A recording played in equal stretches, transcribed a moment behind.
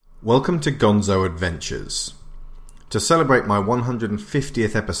Welcome to Gonzo Adventures. To celebrate my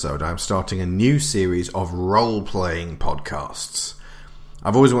 150th episode, I am starting a new series of role-playing podcasts.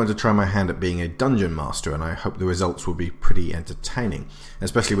 I've always wanted to try my hand at being a dungeon master, and I hope the results will be pretty entertaining,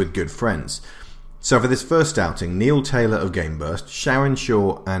 especially with good friends. So for this first outing, Neil Taylor of GameBurst, Sharon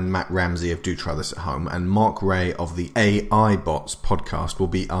and Matt Ramsey of Do Try This at Home, and Mark Reay of the AI Bots podcast will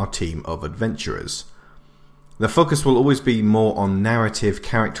be our team of adventurers. The focus will always be more on narrative,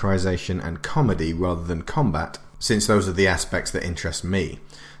 characterization and comedy rather than combat, since those are the aspects that interest me.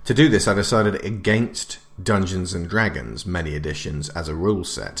 To do this, I decided against Dungeons & Dragons, many editions, as a rule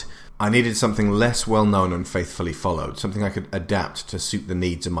set. I needed something less well-known and faithfully followed, something I could adapt to suit the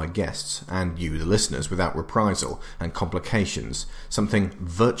needs of my guests, and you, the listeners, without reprisal and complications, something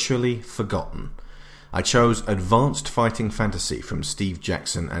virtually forgotten. I chose Advanced Fighting Fantasy from Steve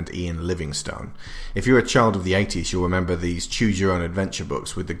Jackson and Ian Livingstone. If you're a child of the 80s, you'll remember these choose-your-own-adventure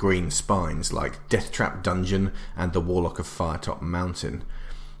books with the green spines, like Deathtrap Dungeon and the Warlock of Firetop Mountain.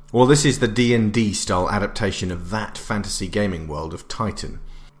 Well, this is the D&D style adaptation of that fantasy gaming world of Titan.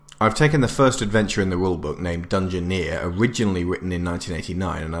 I've taken the first adventure in the rulebook, named Dungeoneer, originally written in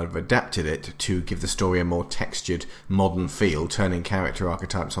 1989, and I've adapted it to give the story a more textured, modern feel, turning character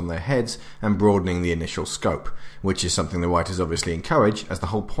archetypes on their heads and broadening the initial scope, which is something the writers obviously encourage, as the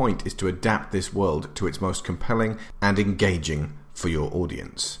whole point is to adapt this world to its most compelling and engaging for your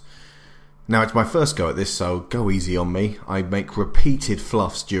audience. Now, it's my first go at this, so go easy on me. I make repeated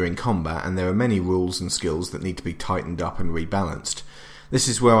fluffs during combat, and there are many rules and skills that need to be tightened up and rebalanced. This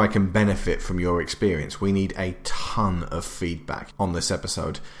is where I can benefit from your experience. We need a ton of feedback on this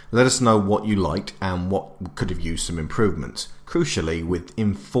episode. Let us know what you liked and what could have used some improvements. Crucially, with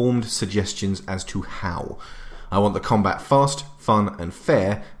informed suggestions as to how. I want the combat fast, fun and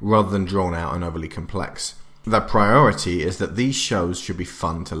fair, rather than drawn out and overly complex. The priority is that these shows should be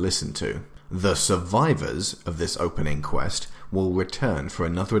fun to listen to. The survivors of this opening quest will return for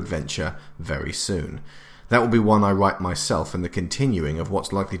another adventure very soon. That will be one I write myself and the continuing of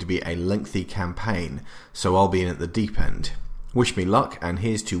what's likely to be a lengthy campaign, so I'll be in at the deep end. Wish me luck, and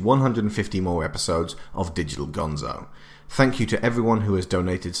here's to 150 more episodes of Digital Gonzo. Thank you to everyone who has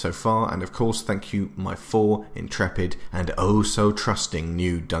donated so far, and of course thank you my 4 intrepid and oh so trusting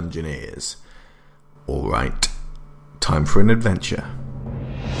new Dungeoneers. Alright, time for an adventure.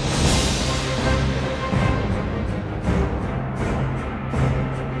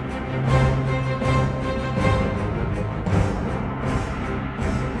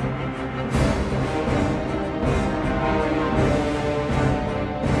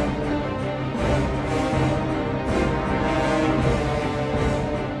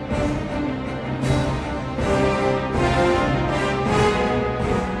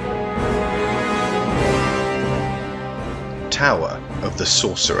 Tower of the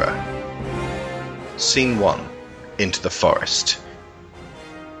Sorcerer. Scene 1. Into the forest.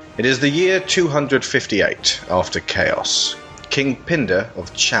 It is the year 258 after Chaos. King Pindar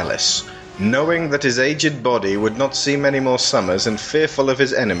of Chalice, knowing that his aged body would not see many more summers and fearful of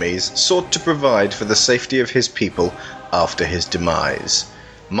his enemies, sought to provide for the safety of his people after his demise.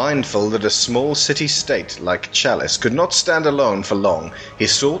 Mindful that a small city-state like Chalice could not stand alone for long, he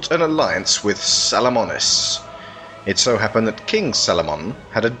sought an alliance with Salamonis. It so happened that King Salamon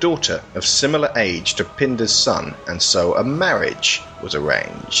had a daughter of similar age to Pindar's son, and so a marriage was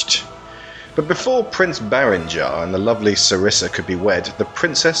arranged. But before Prince Barinjar and the lovely Sarissa could be wed, the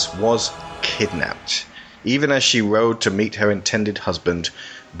princess was kidnapped, even as she rode to meet her intended husband,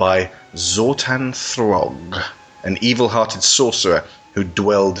 by Zortan Throg, an evil-hearted sorcerer who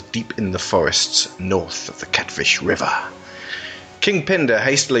dwelled deep in the forests north of the Catfish River. King Pindar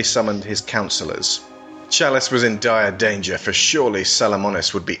hastily summoned his counselors. Chalice was in dire danger, for surely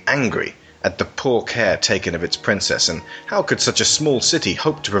Salamonis would be angry at the poor care taken of its princess, and how could such a small city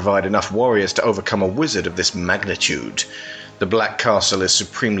hope to provide enough warriors to overcome a wizard of this magnitude? The Black Castle is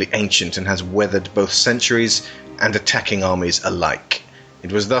supremely ancient and has weathered both centuries and attacking armies alike.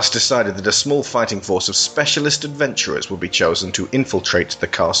 It was thus decided that a small fighting force of specialist adventurers would be chosen to infiltrate the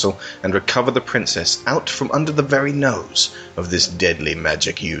castle and recover the princess out from under the very nose of this deadly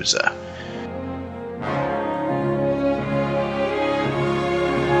magic user.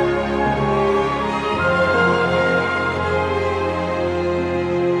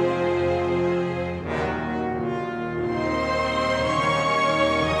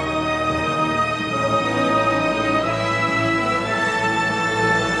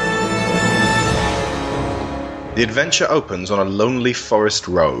 The adventure opens on a lonely forest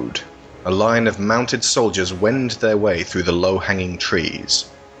road. A line of mounted soldiers wend their way through the low-hanging trees.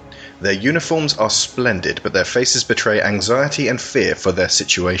 Their uniforms are splendid, but their faces betray anxiety and fear for their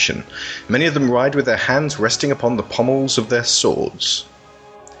situation. Many of them ride with their hands resting upon the pommels of their swords.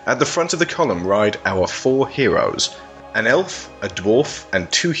 At the front of the column ride our 4 heroes, an elf, a dwarf,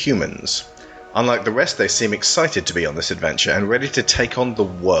 and 2 humans. Unlike the rest, they seem excited to be on this adventure and ready to take on the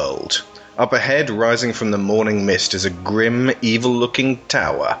world. Up ahead, rising from the morning mist, is a grim, evil-looking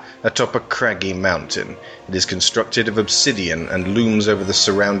tower atop a craggy mountain. It is constructed of obsidian and looms over the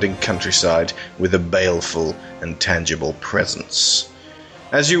surrounding countryside with a baleful and tangible presence.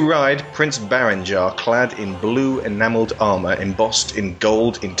 As you ride, Prince Baranjar, clad in blue enamelled armour embossed in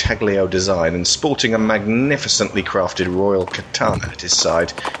gold intaglio design and sporting a magnificently crafted royal katana at his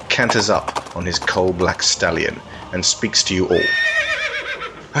side, canters up on his coal-black stallion and speaks to you all.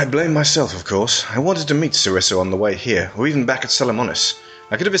 I blame myself, of course. I wanted to meet Sarissa on the way here, or even back at Salamonis.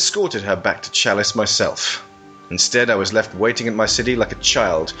 I could have escorted her back to Chalice myself. Instead, I was left waiting at my city like a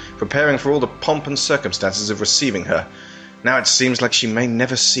child, preparing for all the pomp and circumstances of receiving her. Now it seems like she may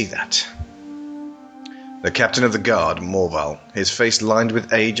never see that. The captain of the guard, Morval, his face lined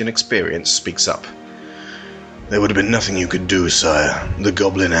with age and experience, speaks up. There would have been nothing you could do, sire. The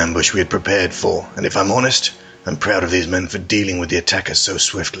goblin ambush we had prepared for, and if I'm honest, I'm proud of these men for dealing with the attackers so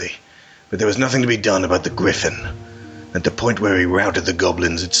swiftly. But there was nothing to be done about the griffin. At the point where he routed the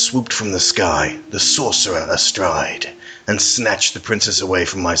goblins, it swooped from the sky, the sorcerer astride, and snatched the princess away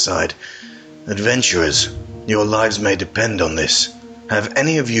from my side. Adventurers, your lives may depend on this. Have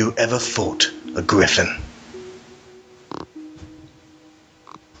any of you ever fought a griffin?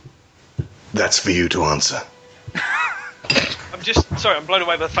 That's for you to answer. I'm blown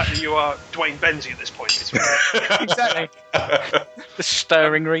away by the fact that you are Dwayne Benzie at this point. Exactly. The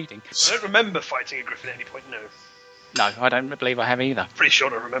stirring reading. I don't remember fighting a griffin at any point, no. No, I don't believe I have either. Pretty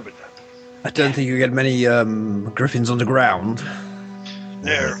sure I remembered that. I don't think you get many griffins on the ground.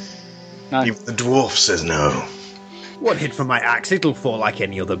 No. Even the dwarf says no. One hit from my axe, it'll fall like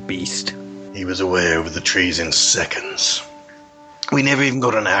any other beast. He was away over the trees in seconds. We never even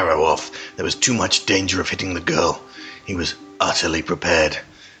got an arrow off. There was too much danger of hitting the girl. He was utterly prepared,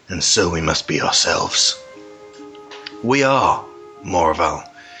 and so we must be ourselves. We are, Morval.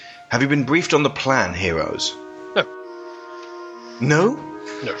 Have you been briefed on the plan, heroes? No. No?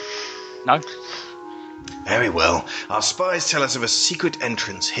 No. No? Very well. Our spies tell us of a secret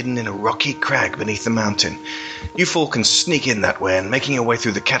entrance hidden in a rocky crag beneath the mountain. You four can sneak in that way and making your way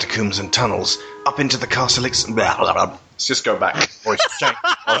through the catacombs and tunnels, up into the castle... Blah, blah, blah. Let's just go back. Voice change.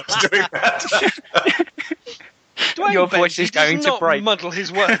 I was doing that. Your voice is going to break. Muddle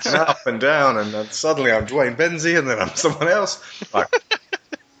his words. Up and down, and then suddenly I'm Dwayne Benzie, and then I'm someone else. Right.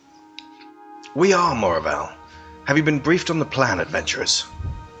 We are Morval. Have you been briefed on the plan, adventurers?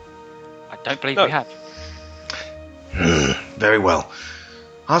 I don't believe we have. Very well.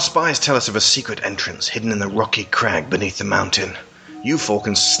 Our spies tell us of a secret entrance hidden in the rocky crag beneath the mountain. You four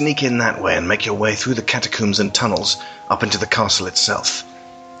can sneak in that way and make your way through the catacombs and tunnels up into the castle itself.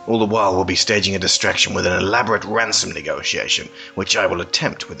 All the while we'll be staging a distraction with an elaborate ransom negotiation, which I will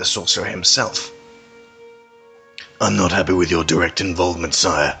attempt with the sorcerer himself. I'm not happy with your direct involvement,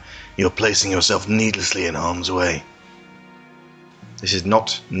 sire. You're placing yourself needlessly in harm's way. This is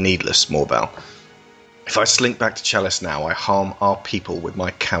not needless, Morval. If I slink back to Chalice now, I harm our people with my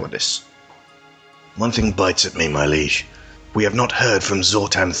cowardice. One thing bites at me, my liege. We have not heard from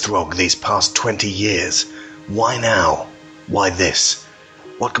Zortan Throg these past 20 years. Why now? Why this?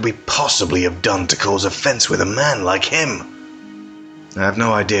 What could we possibly have done to cause offence with a man like him? I have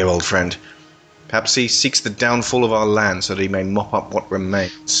no idea, old friend. Perhaps he seeks the downfall of our land so that he may mop up what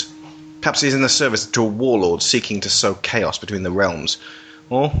remains. Perhaps he's in the service to a warlord seeking to sow chaos between the realms.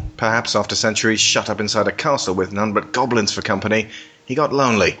 Or perhaps after centuries shut up inside a castle with none but goblins for company, he got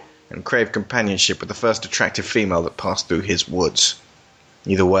lonely and craved companionship with the first attractive female that passed through his woods.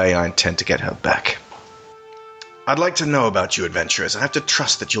 Either way, I intend to get her back. I'd like to know about you, adventurers. I have to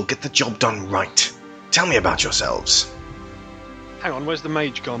trust that you'll get the job done right. Tell me about yourselves. Hang on, where's the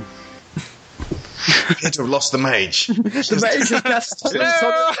mage gone? Appear to have lost the mage. The mage has cast...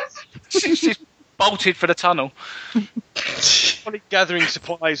 She's bolted for the tunnel. Probably gathering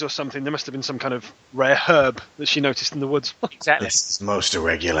supplies or something. There must have been some kind of rare herb that she noticed in the woods. Exactly. This is most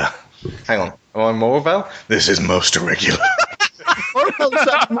irregular. Hang on. Am I Morval? This is most irregular. Morval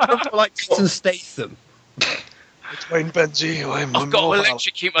sounds more like Jason Statham. It's Wayne Benzie. I've got to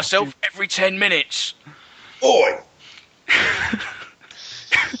electrocute myself every 10 minutes. Oi!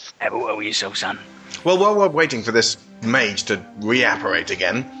 Have a word with yourself, son. Well, while we're waiting for this mage to reapparate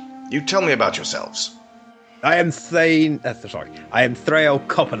again, you tell me about yourselves. I am Thrale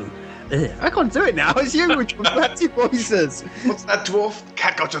Copperhelm, I can't do it now. It's you with your fancy voices. What's that, dwarf?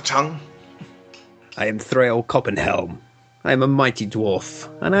 Cat got your tongue? I am Thrale Copperhelm. I am a mighty dwarf,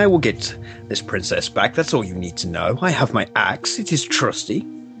 and I will get this princess back. That's all you need to know. I have my axe. It is trusty.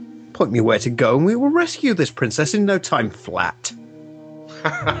 Point me where to go, and we will rescue this princess in no time flat.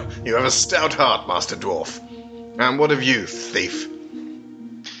 You have a stout heart, Master Dwarf. And what of you, thief?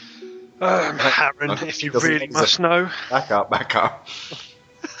 Harron, if you really must know. Back up.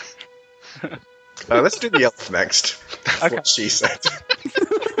 Let's do the elf next. That's what she said.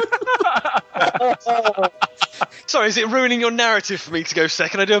 Sorry, is it ruining your narrative for me to go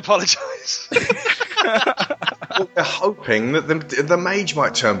second? I do apologise. Well, they're hoping that the mage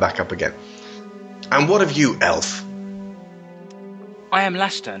might turn back up again. And what of you, elf? I am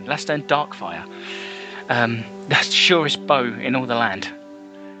Lastern Darkfire. That's the surest bow in all the land.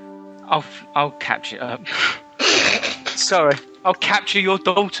 I'll capture. Sorry, I'll capture your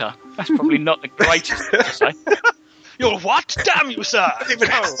daughter. That's probably not the greatest thing to say. You're what? Damn you, sir! Even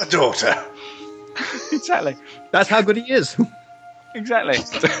has a daughter. Exactly. That's how good he is. Exactly.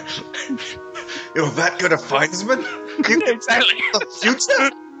 You're that good a findsman? Exactly.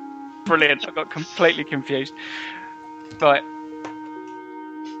 Future? Brilliant. I got completely confused. Right.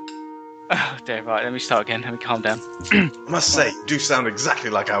 Oh dear, right, let me start again. Let me calm down. I must say, you do sound exactly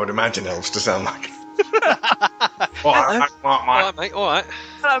like I would imagine elves to sound like. Alright, mate, alright.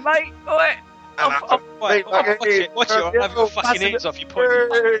 Hello, mate. Alright. Watch it, I'll have your fucking ears off your point.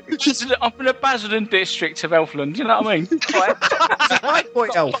 I'm in the Basildon district of Elfland, you know what I mean? Right. White boy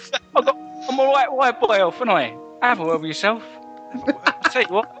elf. I'm a white boy elf, and I have a word with yourself. I'll tell you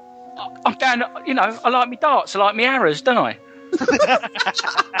what, I'm down, I like me darts, I like me arrows, don't I?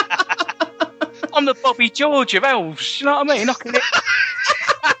 I'm the Bobby George of elves, you know what I mean? I can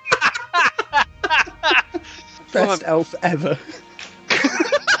Best elf ever.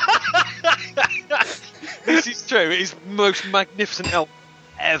 This is true. It is the most magnificent elf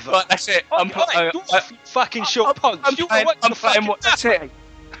ever. Right, that's it. I'm fucking short punch. That's it.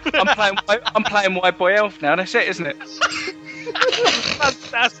 I'm playing white boy elf now. That's it, isn't it?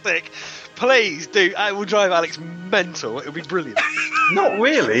 Fantastic. Please do. I will drive Alex mental. It'll be brilliant. Not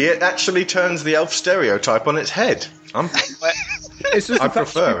really. It actually turns the elf stereotype on its head. It's just I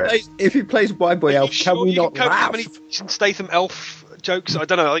prefer it. If he plays white boy elf, can we not laugh? How many Statham elf jokes? I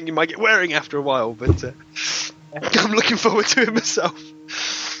don't know. I think you might get wearing after a while, but I'm looking forward to it myself.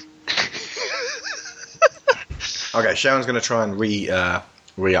 Okay, Sharon's going to try and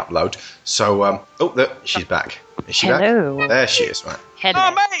re-upload. So, she's back. Is she back? There she is, right. Hello.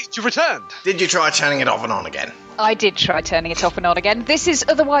 Oh, mate, you've returned. Did you try turning it off and on again? I did try turning it off and on again. This is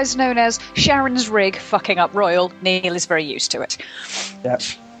otherwise known as Sharon's rig fucking up royal. Neil is very used to it. Yep.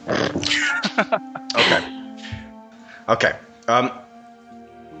 Okay. And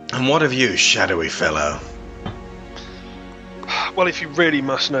what of you, shadowy fellow? Well, if you really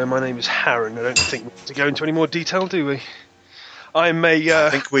must know, my name is Harron. I don't think we need to go into any more detail, do we? I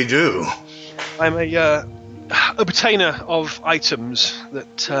think we do. I'm a obtainer of items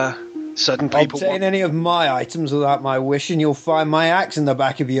that certain people Obtain want. any of my items without my wish, and you'll find my axe in the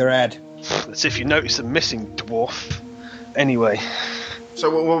back of your head. That's if you notice a missing dwarf. Anyway. So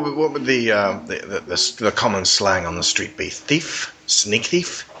what would the common slang on the street be? Thief? Sneak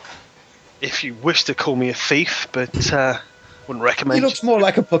thief? If you wish to call me a thief, but wouldn't recommend. He looks more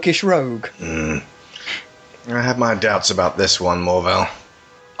like a bookish rogue. I have my doubts about this one, Morvel.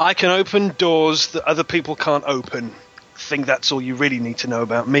 I can open doors that other people can't open. I think that's all you really need to know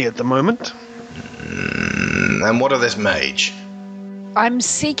about me at the moment. And what of this mage? I'm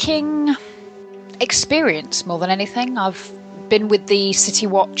seeking experience more than anything. I've been with the City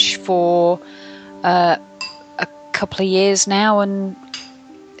Watch for a couple of years now, and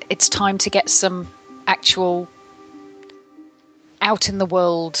it's time to get some actual out in the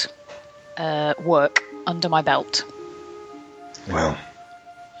world work under my belt. Well,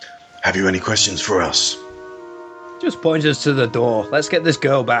 have you any questions for us? Just point us to the door. Let's get this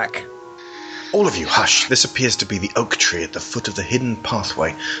girl back. All of you, hush. This appears to be the oak tree at the foot of the hidden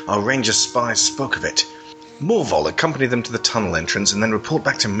pathway. Our ranger spies spoke of it. Morval, accompany them to the tunnel entrance and then report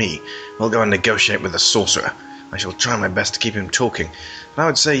back to me. We'll go and negotiate with the sorcerer. I shall try my best to keep him talking. But I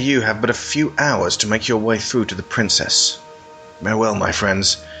would say you have but a few hours to make your way through to the princess. Farewell, my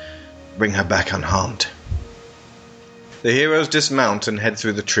friends. Bring her back unharmed. The heroes dismount and head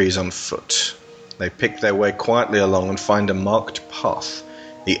through the trees on foot. They pick their way quietly along and find a marked path.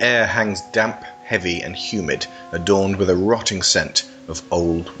 The air hangs damp, heavy, and humid, adorned with a rotting scent of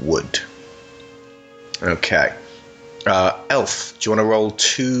old wood. Okay. Elf, do you want to roll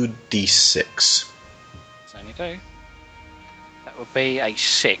 2d6? Certainly do. That would be a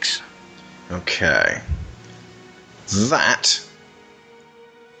 6. Okay. That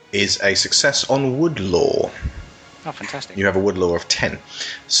is a success on wood lore. Oh, fantastic. You have a wood lore of 10.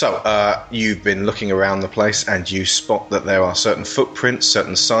 So, you've been looking around the place and you spot that there are certain footprints,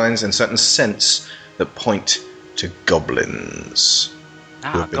 certain signs, and certain scents that point to goblins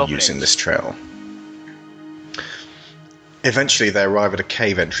who have been using this trail. Eventually, they arrive at a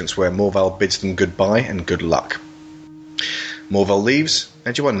cave entrance where Morval bids them goodbye and good luck. Morval leaves,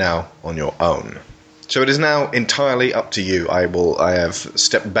 and you are now on your own. So it is now entirely up to you. I have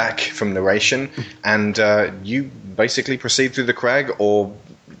stepped back from narration, and you basically proceed through the crag or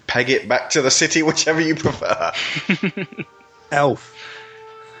peg it back to the city, whichever you prefer. Elf.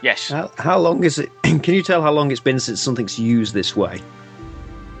 Yes. How long is it? Can you tell how long it's been since something's used this way?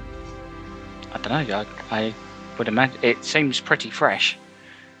 I don't know. I would imagine it seems pretty fresh.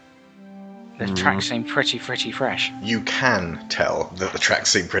 The tracks seem pretty fresh. You can tell that the tracks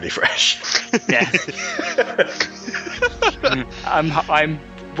seem pretty fresh. Yeah. I'm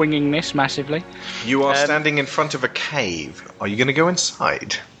winging this massively. You are standing in front of a cave. Are you going to go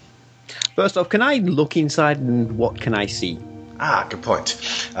inside? First off, can I look inside and what can I see? Ah, good point.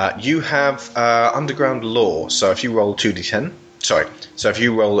 You have underground lore, so if you roll 2d10... Sorry, so if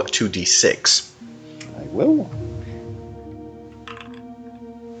you roll 2d6... I will.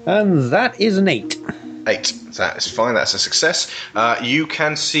 And that is an 8. 8. That is fine, that's a success. You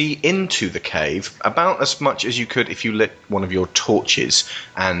can see into the cave about as much as you could if you lit one of your torches,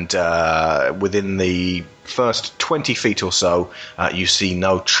 and within the first 20 feet or so, you see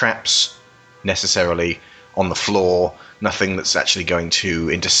no traps necessarily on the floor, nothing that's actually going to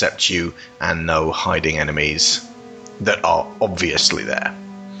intercept you, and no hiding enemies that are obviously there.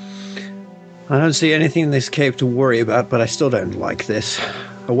 I don't see anything in this cave to worry about, but I still don't like this.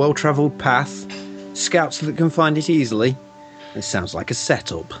 A well-travelled path, scouts that can find it easily. This sounds like a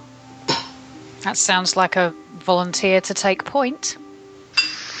setup. That sounds like a volunteer to take point.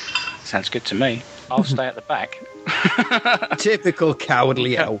 Sounds good to me. I'll stay at the back. Typical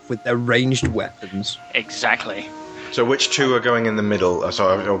cowardly elf with their ranged weapons. Exactly. So which two are going in the middle?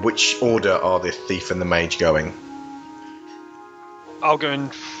 Sorry, or which order are the thief and the mage going? I'll go in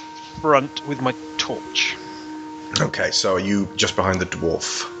front with my torch. Okay, so are you just behind the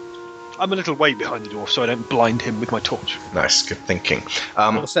dwarf? I'm a little way behind the dwarf, so I don't blind him with my torch. Nice, good thinking.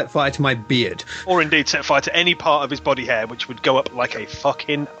 Or set fire to my beard. Or indeed set fire to any part of his body hair, which would go up like a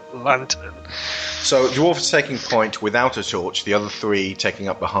fucking lantern. So dwarf is taking point without a torch, the other three taking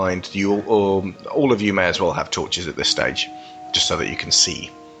up behind. You, all of you may as well have torches at this stage, just so that you can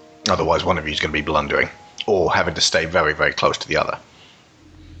see. Otherwise one of you is going to be blundering, or having to stay very, very close to the other.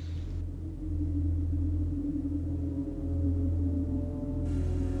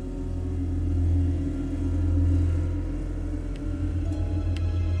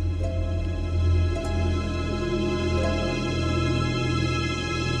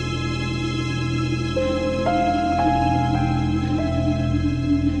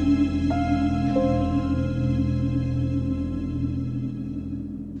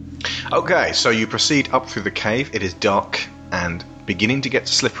 Okay, so you proceed up through the cave. It is dark and beginning to get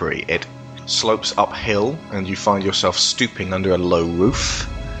slippery. It slopes uphill, and you find yourself stooping under a low roof.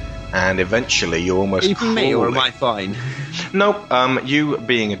 And eventually, you're almost Even me, or am I fine? No, you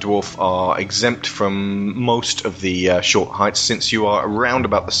being a dwarf are exempt from most of the short heights, since you are around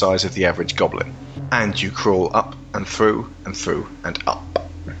about the size of the average goblin. And you crawl up and through and through and up.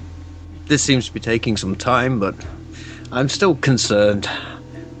 This seems to be taking some time, but I'm still concerned.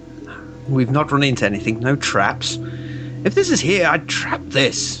 We've not run into anything, no traps. If this is here, I'd trap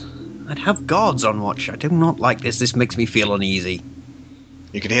this. I'd have guards on watch. I do not like this. This makes me feel uneasy.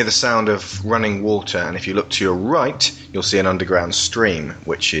 You can hear the sound of running water, and if you look to your right, you'll see an underground stream,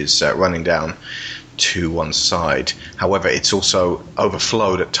 which is running down to one side. However, it's also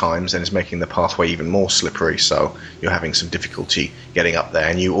overflowed at times and is making the pathway even more slippery, so you're having some difficulty getting up there,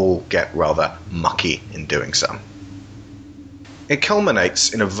 and you all get rather mucky in doing so. It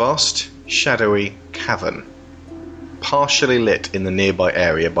culminates in a vast, shadowy cavern, partially lit in the nearby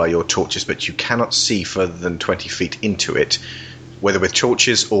area by your torches, but you cannot see further than 20 feet into it, whether with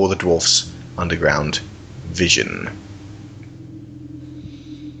torches or the dwarf's underground vision.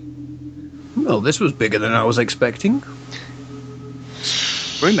 Well, this was bigger than I was expecting.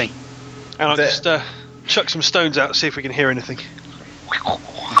 Roomy. And I'll just chuck some stones out to see if we can hear anything.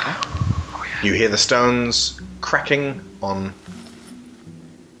 You hear the stones cracking on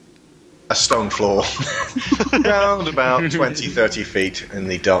a stone floor round about 20-30 feet in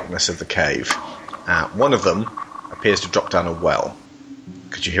the darkness of the cave. One of them appears to drop down a well.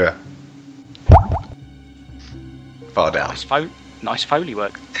 Could you hear it? Far down. Nice Foley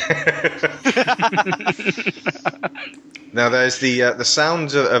work. Now, there's the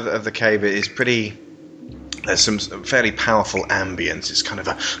sound of the cave is pretty. There's some fairly powerful ambience. It's kind of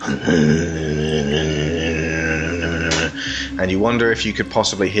a, and you wonder if you could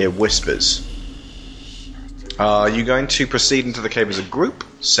possibly hear whispers. Are you going to proceed into the cave as a group?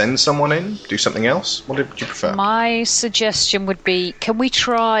 Send someone in? Do something else? What would you prefer? My suggestion would be, can we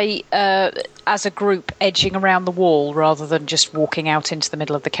try, as a group, edging around the wall rather than just walking out into the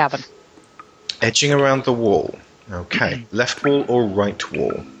middle of the cavern? Edging around the wall. Okay. Left wall or right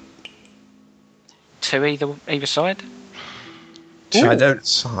wall? Two either side? I don't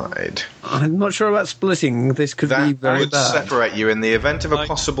side. I'm not sure about splitting. This could be very would bad. separate you in the event of a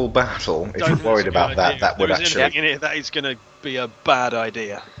possible battle. If you're worried about that, that would actually. That is going to be a bad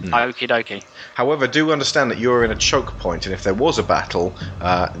idea. Okie dokie. However, do understand that you're in a choke point, and if there was a battle,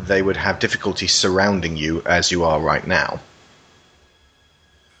 they would have difficulty surrounding you as you are right now.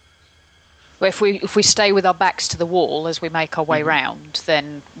 Well, if we stay with our backs to the wall as we make our way round,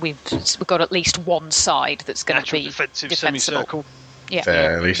 then we've got at least one side that's going to be defensive defensible. semicircle. Yeah.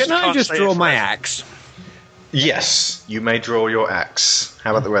 Fairly. Can I just draw my axe? Yes, you may draw your axe.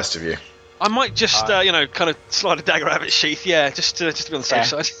 How about the rest of you? I might just, kind of slide a dagger out of its sheath. Yeah, just to be on the safe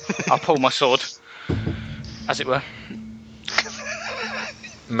side. I'll pull my sword, as it were.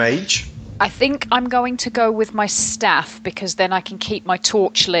 Mage? I think I'm going to go with my staff because then I can keep my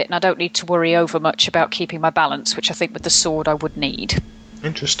torch lit and I don't need to worry over much about keeping my balance, which I think with the sword I would need.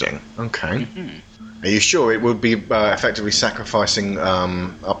 Interesting. Okay. Are you sure it would be effectively sacrificing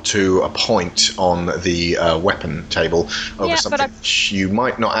up to a point on the weapon table over something you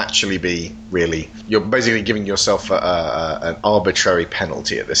might not actually be really... You're basically giving yourself an arbitrary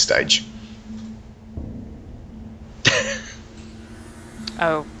penalty at this stage.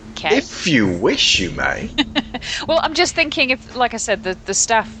 Okay. If you wish, you may. Well, I'm just thinking if, like I said, the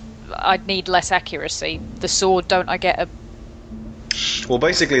staff, I'd need less accuracy. The sword, don't I get a... Well,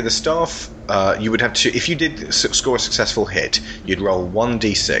 basically, the staff, you would have to... If you did score a successful hit, you'd roll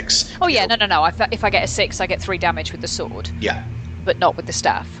 1d6. Oh, yeah, no. If I get a 6, I get 3 damage with the sword. Yeah. But not with the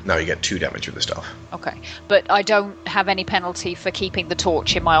staff. No, you get 2 damage with the staff. Okay. But I don't have any penalty for keeping the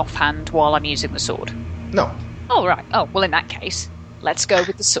torch in my offhand while I'm using the sword? No. Oh, right. Oh, well, in that case, let's go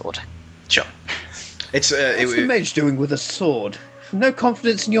with the sword. Sure. What's the mage doing with a sword? No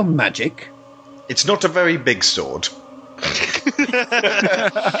confidence in your magic? It's not a very big sword.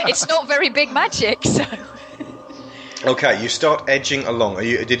 It's not very big magic, so... Okay, you start edging along.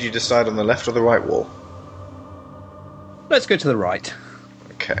 Did you decide on the left or the right wall? Let's go to the right.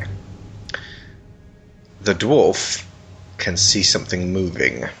 Okay. The dwarf can see something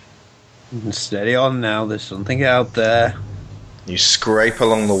moving. Steady on now, there's something out there. You scrape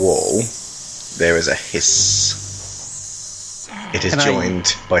along the wall. There is a hiss. It is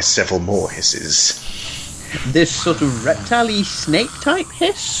joined by several more hisses. This sort of reptile-y snake-type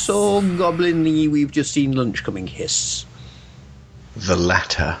hiss, or goblin-y we've just seen lunch coming hiss? The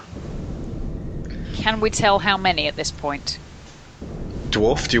latter. Can we tell how many at this point?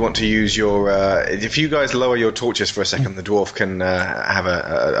 Dwarf, do you want to use your... if you guys lower your torches for a second, the dwarf can have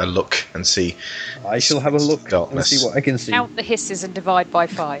a look and see. I shall have a look darkness. and see what I can see. Count the hisses and divide by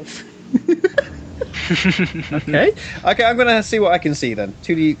 5. Okay, I'm going to see what I can see then.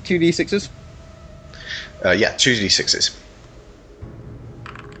 2d6s? Yeah, 2d6s.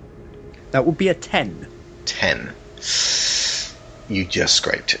 That would be a 10. 10. You just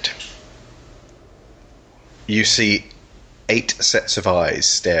scraped it. You see 8 sets of eyes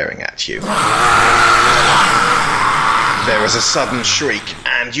staring at you. There is a sudden shriek,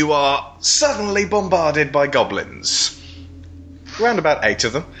 and you are suddenly bombarded by goblins. Around about 8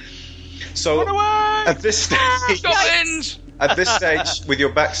 of them. So, at this stage... Goblins! At this stage, with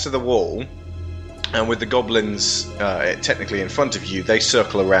your backs to the wall, and with the goblins technically in front of you, they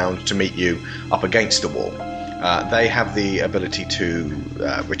circle around to meet you up against the wall. They have the ability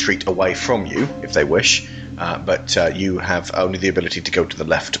to retreat away from you, if they wish, but you have only the ability to go to the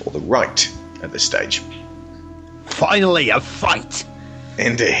left or the right at this stage. Finally, a fight!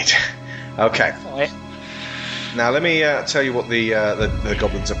 Indeed. Okay. Now, let me tell you what the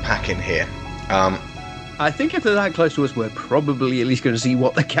goblins are packing here. I think if they're that close to us, we're probably at least going to see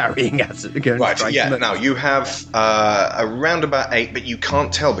what they're carrying as it goes. Right, yeah. Now, you have around about 8, but you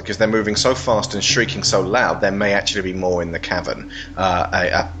can't tell because they're moving so fast and shrieking so loud, there may actually be more in the cavern.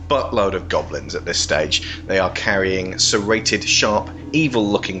 A buttload of goblins at this stage. They are carrying serrated, sharp,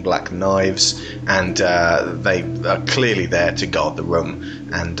 evil-looking black knives, and they are clearly there to guard the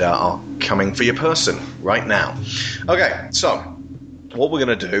room and are coming for your person right now. Okay, so... what we're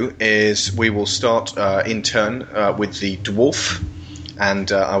going to do is we will start in turn with the dwarf.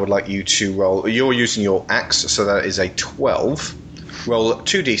 and I would like you to roll. You're using your axe, so that is a 12. Roll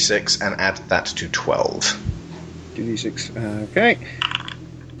 2d6 and add that to 12. 2d6. Okay.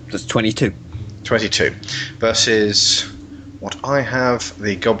 That's 22. 22 versus what I have,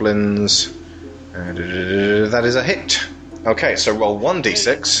 the goblins. That is a hit. Okay, so roll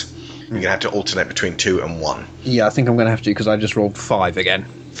 1d6. You're going to have to alternate between 2 and 1. Yeah, I think I'm going to have to because I just rolled 5 again.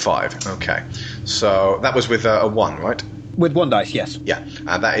 5, okay. So that was with a 1, right? With 1 dice, yes. Yeah,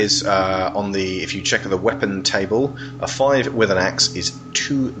 that is on the. If you check the weapon table, a 5 with an axe is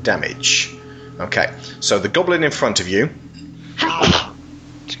 2 damage. Okay, so the goblin in front of you.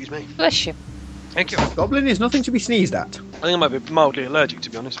 Excuse me. Bless you. Thank you. Goblin is nothing to be sneezed at. I think I might be mildly allergic, to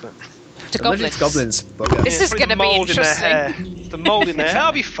be honest, but To Unless goblins. it's goblins. This is going to be mold in their hair. interesting. The mold in their hair.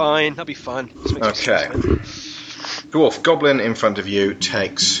 I'll be fine. Let's make Okay. Dwarf goblin in front of you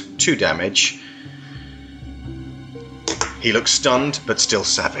takes 2 damage. He looks stunned, but still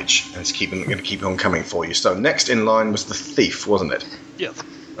savage, and is going to keep on coming for you. So next in line was the thief, wasn't it? Yes.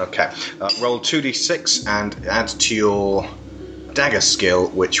 Okay. Roll 2d6 and add to your dagger skill,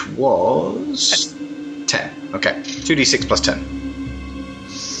 which was 10. Okay. 2d6 plus 10.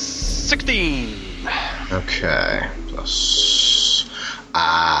 16. Okay. Plus.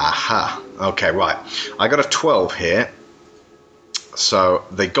 Aha. Okay, right. I got a 12 here. So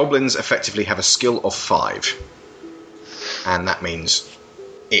the goblins effectively have a skill of 5. And that means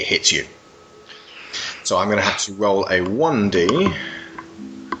it hits you. So I'm going to have to roll a 1d.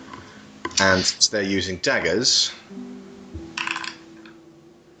 And since they're using daggers.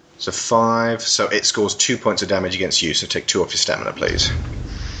 So 5. So it scores 2 points of damage against you. So take 2 off your stamina, please.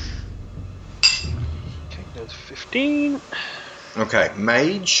 Okay, there's 15. Okay,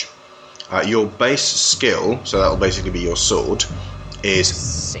 mage. Your base skill, so that'll basically be your sword, is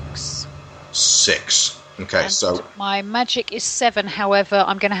 6. Okay, And so my magic is 7. However,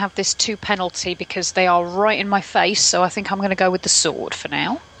 I'm going to have this 2 penalty because they are right in my face. So I think I'm going to go with the sword for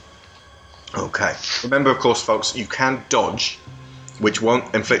now. okay. Remember, of course, folks, you can dodge, which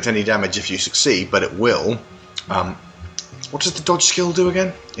won't inflict any damage if you succeed, but it will. What does the dodge skill do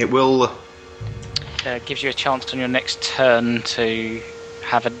again? It will. Gives you a chance on your next turn to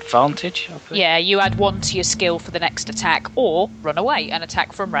have advantage, I believe. Yeah, you add 1 to your skill for the next attack, or run away and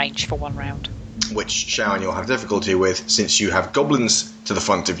attack from range for 1 round. Which, Sharon, you'll have difficulty with, since you have goblins to the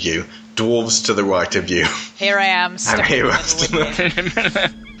front of you, dwarves to the right of you. Here I am, stuck here in I the middle.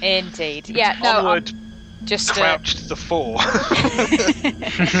 Indeed. Yeah, no, Onward, just crouched to the 4.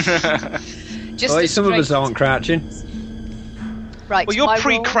 just Oh, some of us aren't crouching. Right. Well, you're my roll-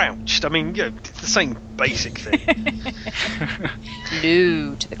 pre-crouched. I mean, you know, it's the same basic thing.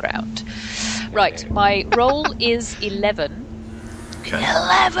 Glued to the ground. Right, my roll is 11. Okay.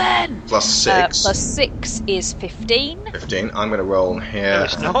 11! Plus 6. Plus 6 is 15. 15. I'm going to roll No, here.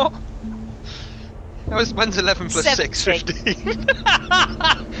 it's not. When's 11 plus 6? 17.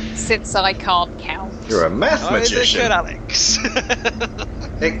 15. Since I can't count. You're a math Oh, is it magician. good, Alex?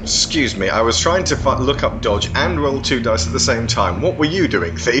 Excuse me, I was trying to look up dodge and roll 2 dice at the same time. What were you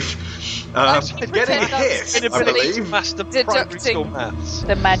doing, thief? Getting pretend I was hit, I innocently believe. Master primary school Deducting maths.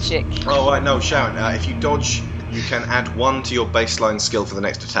 the magic. Oh, I know, Sharon. If you dodge, you can add 1 to your baseline skill for the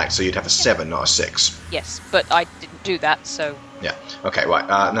next attack, so you'd have a 7, not a 6. Yes, but I didn't do that, so... Yeah. Okay, right.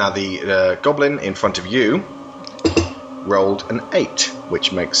 Now, the goblin in front of you rolled an 8,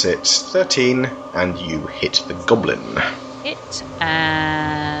 which makes it 13, and you hit the goblin. Hit,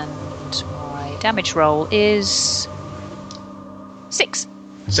 and my damage roll is 6.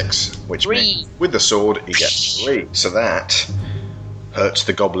 6, which 3. means with the sword you get 3. So that hurts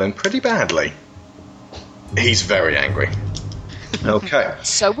the goblin pretty badly. He's very angry. Okay.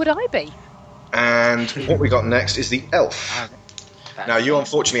 So would I be. And what we got next is the elf. Now, you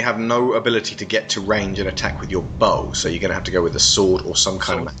unfortunately have no ability to get to range and attack with your bow, so you're going to have to go with a sword or some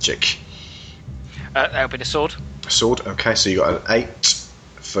kind of magic. That'll be the sword. Sword, okay, so you got an 8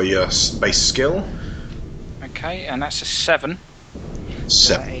 for your base skill. Okay, and that's a 7. That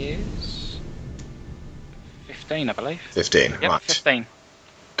 7. is 15, I believe. 15, Yep, right. 15.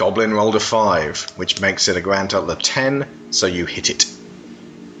 Goblin rolled a 5, which makes it a grand total of 10, so you hit it.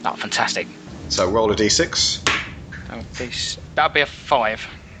 Oh, fantastic. So roll a d6. That'll be a 5.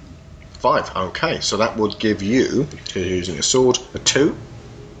 5, okay, so that would give you, if you're using a sword, a 2.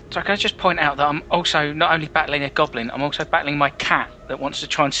 So can I just point out that I'm also not only battling a goblin, I'm also battling my cat that wants to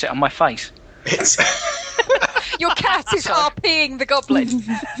try and sit on my face. It's Your cat is RPing the goblin.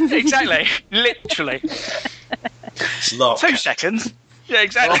 Exactly. Literally. Lark. 2 seconds. Yeah,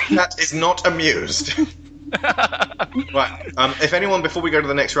 exactly. That is not amused. Right. If anyone, before we go to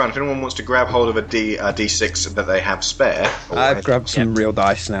the next round, if anyone wants to grab hold of a D6 that they have spare, I've grabbed some real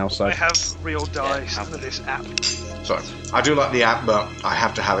dice now. So I have real dice under this app. Sorry, I do like the app, but I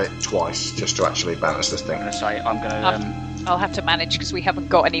have to have it twice just to actually balance this thing. I'm going to say I'm going to... I'll have to manage because we haven't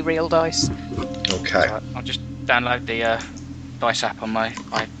got any real dice. Okay. So I'll just download the dice app on my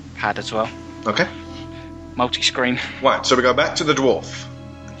iPad as well. Okay. Multi-screen. Right, so we go back to the dwarf.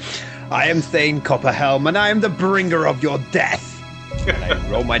 I am Thane Copperhelm, and I am the bringer of your death. And I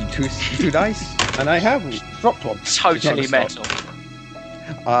roll my two dice, and I have dropped one. Totally metal.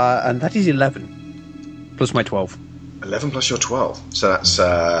 And that is 11. Plus my 12. 11 plus your 12. So that's...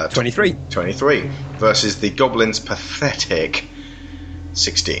 23. 23. Versus the goblin's pathetic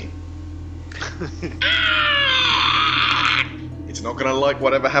 16. It's not going to like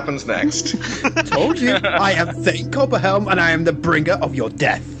whatever happens next. Told you. I am Thane Copperhelm, and I am the bringer of your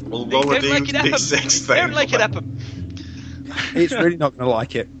death. We'll roll a D6 thing. Don't like it happen. It's really not going to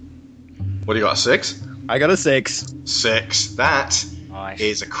like it. What do you got, a 6? I got a 6. 6. That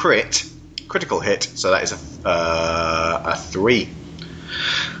is a critical hit, so that is a 3.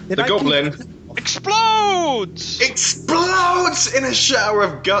 The goblin explodes in a shower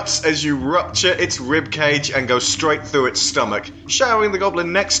of guts as you rupture its ribcage and go straight through its stomach, showering the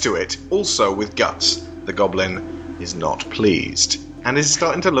goblin next to it, also with guts. The goblin is not pleased and is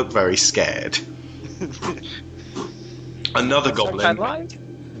starting to look very scared. Another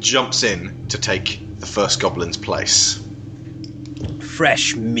goblin jumps in to take the first goblin's place.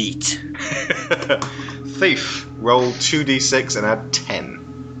 Fresh meat. Thief, roll 2d6 and add 10.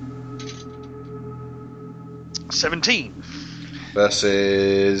 17.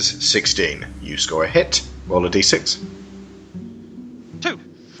 Versus 16. You score a hit. Roll a d6. 2.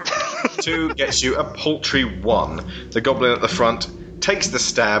 2 gets you a paltry 1. The goblin at the front takes the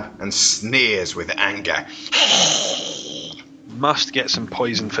stab and sneers with anger. Must get some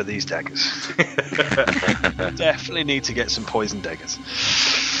poison for these daggers. Definitely need to get some poison daggers.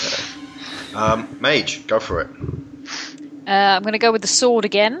 Mage, go for it. I'm going to go with the sword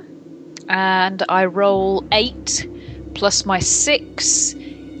again. And I roll 8 plus my 6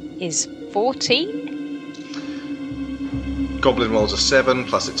 is 14. Goblin rolls a 7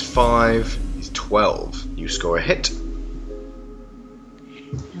 plus its 5 is 12. You score a hit.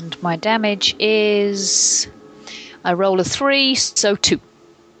 And my damage is... I roll a 3, so 2.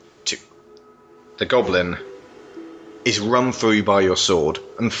 2. The goblin is run through by your sword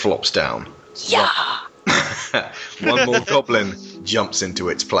and flops down. Yeah! One more goblin jumps into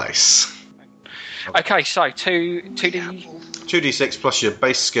its place. Okay, so 2d6 plus your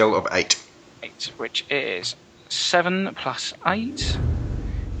base skill of 8. 8, which is 7 plus 8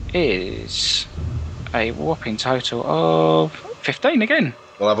 is a whopping total of 15 again.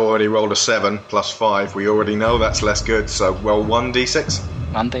 Well, I've already rolled a 7 plus 5. We already know that's less good, so roll 1d6.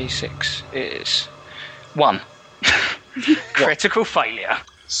 1d6 is 1. Critical failure.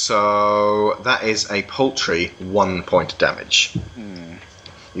 So that is a paltry 1 point damage.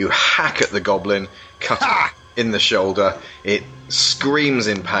 You hack at the goblin, cut it in the shoulder. It screams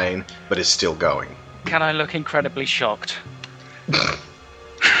in pain, but is still going. Can I look incredibly shocked?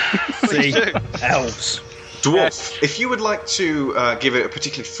 See, elves. Dwarf, if you would like to give it a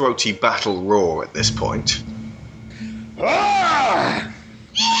particularly throaty battle roar at this point.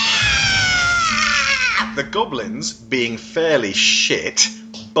 The goblins, being fairly shit,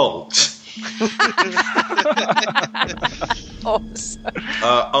 bolt. Awesome.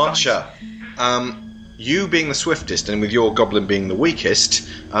 Archer, you being the swiftest and with your goblin being the weakest,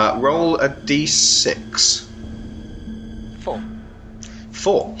 roll a d6.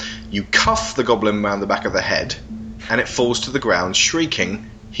 4. You cuff the goblin round the back of the head, and it falls to the ground, shrieking,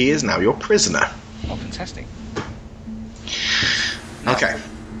 "He is now your prisoner." Oh, fantastic. Okay.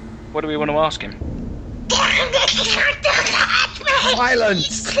 What do we want to ask him?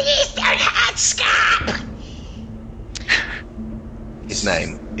 Silence! Please don't hurt Scarp! His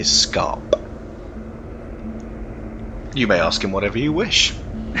name is Scarp. You may ask him whatever you wish.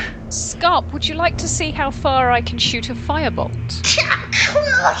 Scarp, would you like to see how far I can shoot a firebolt?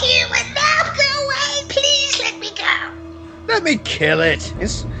 Cruel human, now go away! Please let me go! Let me kill it.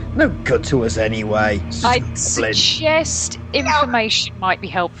 It's no good to us anyway. I'd suggest information might be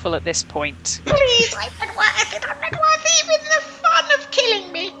helpful at this point. Please, I'm not worth it. I'm not worth even the fun of killing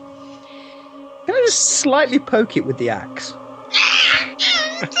me. Can I just slightly poke it with the axe?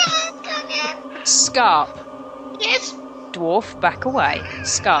 Scarp. Yes? Dwarf, back away.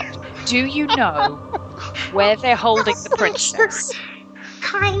 Scarp, do you know where they're holding the princess?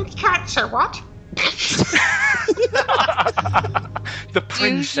 Can't say what? The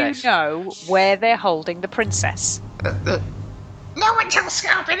princess. Do you know where they're holding the princess? No one tells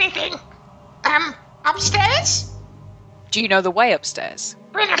Scarp anything. Upstairs? Do you know the way upstairs?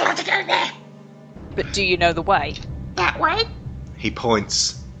 We're not allowed to go there. But do you know the way? That way? He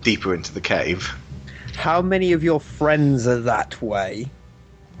points deeper into the cave. How many of your friends are that way?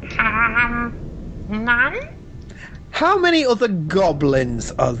 None? How many other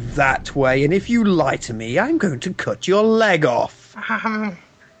goblins are that way? And if you lie to me, I'm going to cut your leg off.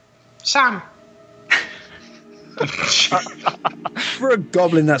 Some. For a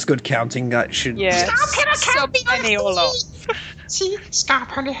goblin, that's good counting. That should... Yeah. Scarp cannot count So many all up. See,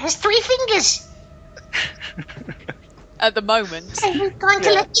 Scarp only has 3 fingers. At the moment. Are you going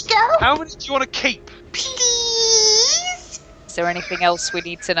to let me go? How many do you want to keep? Please? Is there anything else we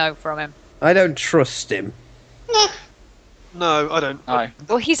need to know from him? I don't trust him. No, I don't. No.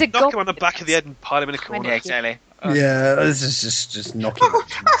 Well, he's a Knock goblin. him on the back of the head and pile him in a corner. Yeah, exactly. Yeah, this is just knocking.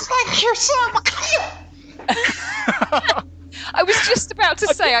 Thank you so much. I was just about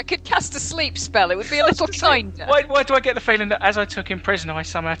to say I could cast a sleep spell. It would be a little kinder. Why do I get the feeling that as I took him prisoner, I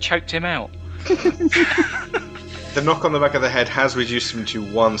somehow choked him out? The knock on the back of the head has reduced him to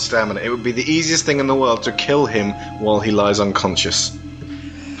 1 stamina. It would be the easiest thing in the world to kill him while he lies unconscious.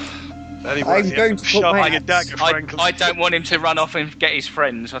 I'm going to put my a dagger, frankly. I don't want him to run off and get his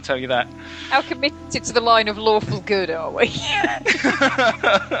friends, I'll tell you that. How committed to the line of lawful good are we?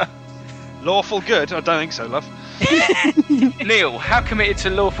 Lawful good? I don't think so, love. Neil, how committed to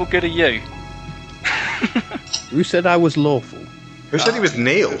lawful good are you? Who said I was lawful? Who said he was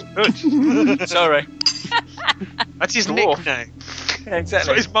Neil? Good. Sorry. That's his Dwarf. nickname. Yeah,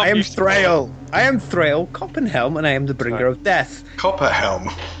 exactly. His mum I am used to call him. Thrale. I am Thrale Copperhelm, and I am the bringer of death. Copperhelm.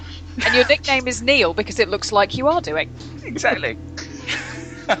 And your nickname is Neil because it looks like you are doing. Exactly.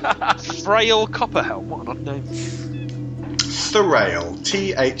 Thrale Copperhelm. What an odd name. Thrale.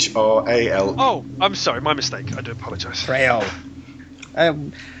 Thrale. Oh, I'm sorry, my mistake. I do apologise. Thrale. There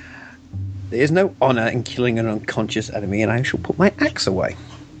is no honour in killing an unconscious enemy, and I shall put my axe away.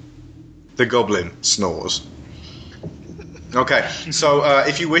 The goblin snores. Okay, so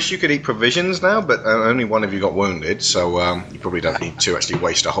if you wish, you could eat provisions now, but only one of you got wounded, so you probably don't need to actually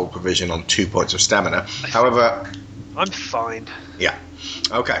waste a whole provision on 2 points of stamina. However... I'm fine. Yeah.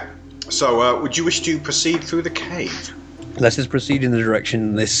 Okay. So, would you wish to proceed through the cave? Let us proceed in the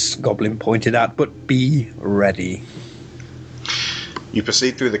direction this goblin pointed at, but be ready. You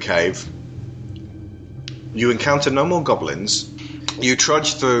proceed through the cave. You encounter no more goblins. You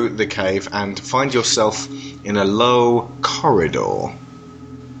trudge through the cave and find yourself in a low corridor.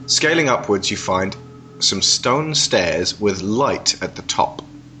 Scaling upwards, you find some stone stairs with light at the top.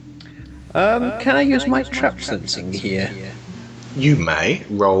 Can I use my trap sensing here? You may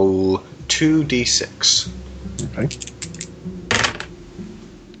roll 2d6. Okay.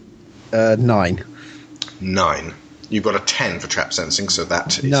 9. 9. You've got a 10 for trap sensing, so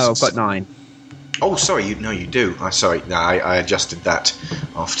that is... No, I've got 9. Oh, sorry, you do. Sorry, no, I adjusted that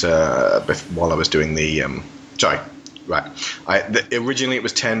while I was doing the... sorry, right. Originally it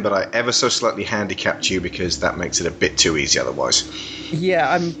was 10, but I ever so slightly handicapped you because that makes it a bit too easy otherwise.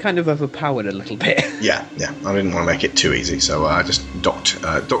 Yeah, I'm kind of overpowered a little bit. Yeah, I didn't want to make it too easy, so I just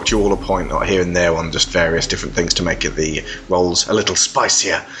docked you all a point here and there on just various different things to make the rolls a little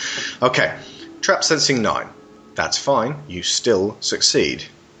spicier. Okay, trap sensing 9. That's fine, you still succeed.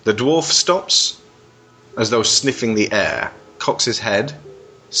 The dwarf stops, as though sniffing the air, cocks his head,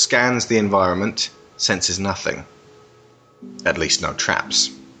 scans the environment, senses nothing. At least no traps.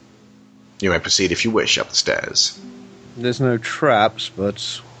 You may proceed if you wish up the stairs. There's no traps,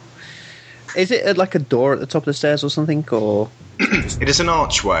 but... Is it like a door at the top of the stairs or something, or...? It is an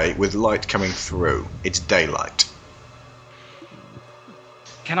archway with light coming through. It's daylight.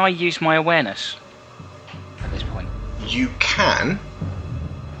 Can I use my awareness at this point? You can.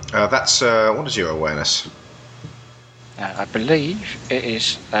 That's... what is your awareness? I believe it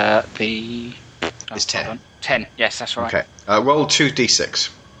is the... It's 10. hold on. 10, yes, that's right. Okay. Roll 2d6.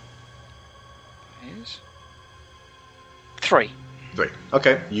 Is 3. 3.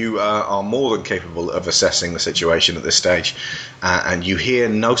 Okay. You are more than capable of assessing the situation at this stage, and you hear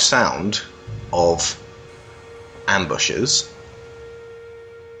no sound of ambushes,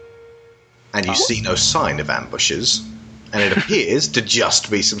 and you see no sign of ambushes, and it appears to just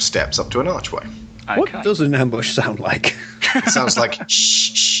be some steps up to an archway. Okay. What does an ambush sound like? It sounds like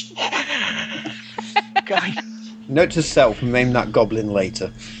shh, shh. Okay. Note to self, name that goblin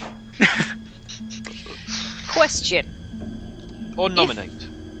later. Question. Or nominate.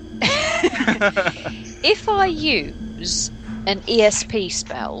 If I use an ESP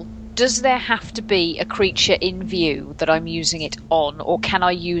spell, does there have to be a creature in view that I'm using it on, or can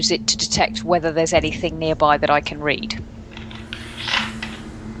I use it to detect whether there's anything nearby that I can read?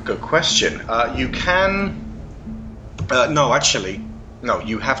 Good question. You can... No, actually... No,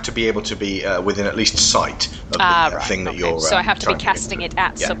 you have to be able to be within at least sight of the thing that you're... So I have to be trying casting it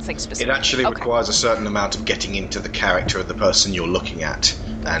at something specific. It actually requires a certain amount of getting into the character of the person you're looking at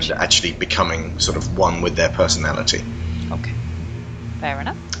and actually becoming sort of one with their personality. Okay. Fair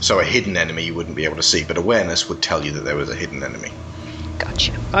enough. So a hidden enemy you wouldn't be able to see, but awareness would tell you that there was a hidden enemy.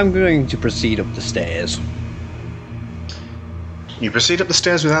 Gotcha. I'm going to proceed up the stairs. You proceed up the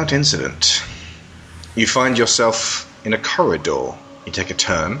stairs without incident. You find yourself in a corridor. You take a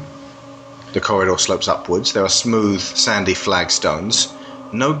turn. The corridor slopes upwards. There are smooth, sandy flagstones.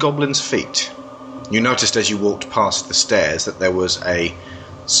 No goblins' feet. You noticed as you walked past the stairs that there was a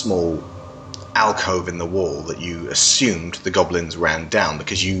small alcove in the wall that you assumed the goblins ran down,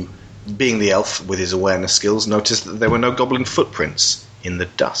 because you, being the elf with his awareness skills, noticed that there were no goblin footprints in the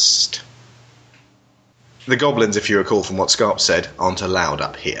dust. The goblins, if you recall from what Scarp said, aren't allowed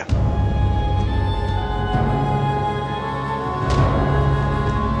up here.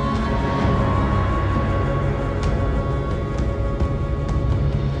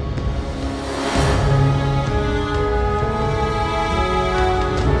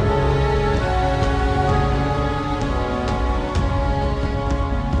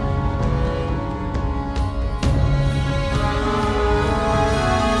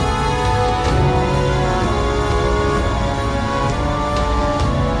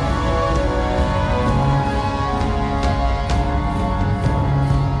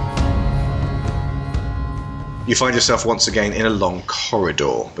 You find yourself once again in a long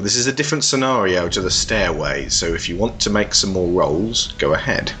corridor, but this is a different scenario to the stairway, so if you want to make some more rolls, go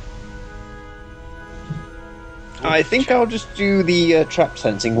ahead. I think I'll just do the trap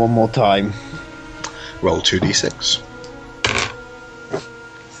sensing one more time. Roll 2d6.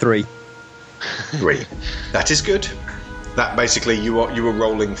 3. 3. That is good. That basically you were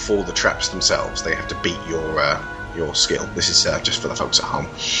rolling for the traps themselves. They have to beat your skill. This is just for the folks at home.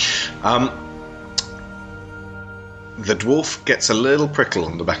 The dwarf gets a little prickle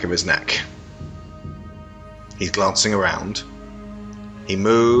on the back of his neck. He's glancing around. He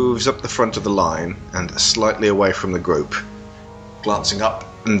moves up the front of the line and slightly away from the group, glancing up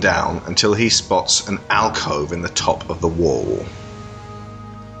and down until he spots an alcove in the top of the wall.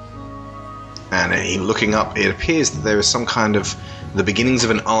 And looking up, it appears that there is some kind of the beginnings of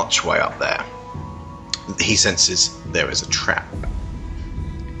an archway up there. He senses there is a trap.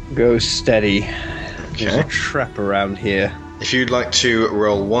 Go steady. Okay. There's a trap around here. If you'd like to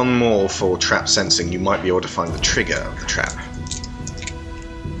roll one more for trap sensing, you might be able to find the trigger of the trap.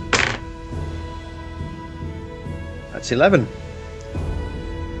 That's 11.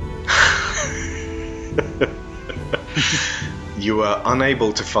 You are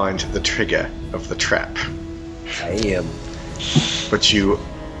unable to find the trigger of the trap. Damn. But you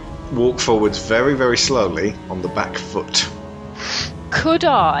walk forwards very, very slowly on the back foot. Could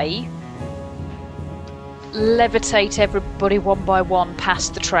I levitate everybody one by one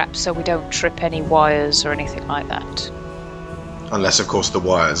past the trap so we don't trip any wires or anything like that? Unless, of course, the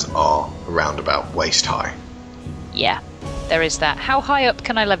wires are around about waist high. Yeah, there is that. How high up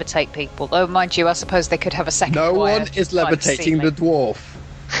can I levitate people? Though, mind you, I suppose they could have a second No wire one is by levitating the dwarf.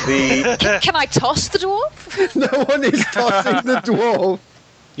 Can I toss the dwarf? No one is tossing the dwarf.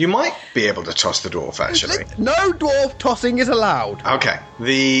 You might be able to toss the dwarf, actually. No dwarf tossing is allowed. Okay.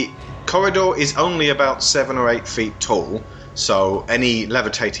 The corridor is only about 7 or 8 feet tall, so any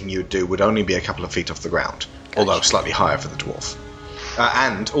levitating you would do would only be a couple of feet off the ground, although slightly higher for the dwarf.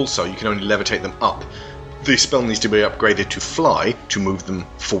 And also, you can only levitate them up. The spell needs to be upgraded to fly to move them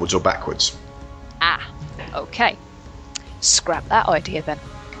forwards or backwards. Ah, okay. Scrap that idea then.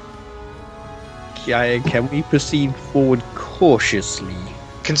 Can we proceed forward cautiously?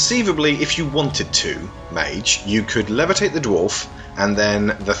 Conceivably, if you wanted to, mage, you could levitate the dwarf, and then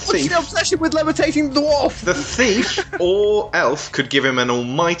the thief... What's the obsession with levitating the dwarf? The thief or elf could give him an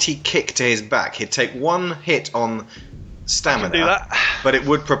almighty kick to his back. He'd take one hit on stamina, but it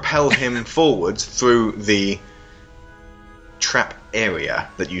would propel him forwards through the trap area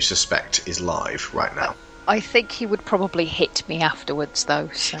that you suspect is live right now. I think he would probably hit me afterwards, though,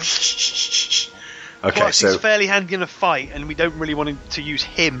 so... Okay, Plus, so he's fairly handy in a fight, and we don't really want to use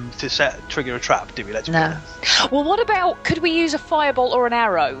him to trigger a trap, do we? Let's be honest. Well, what about, could we use a fireball or an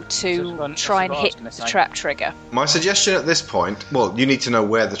arrow to try and hit the trap trigger? my suggestion at this point, well, you need to know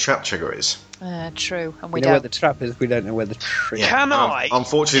where the trap trigger is. True, and We we know where don't. the trap is, we don't know where the trigger is. Yeah. Can I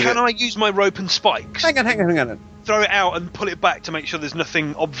Unfortunately, use my rope and spikes? Hang on. throw it out and pull it back to make sure there's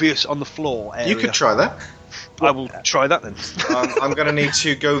nothing obvious on the floor area. You could try that. I will try that then. I'm going to need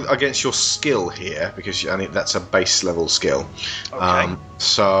to go against your skill here, because I think that's a base level skill. Okay.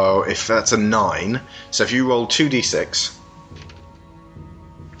 So if that's a 9, so if you roll 2d6...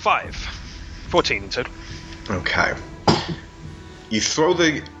 5. 14 in total. Okay. You throw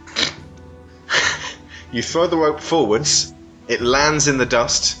the rope forwards, it lands in the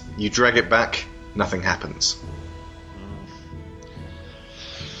dust, you drag it back, nothing happens.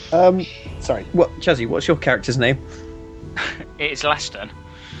 Sorry. Chazzy, what's your character's name? It's Lastern.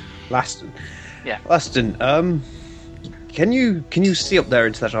 Laston. Yeah. Laston, can you see up there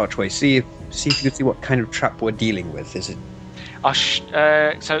into that archway? See if you can see what kind of trap we're dealing with. Is it?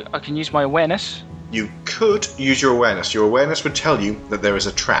 So I can use my awareness. You could use your awareness. Your awareness would tell you that there is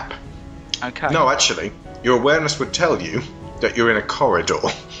a trap. Okay. No, actually, your awareness would tell you that you're in a corridor.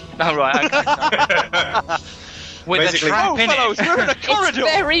 Oh, right, okay. With Basically- a trap in fellows, it. we're in a corridor!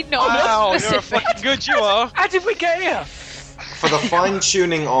 It's very Wow, you're non-specific. fucking good, you are. How did we get here? For the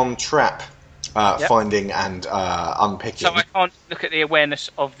fine-tuning on trap finding and unpicking... So I can't look at the awareness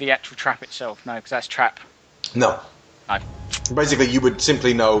of the actual trap itself, no, because that's trap. No. No. Basically, you would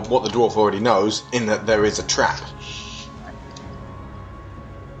simply know what the dwarf already knows, in that there is a trap.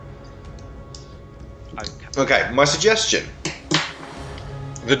 Okay, my suggestion.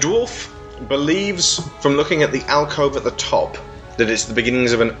 The dwarf believes, from looking at the alcove at the top, that it's the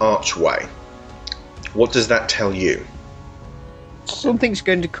beginnings of an archway. What does that tell you? Something's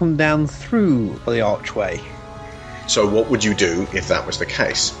going to come down through the archway. So what would you do if that was the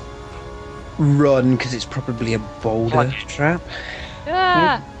case? Run, because it's probably a boulder trap.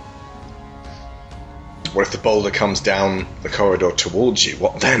 Ah, What if the boulder comes down the corridor towards you?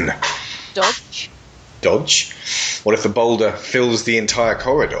 What then? dodge. Dodge? What if the boulder fills the entire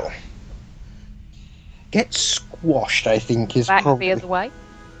corridor? Get squashed, I think, is Back probably... the other way.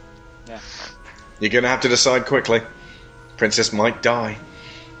 You're going to have to decide quickly. Princess might die.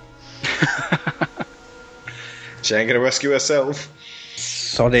 She ain't going to rescue herself.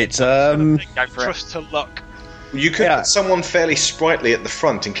 Sod it. Go for it. Trust to luck. You could Yeah. put someone fairly sprightly at the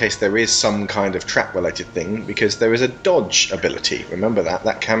front in case there is some kind of trap-related thing, because there is a dodge ability. Remember that?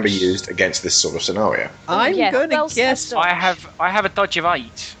 That can be used against this sort of scenario. I'm Yeah, going to well guess... said. I have a dodge of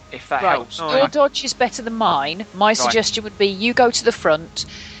 8, if that Right, helps. Oh, your yeah. dodge is better than mine. My suggestion would be you go to the front.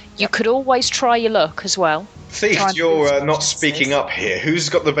 You could always try your luck as well. Thief, Try and you're boost not chances. speaking up here. Who's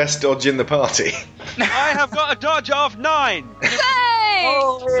got the best dodge in the party? I have got a dodge of 9.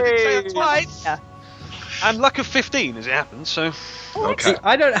 Hey! Twice. Yeah. And luck of 15 as it happens, so... Okay. See,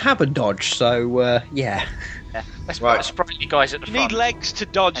 I don't have a dodge, so, yeah. Let's Right. put the sprightly guys at the You front. need legs to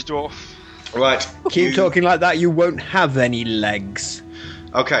dodge, dwarf. Right. Keep talking like that, you won't have any legs.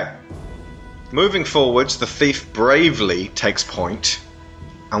 Okay. Moving forwards, the thief bravely takes point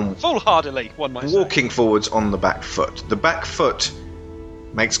and Foolhardily, one might say. walking forwards on the back foot. The back foot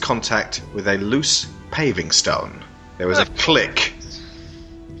makes contact with a loose paving stone. There is a click,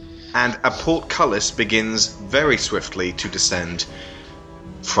 and a portcullis begins very swiftly to descend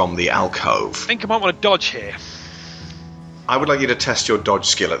from the alcove. I think I might want to dodge here. I would like you to test your dodge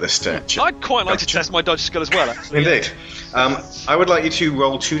skill at this stage. I'd quite like to test my dodge skill as well, actually. Indeed. I would like you to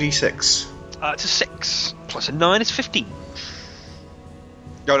roll 2d6. It's a 6. Plus a 9 is 15.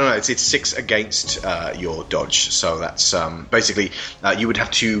 No, it's 6 against your dodge. So that's basically you would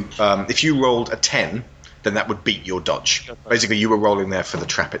have to if you rolled a 10, then that would beat your dodge. Basically, you were rolling there for the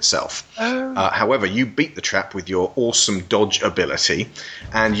trap itself. However, you beat the trap with your awesome dodge ability,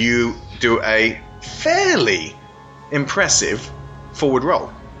 and you do a fairly impressive forward roll,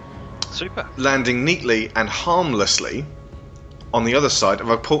 Super. landing neatly and harmlessly on the other side of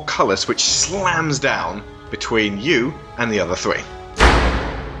a portcullis which slams down between you and the other three.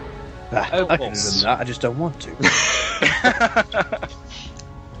 I can do that, I just don't want to.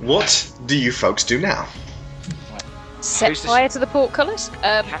 What do you folks do now? Set Who's this- fire to the portcullis?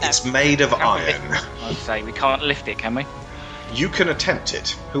 It's made of Can we iron. lift- I'd say we can't lift it, can we? You can attempt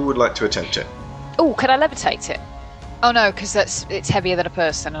it. Who would like to attempt it? Oh, could I levitate it? Oh no, because it's heavier than a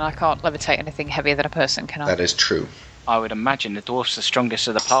person, and I can't levitate anything heavier than a person, can I? That is true. I would imagine the dwarf's the strongest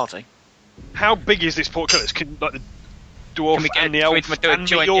of the party. How big is this portcullis? Can like the dwarf Can we get- and the can we elf do a and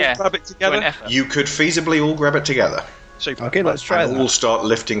joint- me all yeah, grab it together? Joint effort. You could feasibly all grab it together Super. Okay, let's try and that. all start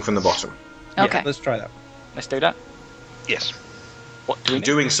lifting from the bottom. Okay. Yeah, let's try that. Let's do that. Yes. What do we In need?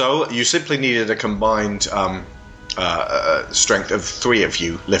 doing so, you simply needed a combined strength of 3 of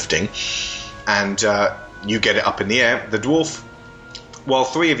you lifting, and you get it up in the air. The dwarf, while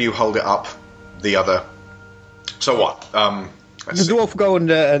 3 of you hold it up, the other... So what? The dwarf go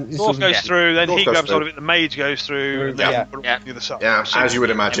under and Dwarf goes through, then Dwarf he goes grabs through. hold of it, the mage goes through, and then Yeah. put it on the other side. Yeah, as you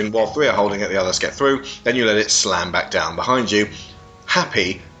would imagine, while three are holding it, the others get through. Then you let it slam back down behind you,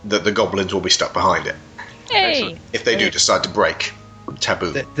 happy that the goblins will be stuck behind it. Hey! If they do decide to break.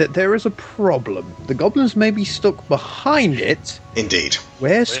 Taboo. There is a problem. The goblins may be stuck behind it. Indeed.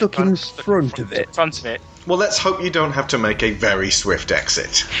 We're stuck in stuck in front of it. Front of it. Well, let's hope you don't have to make a very swift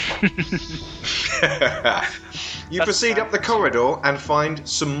exit. You proceed up the corridor and find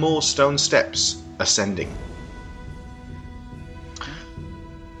some more stone steps ascending.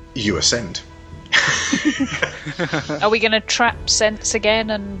 You ascend. Are we going to trap sense again?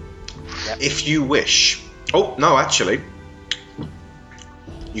 And If you wish. Oh, no, actually.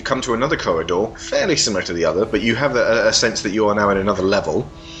 You come to another corridor, fairly similar to the other, but you have a sense that you are now at another level,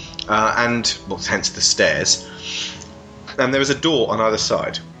 and, well, hence the stairs. And there is a door on either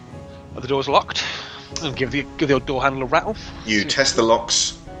side. The door's locked. And give the old door handle a rattle. You test the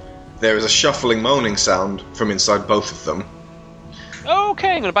locks. There is a shuffling, moaning sound from inside both of them. Okay,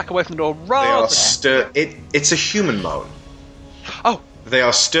 I'm going to back away from the door. They are Rather. It's a human moan. Oh, They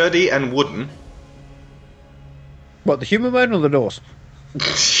are sturdy and wooden. What, the human mode or the doors?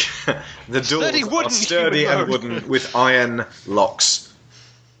 The doors Sturdy are wooden sturdy human and moan. wooden with iron locks.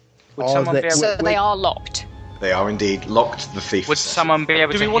 Would Are someone they- be able? so they are locked. They are indeed locked. The thief. Would says. someone be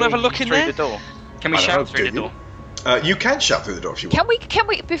able Do to we wanna hear have a look in through there? the door? Can we I don't shout know, through do the you? door? You can shout through the door if you want. Can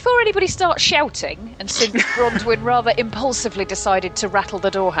we, before anybody starts shouting, and since Brondyn rather impulsively decided to rattle the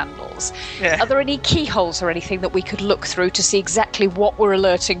door handles, Yeah. are there any keyholes or anything that we could look through to see exactly what we're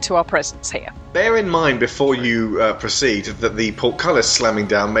alerting to our presence here? Bear in mind before you proceed that the portcullis slamming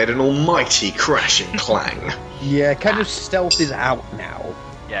down made an almighty crashing clang. Yeah, kind of stealth is out now.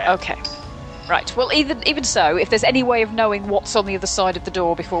 Yeah. Okay. Right, well, even so, if there's any way of knowing what's on the other side of the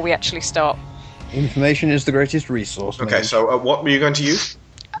door before we actually start... Information is the greatest resource. Okay, mate. so what were you going to use?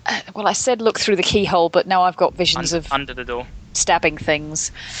 Well, I said look through the keyhole, but now I've got visions of Under the door. stabbing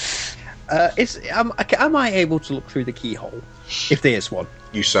things. Am I able to look through the keyhole? If there is one.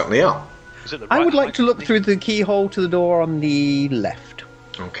 You certainly are. is it the I right would like height? to look through the keyhole to the door on the left.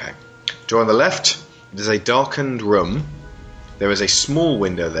 Okay. Door on the left, it is a darkened room. There is a small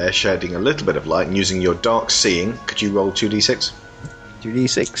window there shedding a little bit of light, and using your dark seeing, could you roll 2d6?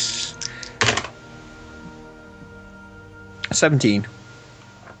 2d6. 17.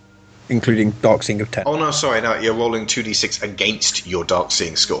 Including dark seeing of 10. Oh no, sorry, no, you're rolling 2d6 against your dark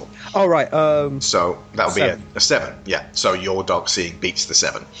seeing score. Oh, right. So that would be Seven. a 7, yeah. So your dark seeing beats the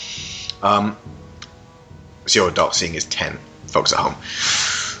 7. So your dark seeing is 10, folks at home.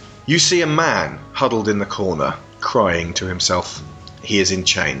 You see a man huddled in the corner, crying to himself. He is in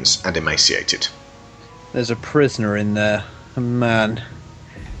chains and emaciated. There's a prisoner in there. A man.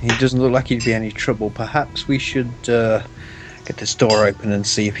 He doesn't look like he'd be any trouble. Perhaps we should get this door open and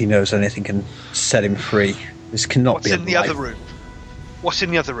see if he knows anything and set him free. This cannot What's be a in the life. other room? What's in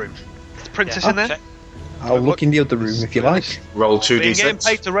the other room? The princess Yeah. in there? I'll look in the other room if you like. Roll Being getting 2d6.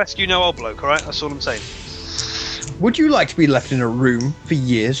 paid to rescue no old bloke, alright? That's all I'm saying. Would you like to be left in a room for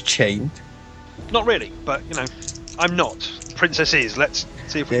years chained? Not really, but, you know, I'm not. Princess is. Let's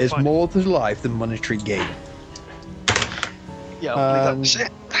see if we There's can find more to life than monetary gain. it. Yeah, I believe that's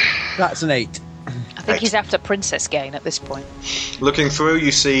it. That's an 8. I think he's after princess gain at this point. Looking through,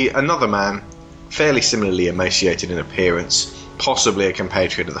 you see another man, fairly similarly emaciated in appearance, possibly a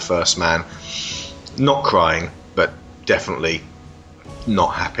compatriot of the first man. Not crying, but definitely not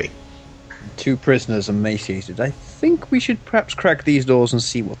happy. 2 prisoners emaciated. I think we should perhaps crack these doors and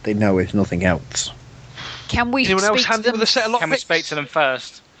see what they know, if nothing else. Can we Anyone else speak to handy them? with a set of Can we lockpicks? speak to them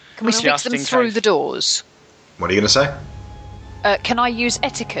first? Can we speak to Just them in through case. the doors? What are you going to say? Can I use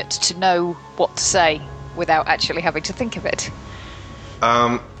etiquette to know what to say without actually having to think of it?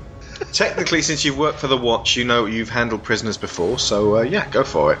 Technically, since you've worked for the Watch, you know you've handled prisoners before, so yeah, go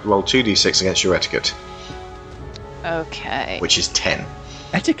for it. Roll 2d6 against your etiquette, Okay. which is 10.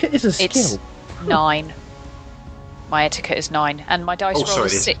 Etiquette is a skill. It's 9. My etiquette is 9, and my dice Oh, roll sorry,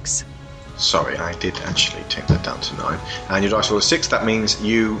 is it is. 6. Sorry, I did actually take that down to 9. And your dice roll is 6, that means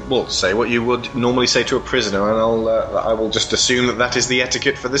you will say what you would normally say to a prisoner, and I will just assume that that is the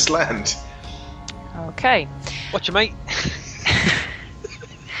etiquette for this land. Okay. Watch your mate.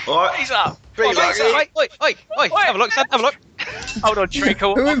 Alright, He's up. Be Oi, lucky. oi. Have a look, son. Have a look. Hold on,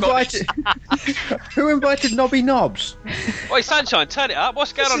 Treacle. Who I've got invited? Who invited Nobby Knobs? Oi, Sunshine, turn it up.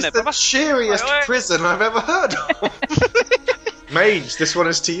 What's going on This there, is the brother? cheeriest Oi, oi. prison I've ever heard of. Mage, this one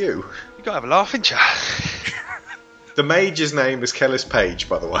is to you. You gotta have a laugh, ain't ya? The mage's name is Kellis Payge,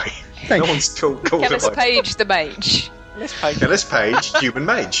 by the way. Thank no you. one's called Kellis it by Payge the mage. Kellis Payge, human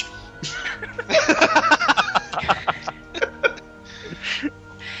mage.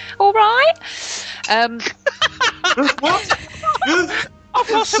 All right. What?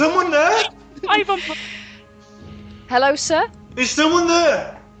 Is someone there? Hello, sir. Is someone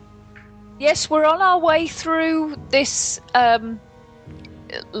there? Yes, we're on our way through this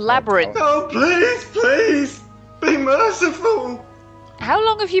labyrinth. Oh, please, be merciful. How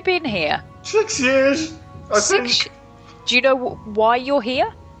long have you been here? 6 years, I think. Do you know why you're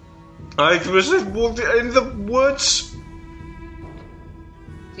here? I was in the woods.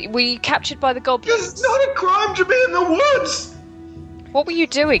 Were you captured by the goblins? It's not a crime to be in the woods. What were you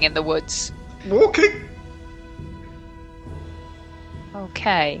doing in the woods? Walking.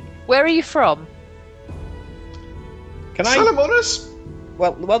 Okay. Where are you from? Can I? Salamonis?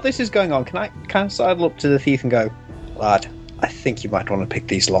 Well, while this is going on, can I sidle up to the thief and go, lad, I think you might want to pick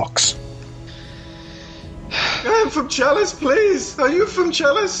these locks. I am from Chalice, please. Are you from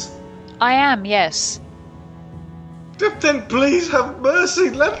Chalice? I am, yes. Then please have mercy.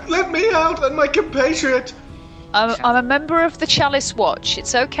 Let me out and my compatriot. I'm a member of the Chalice Watch.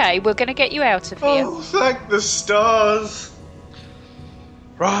 It's okay. We're going to get you out of here. Oh, thank the stars.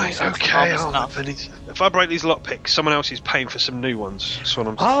 Right, okay. If I break these lockpicks, someone else is paying for some new ones. That's what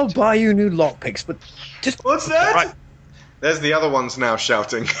I'm saying. I'll buy you new lockpicks, but just... What's that? Right. There's the other ones now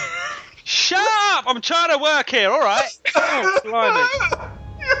shouting. Shut up! I'm trying to work here, alright? Oh, blimey.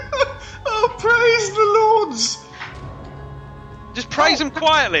 Oh, praise the lords. Just praise them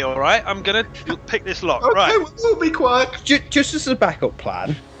quietly, alright? I'm gonna pick this lock. Okay, Right. we'll be quiet. Just as a backup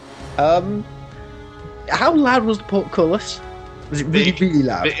plan, how loud was the portcullis? Was it really, really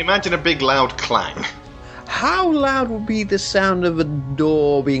loud? Imagine a big loud clang. How loud would be the sound of a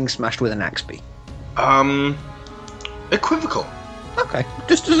door being smashed with an axe be? Equivocal. Okay,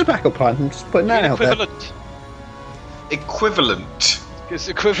 just as a backup plan, I'm just putting that out there. Equivalent. It's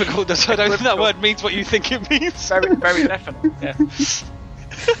equivocal. I don't think that word means what you think it means. Very, very definite. Yeah.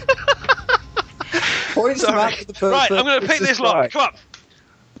 Points Sorry. to the person. Right, I'm going to pick this lock. Right. Come on.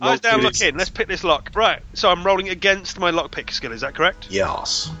 Eyes down, to look this. in. Let's pick this lock. Right, so I'm rolling against my lockpick skill, is that correct?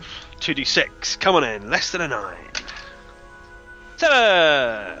 Yes. 2d6. Come on in. Less than a 9.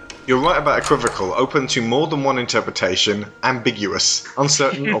 7! You're right about equivocal, open to more than one interpretation, ambiguous,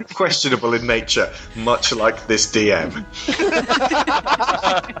 uncertain, or questionable in nature, much like this DM.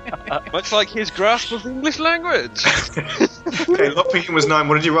 Much like his grasp of the English language. Okay, lockpicking was 9.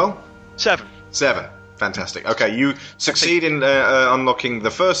 What did you roll? 7. 7. Fantastic. Okay, you succeed in unlocking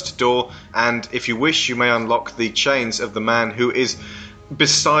the first door, and if you wish, you may unlock the chains of the man who is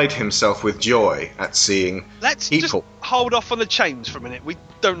beside himself with joy at seeing Let's people. just hold off on the chains for a minute. We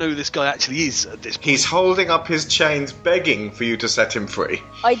don't know who this guy actually is at this point. He's holding up his chains, begging for you to set him free.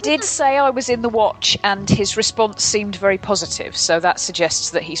 I did say I was in the watch, and his response seemed very positive, so that suggests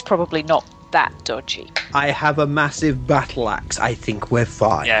that he's probably not that dodgy. I have a massive battle axe. I think we're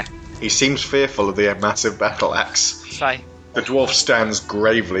fine. Yeah. He seems fearful of the massive battle axe. Say. The dwarf stands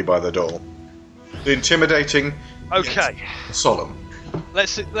gravely by the door. Intimidating, Okay, solemn.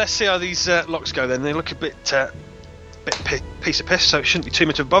 let's see how these locks go then. They look a bit piece of piss, so it shouldn't be too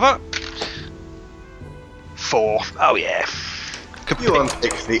much of a bother. 4. Oh yeah. Could You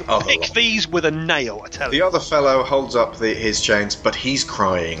unpick the other pick one. these with a nail, I tell The you. other fellow holds up his chains, but he's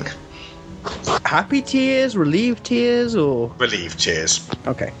crying. Happy tears, relieved tears, or Relieved tears.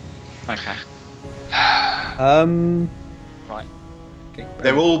 okay. Okay. Right. Okay.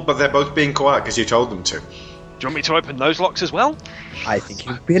 They're both being quiet because you told them to. Do you want me to open those locks as well? I think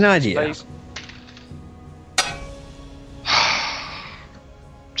it would be an idea. Please.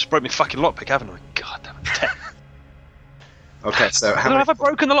 Just broke my fucking lockpick, haven't I? God damn it. 10. Okay, so how Have many? I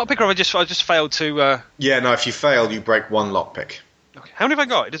broken the lockpick, or have I just failed to? Yeah, no. If you fail, you break one lockpick. Okay. How many have I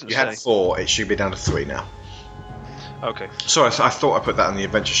got? It doesn't You say. had 4. It should be down to 3 now. Okay. Sorry, I thought I put that on the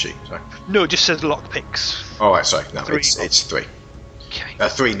adventure sheet. Sorry. No, it just says lockpicks. All right, sorry. No, 3. it's 3. Okay.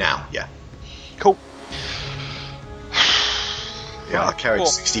 3 now. Yeah. Cool. Yeah, I carried Well,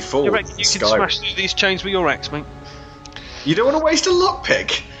 64. You reckon you can smash through these chains with your axe, mate? You don't want to waste a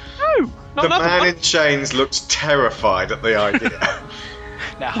lockpick. No, not The another man one. in chains looks terrified at the idea.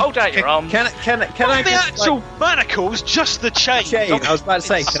 Now hold out your arm. Can I Not the just, actual manacles, just the chain. chain? I was about to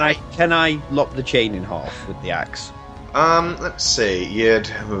say, Insane. can I lop the chain in half with the axe? Let's see.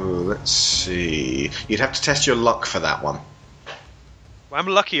 Let's see. You'd have to test your luck for that one. Well, how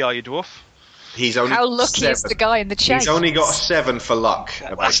lucky are you, dwarf? He's only How lucky is 7. the guy in the chains? He's only got a 7 for luck.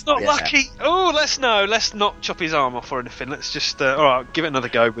 That's not lucky. Oh, let's not chop his arm off or anything. Let's just all right, give it another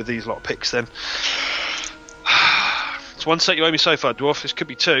go with these lockpicks then. It's 1 set you owe me so far, dwarf. This could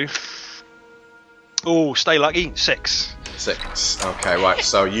be 2. Oh, stay lucky. 6. 6. Okay, right.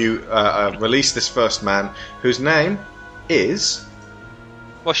 So you release this first man, whose name is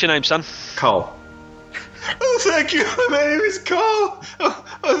What's your name, son? Carl. Oh, thank you. My name is Carl.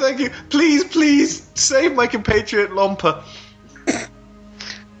 Oh, thank you. Please, save my compatriot Lomper.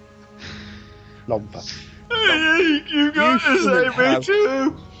 Lomper. You got to save me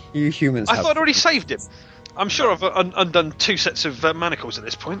too. You humans I thought I'd already saved him. I'm sure I've undone 2 sets of manacles at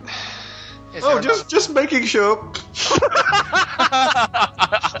this point. Just making sure.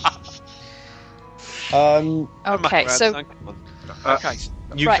 Okay, so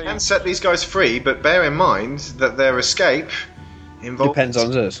You can set these guys free, but bear in mind that their escape involves... Depends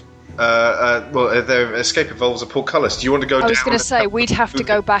on us. Their escape involves a portcullis. Do you want to go down? I was going to say, we'd have to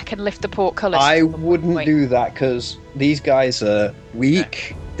go back and lift the portcullis. I wouldn't do that, because these guys are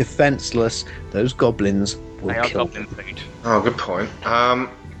weak, defenceless. Those goblins will kill them. Oh, good point.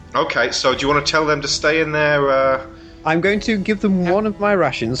 Okay, so do you want to tell them to stay in their... I'm going to give them one of my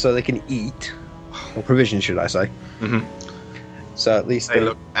rations so they can eat. Or provisions, should I say. Mm-hmm. So at least they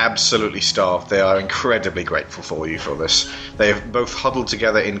look absolutely starved. They are incredibly grateful for you for this. They have both huddled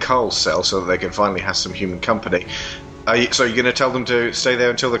together in Carl's cell so that they can finally have some human company. So you're going to tell them to stay there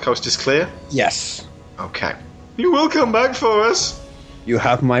until the coast is clear? Yes. Okay. You will come back for us. You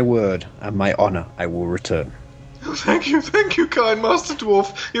have my word, and my honour I will return. Oh, thank you, kind Master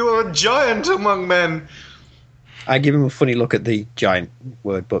Dwarf. You are a giant among men. I give him a funny look at the giant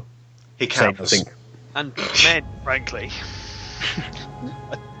word, but he counts. And men, frankly.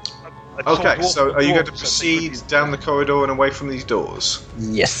 Okay, so are you going to proceed down the corridor and away from these doors?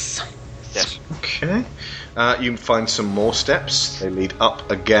 Yes. Okay. You find some more steps. They lead up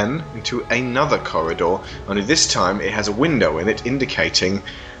again into another corridor, only this time it has a window in it indicating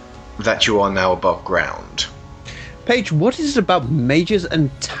that you are now above ground. Paige, what is it about mages and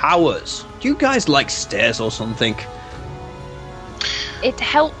towers? Do you guys like stairs or something? It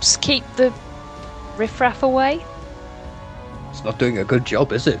helps keep the riffraff away. It's not doing a good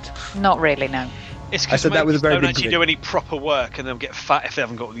job, is it? Not really, no. It's I because said that with a very don't big actually grin. do any proper work, and they'll get fat if they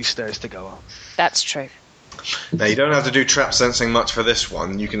haven't got all these stairs to go up. That's true. Now, you don't have to do trap sensing much for this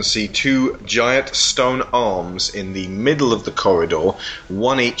one. You can see 2 giant stone arms in the middle of the corridor,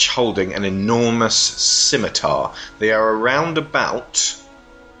 one each holding an enormous scimitar. They are around about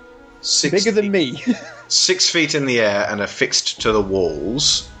 6 bigger than me. 6 feet in the air and are fixed to the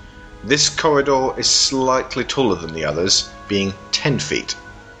walls. This corridor is slightly taller than the others, being 10 feet.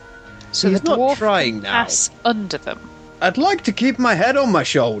 So He's the not dwarf trying can now. pass under them. I'd like to keep my head on my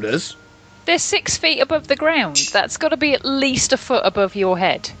shoulders. They're 6 feet above the ground. That's got to be at least a foot above your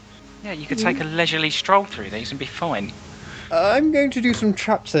head. Yeah, you could take a leisurely stroll through these and be fine. I'm going to do some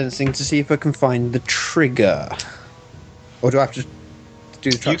trap sensing to see if I can find the trigger. Or do I have to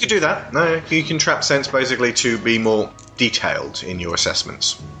do the trap? You could do that. No, you can trap sense basically to be more detailed in your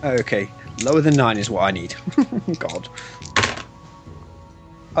assessments. Okay, lower than 9 is what I need. God.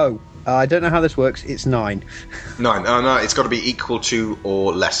 Oh, I don't know how this works. It's 9. 9. No, it's got to be equal to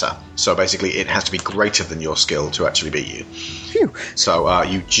or lesser. So basically, it has to be greater than your skill to actually beat you. Phew. So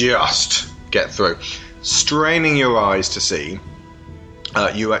you just get through. Straining your eyes to see,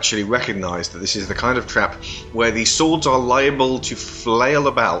 you actually recognise that this is the kind of trap where the swords are liable to flail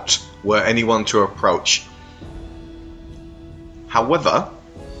about were anyone to approach. However,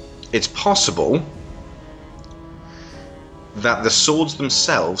 it's possible that the swords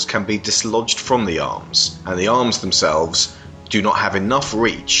themselves can be dislodged from the arms, and the arms themselves do not have enough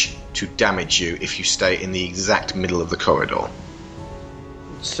reach to damage you if you stay in the exact middle of the corridor.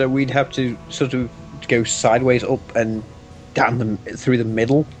 So we'd have to sort of go sideways up and down through the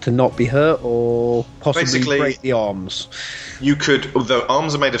middle to not be hurt, or possibly Basically, break the arms. You could, the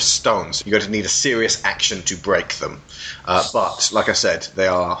arms are made of stone, so you're going to need a serious action to break them. But, like I said, they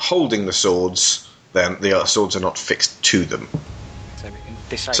are holding the swords, then the swords are not fixed to them. So we can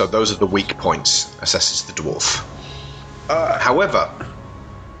disable. So those are the weak points, assesses the dwarf. However,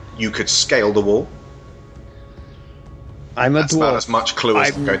 you could scale the wall. I'm a That's about dwarf. as much clue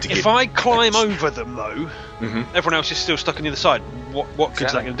as I'm going to give If you. I climb over them, though, everyone else is still stuck on the other side. What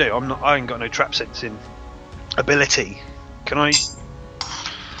good's that going to do? I ain't got no trap sensing ability. Can I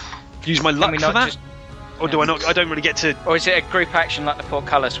use my luck we for not that? just- Or do I not? I don't really get to. Or is it a group action like the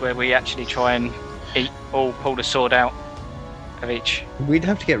portcullis where we actually try and all pull the sword out of each? We'd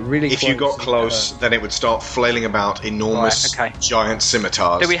have to get really If close. you got close, then it would start flailing about enormous, Right, okay. giant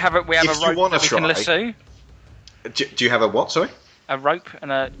scimitars. Do we have a If you rope wanna that we can try- lasso? Do you have a what, sorry? A rope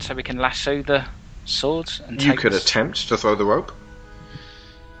so we can lasso the swords and You take could us- attempt to throw the rope.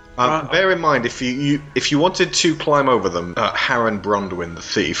 Bear in mind, if you wanted to climb over them, Harron Brondyn, the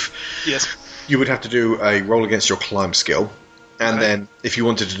thief, Yes. you would have to do a roll against your climb skill, and then if you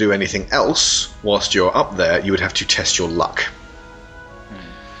wanted to do anything else whilst you're up there, you would have to test your luck.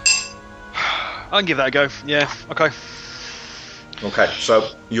 I can give that a go. Yeah, okay. Okay, so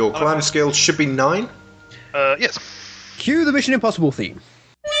your climb skill should be 9. Yes. Cue the Mission Impossible theme.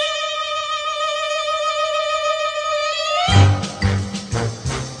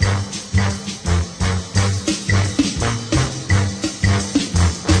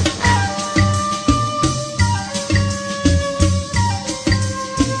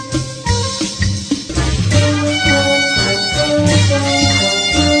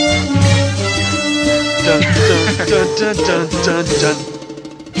 Dun, dun, dun, dun.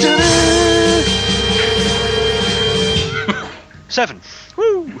 7.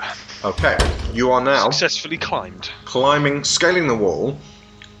 Woo! Okay, you are now Successfully climbed. scaling the wall.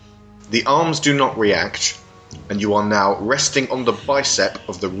 The arms do not react, and you are now resting on the bicep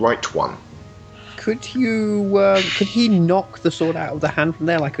of the right one. Could he knock the sword out of the hand from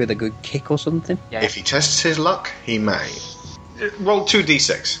there, like with a good kick or something? Yeah. If he tests his luck, he may. Roll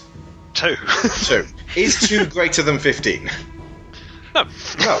 2d6. 2. 2. Is 2 greater than 15? No.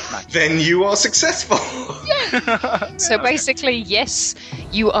 No. Then you are successful. So basically, yes,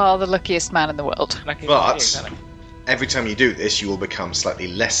 you are the luckiest man in the world. But every time you do this, you will become slightly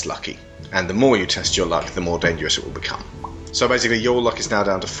less lucky. And the more you test your luck, the more dangerous it will become. So basically, your luck is now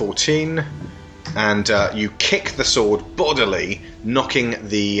down to 14. And you kick the sword bodily, knocking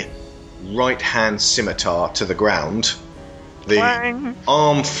the right-hand scimitar to the ground. The Clang.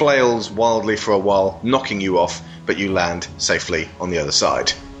 arm flails wildly for a while, knocking you off, but you land safely on the other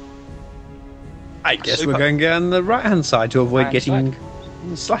side. I guess we're going to get on the right-hand side to avoid Right getting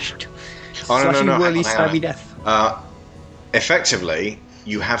slashed. Oh, no, Slashing, whirly, hang on. stabby death. Effectively,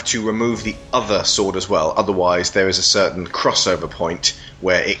 you have to remove the other sword as well, otherwise there is a certain crossover point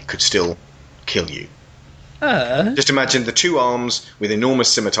where it could still kill you. Just imagine the two arms with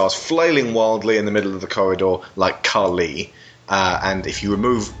enormous scimitars flailing wildly in the middle of the corridor like Kali, and if you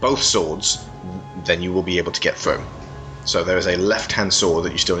remove both swords, then you will be able to get through. So there is a left-hand sword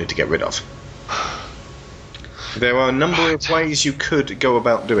that you still need to get rid of. There are a number of ways you could go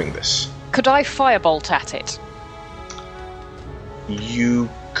about doing this. Could I firebolt at it? You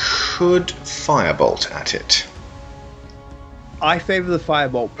could firebolt at it. I favour the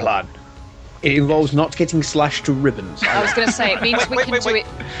firebolt plan. It involves not getting slashed to ribbons. I was going to say it means we can do it.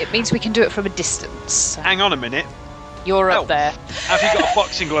 It means we can do it from a distance. Hang on a minute. You're up there. Have you got a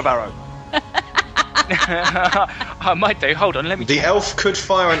boxing glove arrow? I might do. Hold on, let me The check. elf could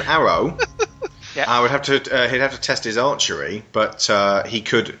fire an arrow. Yeah. I would have to. He'd have to test his archery, but he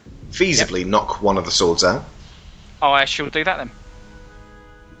could feasibly knock one of the swords out. Oh, I shall do that then.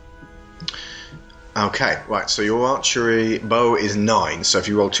 Okay, right. So your archery bow is 9. So if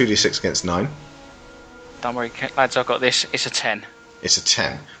you roll 2d6 against 9, Don't worry, lads, I've got this. It's a 10. it's a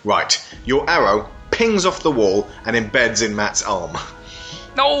 10. Right. Your arrow pings off the wall and embeds in Matt's arm.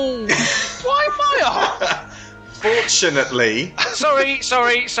 No! Why my arm? Fortunately,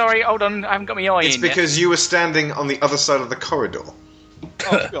 Sorry. Hold on, I haven't got my eye it's in yet. because you were standing on the other side of the corridor.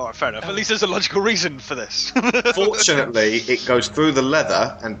 Oh, alright, fair enough. At least there's a logical reason for this. Fortunately, it goes through the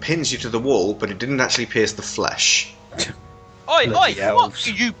leather and pins you to the wall, but it didn't actually pierce the flesh. Oi, Bloody what elves.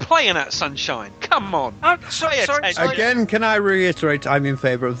 are you playing at, Sunshine? Come on. Sorry. attention. Again, can I reiterate I'm in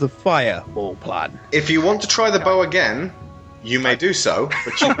favour of the fireball plan? If you want to try the bow again, you may do so,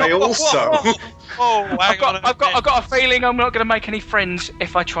 but you may also... Oh, hang on a I've minute. got a feeling I'm not going to make any friends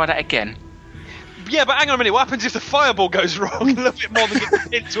if I try that again. Yeah, but hang on a minute. What happens if the fireball goes wrong a little bit more than gets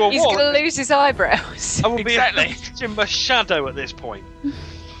into a He's wall? going to lose his eyebrows. I will be Exactly. in my shadow at this point.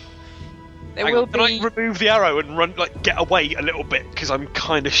 There Hang will on, can I be. remove the arrow and run, get away a little bit because I'm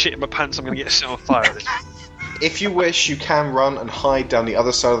kind of shitting my pants. I'm going to get set on fire at this. If you wish, you can run and hide down the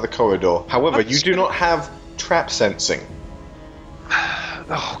other side of the corridor. However, you do not have trap sensing.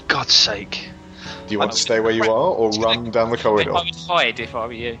 Oh, God's sake. Do you want to stay where you are, or run down the corridor? I would hide if I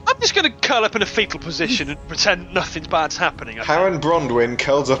were you. I'm just going to curl up in a fetal position and pretend nothing bad's happening. Harron Brondyn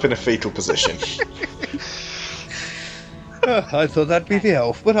curls up in a fetal position. I thought that'd be the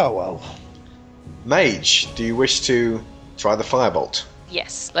elf, but oh well. Mage, do you wish to try the firebolt?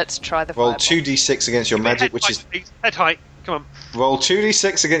 Yes, let's try the Roll fireball. 2d6 against your magic, which is... Please. Head height. Come on. Roll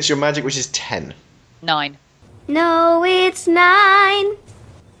 2d6 against your magic, which is 10. 9. No, it's 9.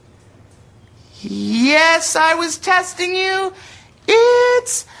 Yes, I was testing you.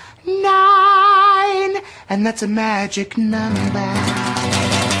 It's 9. And that's a magic number.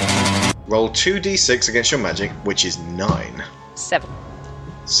 Roll 2d6 against your magic, which is 9. 7.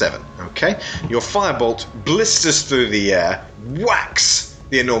 7. Okay. Your firebolt blisters through the air, whacks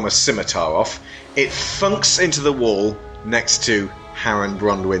the enormous scimitar off. It thunks into the wall next to Harron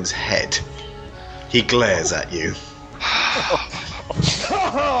Brondyn's head. He glares at you.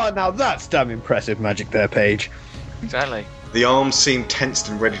 Now that's damn impressive magic there, Payge. Exactly. The arms seem tensed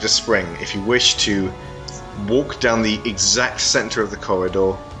and ready to spring. If you wish to walk down the exact centre of the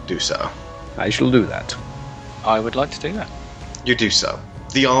corridor, do so. I shall do that. I would like to do that. You do so.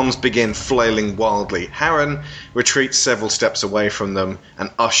 The arms begin flailing wildly. Harron retreats several steps away from them and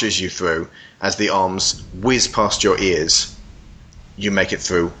ushers you through. As the arms whiz past your ears, you make it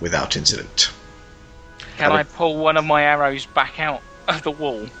through without incident. Can I pull one of my arrows back out of the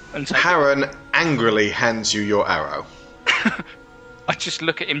wall and take Harron angrily hands you your arrow. I just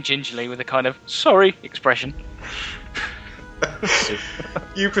look at him gingerly with a kind of sorry expression.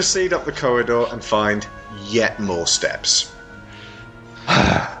 You proceed up the corridor and find yet more steps.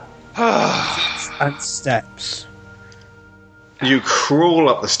 And steps. You crawl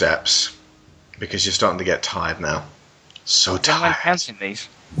up the steps because you're starting to get tired now. So Don't mind tired. counting these.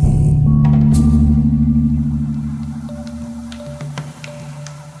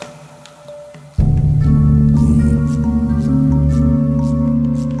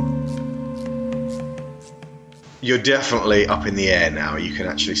 You're definitely up in the air now. You can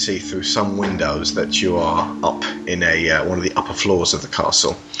actually see through some windows that you are up in one of the upper floors of the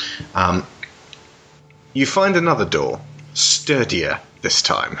castle. You find another door, sturdier this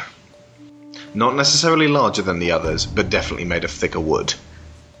time. Not necessarily larger than the others, but definitely made of thicker wood.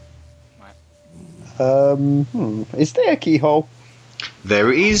 Is there a keyhole?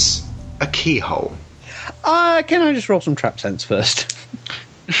 There is a keyhole. Can I just roll some trap sense first?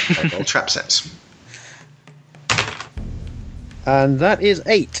 Roll trap sense. And that is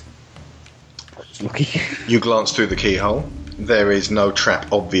 8. That's lucky. You glance through the keyhole. There is no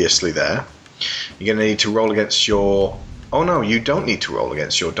trap obviously there. You're going to need to roll against your... Oh no, you don't need to roll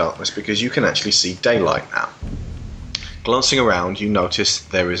against your darkness because you can actually see daylight now. Glancing around, you notice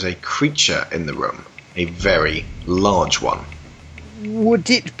there is a creature in the room. A very large one. Would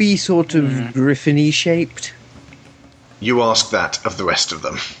it be sort of griffin-y shaped? You ask that of the rest of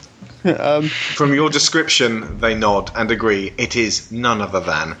them. From your description, they nod and agree it is none other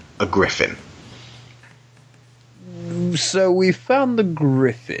than a griffin. So we found the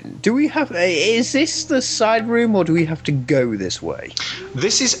griffin. Do we have... Is this the side room, or do we have to go this way?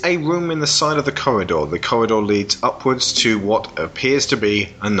 This is a room in the side of the corridor. The corridor leads upwards to what appears to be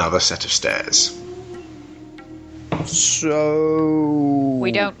another set of stairs. So...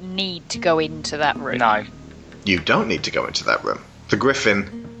 We don't need to go into that room. No. You don't need to go into that room. The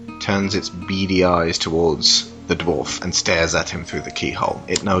griffin turns its beady eyes towards the dwarf and stares at him through the keyhole.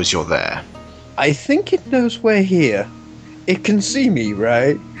 It knows you're there. I think it knows we're here. It can see me,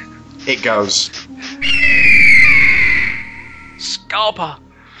 right? It goes... Scarpa!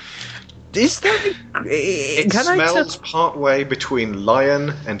 Is that... It Can I smells part way between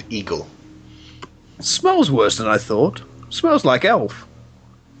lion and eagle. It smells worse than I thought. Smells like elf.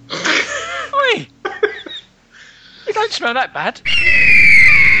 Oi! You don't smell that bad.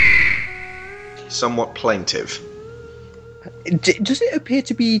 Somewhat plaintive. Does it appear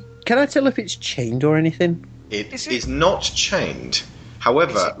to be... Can I tell if it's chained or anything? It is not chained.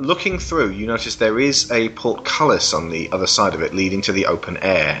 However, looking through, you notice there is a portcullis on the other side of it leading to the open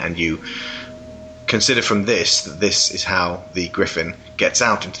air, and you consider from this that this is how the griffin gets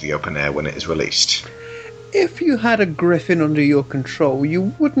out into the open air when it is released. If you had a griffin under your control,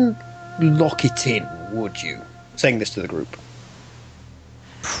 you wouldn't lock it in, would you? Saying this to the group.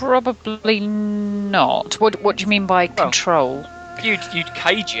 Probably not. What do you mean by control? You'd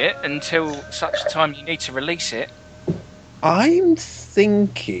cage it until such time you need to release it. I'm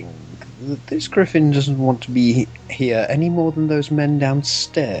thinking that this griffin doesn't want to be here any more than those men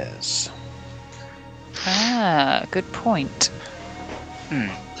downstairs. Ah, good point.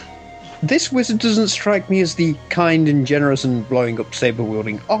 This wizard doesn't strike me as the kind and generous and blowing up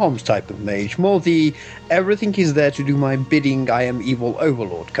saber-wielding arms type of mage. More the everything is there to do my bidding, I am evil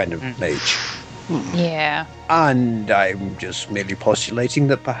overlord kind of mage. Yeah. And I'm just merely postulating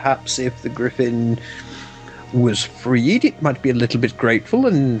that perhaps if the griffin was freed, it might be a little bit grateful,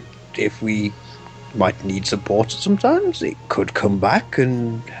 and if we might need support sometimes, it could come back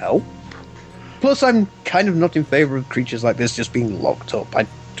and help. Plus, I'm kind of not in favour of creatures like this just being locked up. I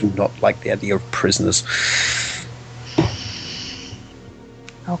do not like the idea of prisoners.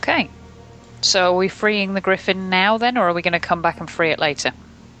 Okay. So are we freeing the griffin now then, or are we going to come back and free it later?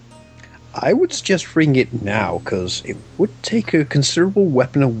 I would suggest freeing it now, because it would take a considerable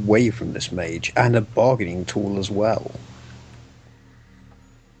weapon away from this mage, and a bargaining tool as well.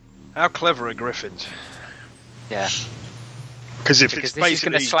 How clever are griffins? Yeah. Because if Because it's this is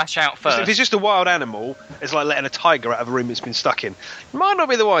basically... going to slash out first. If it's just a wild animal, it's like letting a tiger out of a room it's been stuck in. Might not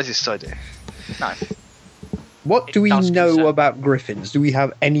be the wisest idea. No. What do we does know concern. about griffins? Do we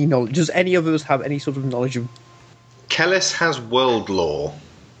have any knowledge? Does any of us have any sort of knowledge of... Kellis has world lore.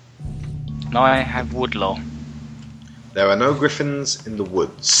 I have wood law. There are no griffins in the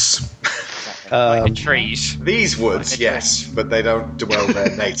woods. Like the trees. These woods, yes, but they don't dwell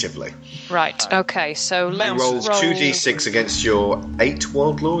there natively. Right. Okay. So You let's roll roll 2d6 against your 8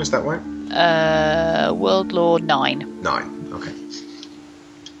 world lore, is that right? World Law 9. 9, okay.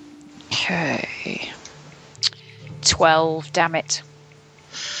 Okay. 12. Damn it.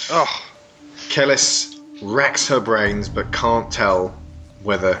 Oh, Kellis racks her brains but can't tell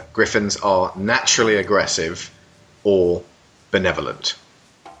whether griffins are naturally aggressive or benevolent.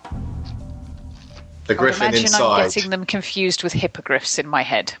 The I would griffin imagine I'm inside, getting them confused with hippogriffs in my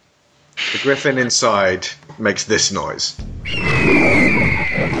head. the griffin inside makes this noise.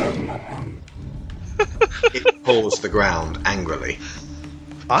 It paws the ground angrily.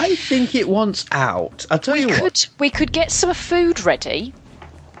 I think it wants out. I'll tell you what. We could get some food ready,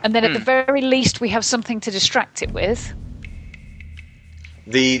 and then at the very least we have something to distract it with.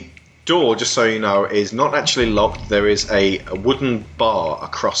 The door, just so you know, is not actually locked. There is a wooden bar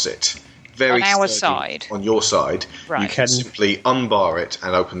across it. Very On our sturdy side? On your side. Right. You can simply unbar it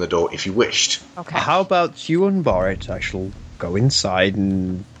and open the door if you wished. Okay. How about you unbar it? I shall go inside,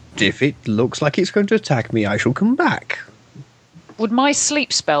 and if it looks like it's going to attack me, I shall come back. Would my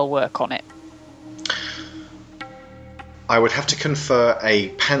sleep spell work on it? I would have to confer a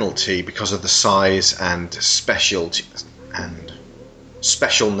penalty because of the size and special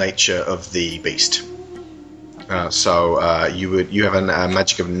nature of the beast. So you have a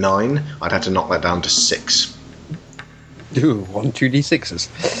magic of 9. I'd have to knock that down to 6. Ooh, 1 2d6s.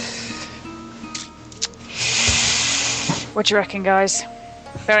 What do you reckon, guys?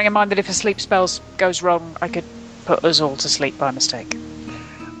 Bearing in mind that if a sleep spell goes wrong, I could put us all to sleep by mistake.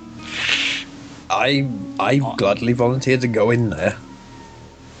 I gladly volunteer to go in there.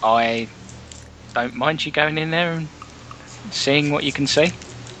 I don't mind you going in there and seeing what you can see.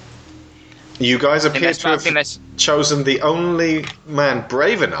 You guys appear to I have think that's chosen the only man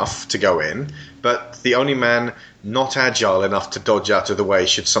brave enough to go in, but the only man not agile enough to dodge out of the way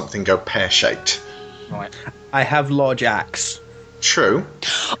should something go pear-shaped. right. I have large axe. True.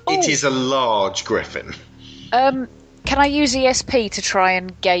 Oh. It is a large griffin. Can I use ESP to try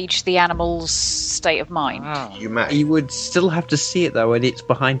and gauge the animal's state of mind? Oh. You may. You would still have to see it, though, and it's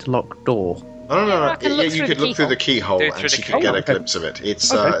behind a locked door. Oh, no. I can look You through could the look through the keyhole Do it and through she the could get a keyhole. glimpse of it.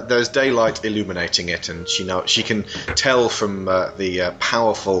 It's Okay. there's daylight illuminating it, and she can tell from the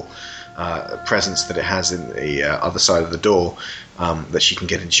powerful presence that it has in the other side of the door that she can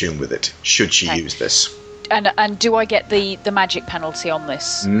get in tune with it. Should she Okay. use this? And do I get the magic penalty on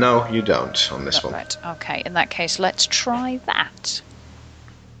this? No, you don't on this one. Right. Okay. In that case, let's try that.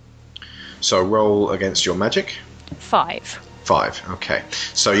 So roll against your magic. 5. 5. Okay.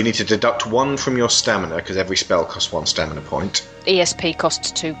 So you need to deduct 1 from your stamina because every spell costs 1 stamina point. ESP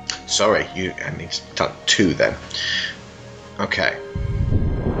costs 2. Sorry, you need to deduct 2 then. Okay.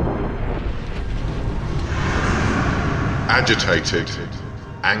 Agitated,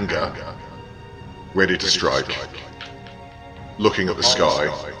 anger, ready to strike, looking at the sky,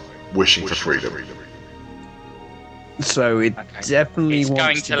 wishing for freedom. So it definitely It's wants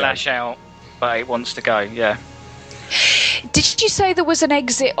going to to go. lash out, but it wants to go, yeah. Did you say there was an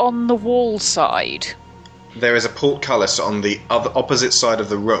exit on the wall side? There is a portcullis on the other opposite side of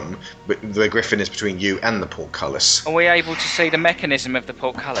the room, but the griffin is between you and the portcullis. Are we able to see the mechanism of the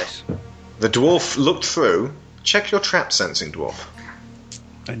portcullis? The dwarf looked through. Check your trap sensing, dwarf.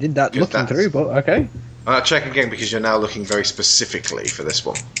 I did that Good, looking that's- through, but okay. Check again because you're now looking very specifically for this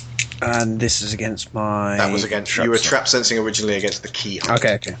one. And this is against my... That was against you were trap sensing originally against the keyhole.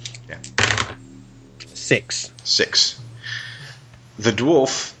 Okay. Yeah. 6. 6. The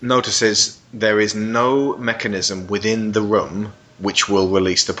dwarf notices there is no mechanism within the room which will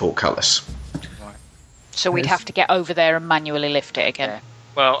release the portcullis. So we'd have to get over there and manually lift it again. Yeah.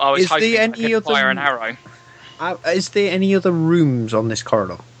 Well, I was Is there hoping I any could other- fire an arrow. Is there any other rooms on this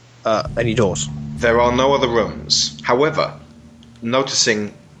corridor? Any doors? There are no other rooms. However,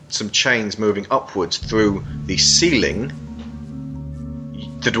 noticing some chains moving upwards through the ceiling,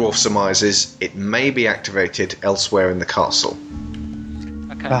 the dwarf surmises it may be activated elsewhere in the castle.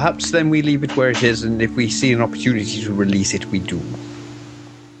 Okay. Perhaps then we leave it where it is, and if we see an opportunity to release it, we do.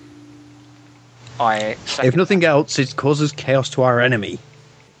 If nothing else, it causes chaos to our enemy.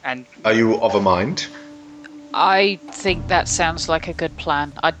 And Are you of a mind? I think that sounds like a good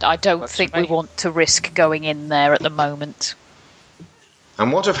plan. I don't Works think for we me. want to risk going in there at the moment.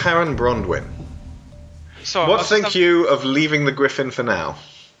 And what of Harron Brondyn? So What think you of leaving the griffin for now?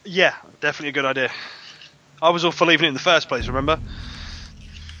 Yeah, definitely a good idea. I was all for leaving it in the first place, remember?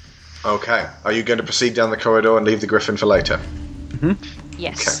 Okay. Are you going to proceed down the corridor and leave the griffin for later?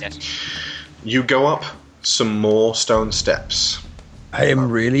 Yes. Okay. You go up some more stone steps. I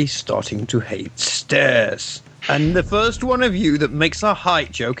am really starting to hate stairs. And the first one of you that makes a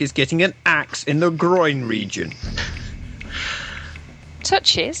height joke is getting an axe in the groin region.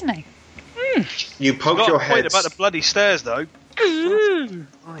 Touchy, isn't he? You poke Got your a point heads. about the bloody stairs, though.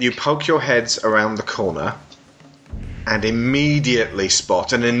 You poke your heads around the corner and immediately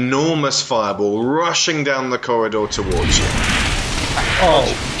spot an enormous fireball rushing down the corridor towards you.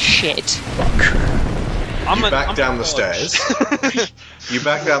 Oh, Shit. You back down the stairs. You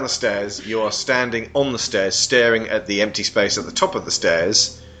back down the stairs. You are standing on the stairs, staring at the empty space at the top of the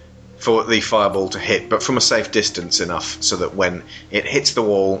stairs for the fireball to hit, but from a safe distance enough so that when it hits the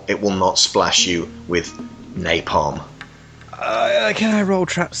wall, it will not splash you with napalm. can I roll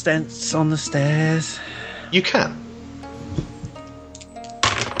trap stents on the stairs? You can.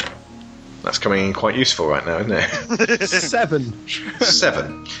 That's coming in quite useful right now, isn't it? 7.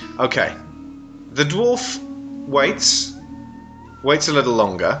 7. Okay. The dwarf waits a little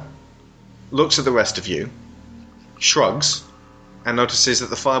longer, looks at the rest of you, shrugs, and notices that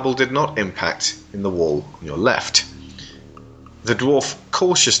the fireball did not impact in the wall on your left. The dwarf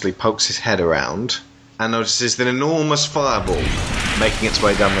cautiously pokes his head around and notices an enormous fireball making its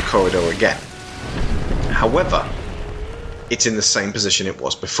way down the corridor again. However, it's in the same position it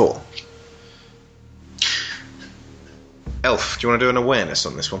was before. Elf, do you want to do an awareness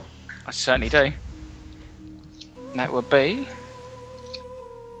on this one? I certainly do. That would be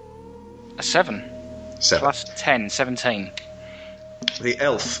a 7. 7. Plus 10, 17. The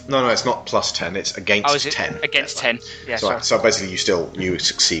elf... No, it's not plus 10, it's against Oh, is it 10. against 10? Yeah, sorry. So basically you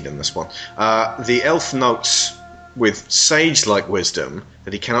succeed in this one. The elf notes with sage-like wisdom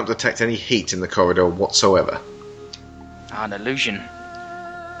that he cannot detect any heat in the corridor whatsoever. An illusion.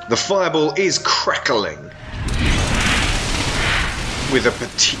 The fireball is crackling with a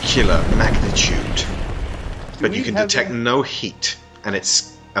particular magnitude, but you can detect no heat, and it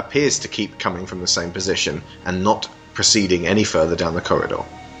appears to keep coming from the same position and not proceeding any further down the corridor.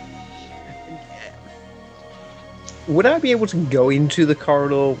 Would I be able to go into the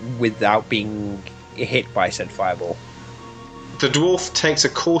corridor without being hit by said fireball? The dwarf takes a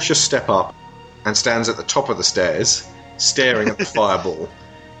cautious step up and stands at the top of the stairs, staring at the fireball.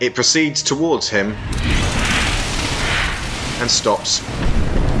 It proceeds towards him and stops,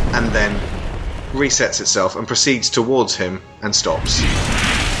 and then resets itself and proceeds towards him and stops,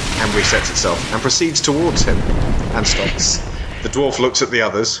 and resets itself and proceeds towards him and stops. The dwarf looks at the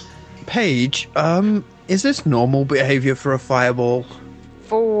others. Paige, is this normal behaviour for a fireball?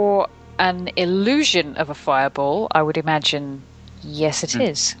 For an illusion of a fireball, I would imagine, yes, it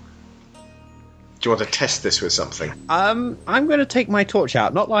is. Do you want to test this with something? I'm going to take my torch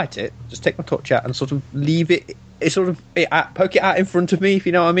out, not light it, just take my torch out and sort of leave it, poke it out in front of me, if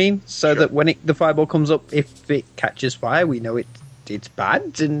you know what I mean, so that when the fireball comes up, if it catches fire, we know it's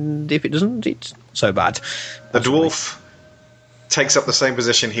bad, and if it doesn't, it's so bad. The dwarf takes up the same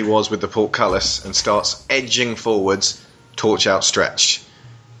position he was with the portcullis and starts edging forwards, torch outstretched,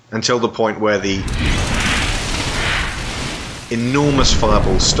 until the point where the enormous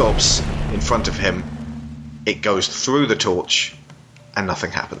fireball stops in front of him. It goes through the torch, and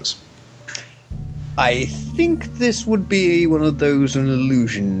nothing happens. I think this would be one of those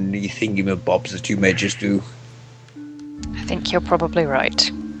illusion-y thingamabobs that you mages do. I think you're probably right.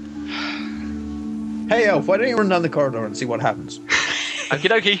 Hey, Elf, why don't you run down the corridor and see what happens? Okie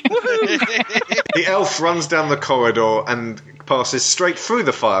dokie. The elf runs down the corridor and passes straight through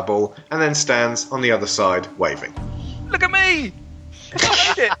the fireball, and then stands on the other side, waving. Look at me!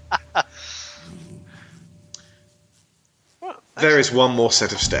 I did it! There is one more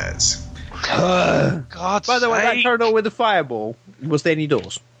set of stairs. God's By the way, that sake. corridor with the fireball, was there any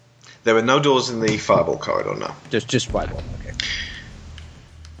doors? There were no doors in the fireball corridor, no. Just fireball, okay.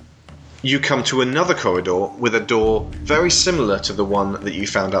 You come to another corridor with a door very similar to the one that you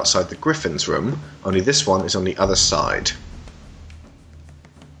found outside the Griffin's room, only this one is on the other side.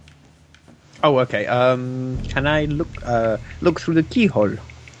 Oh, okay. Can I look through the keyhole?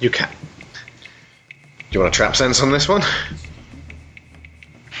 You can. Do you want a trap sense on this one?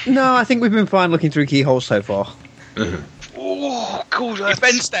 No, I think we've been fine looking through keyholes so far. Mm-hmm. Oh, God. He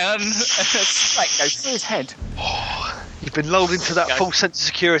bends down, and a spike goes through his head. You've been lulled into that false sense of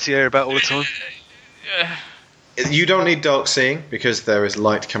security here about all the time. You don't need dark seeing, because there is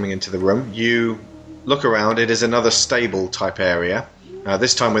light coming into the room. You look around, it is another stable type area,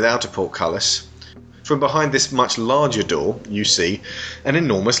 this time without a portcullis. From behind this much larger door, you see an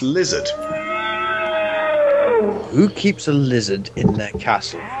enormous lizard. Who keeps a lizard in their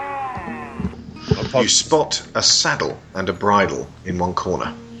castle? You spot a saddle and a bridle in one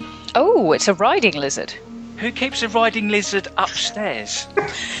corner. Oh, it's a riding lizard. Who keeps a riding lizard upstairs?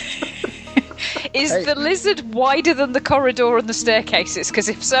 Is the lizard wider than the corridor and the staircases? Because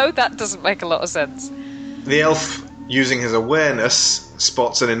if so, that doesn't make a lot of sense. The elf, using his awareness,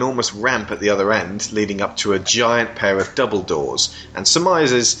 spots an enormous ramp at the other end, leading up to a giant pair of double doors, and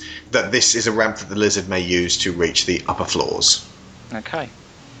surmises that this is a ramp that the lizard may use to reach the upper floors. Okay.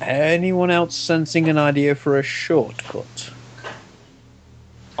 Anyone else sensing an idea for a shortcut?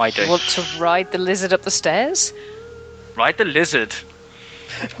 I do. Want to ride the lizard up the stairs? Ride the lizard.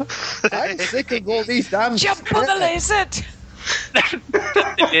 I'm sick of all these damn Jump on the lizard! Jump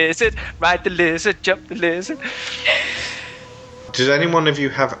the lizard, ride the lizard, jump the lizard. Does any one of you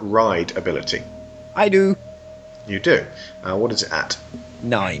have ride ability? I do. You do. What is it at?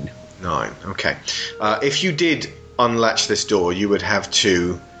 9. 9. Okay. If you did unlatch this door, you would have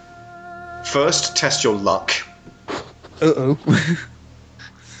to first test your luck. Uh-oh.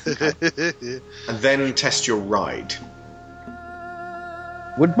 And then test your ride.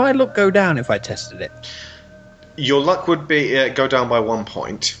 Would my luck go down if I tested it? Your luck would be go down by 1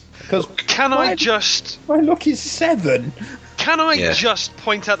 point. Because Can I just... my luck is 7. Can I just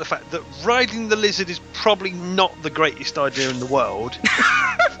point out the fact that riding the lizard is probably not the greatest idea in the world?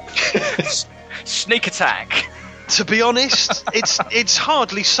 Sneak attack. To be honest, it's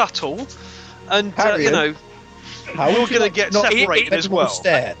hardly subtle, and you know, you're going to get separated as well.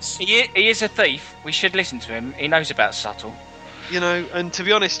 He is a thief. We should listen to him. He knows about subtle. You know, and to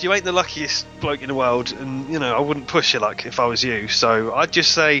be honest, you ain't the luckiest bloke in the world, and you know, I wouldn't push your luck if I was you. So I'd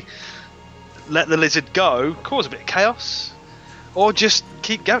just say, let the lizard go, cause a bit of chaos, or just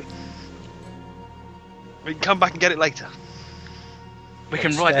keep going. We can come back and get it later. We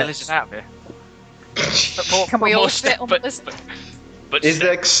can ride the lizard out of here. Can we all sit on the lizard? But is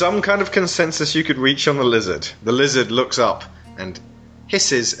there some kind of consensus you could reach on the lizard? The lizard looks up and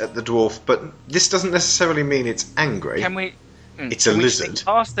hisses at the dwarf, but this doesn't necessarily mean it's angry. Can we? It's a lizard.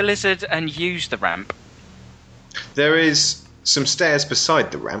 Pass the lizard and use the ramp. There is some stairs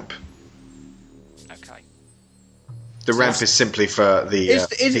beside the ramp. Okay. The ramp is simply for the.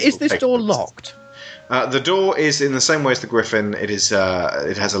 Is this door locked? The door is in the same way as the griffin. It is.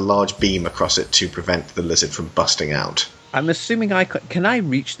 It has a large beam across it to prevent the lizard from busting out. I'm assuming can I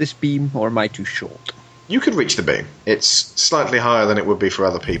reach this beam, or am I too short? You could reach the beam. It's slightly higher than it would be for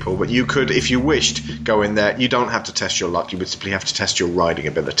other people, but you could, if you wished, go in there. You don't have to test your luck. You would simply have to test your riding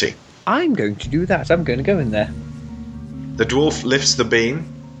ability. I'm going to do that. I'm going to go in there. The dwarf lifts the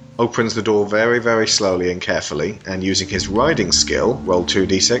beam, opens the door very, very slowly and carefully, and using his riding skill, roll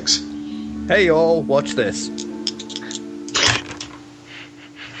 2d6. Hey all, watch this.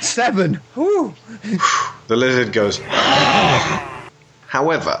 7. Woo. The lizard goes.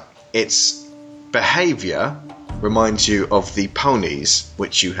 However, its behaviour reminds you of the ponies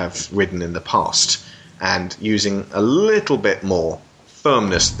which you have ridden in the past, and using a little bit more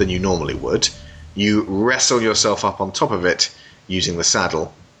firmness than you normally would, you wrestle yourself up on top of it using the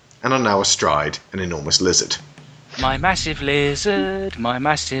saddle, and are now astride an enormous lizard. My massive lizard, my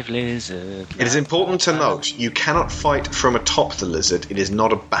massive lizard. It is important to note, you cannot fight from atop the lizard. It is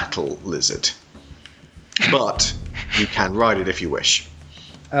not a battle lizard. But you can ride it if you wish.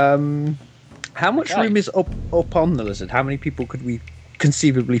 How much room is up on the lizard? How many people could we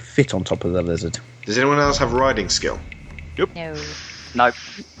conceivably fit on top of the lizard? Does anyone else have riding skill? Yep. No. Nope.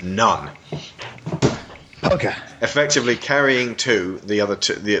 None. Okay. Effectively carrying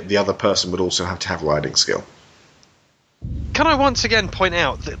the other person would also have to have riding skill. Can I once again point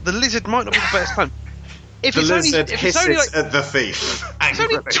out that the lizard might not be the best time? If The it's lizard only, if it's only hisses like, at the thief. it's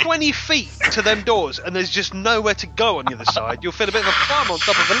only angrily. 20 feet to them doors, and there's just nowhere to go on the other side. You'll feel a bit of a bum on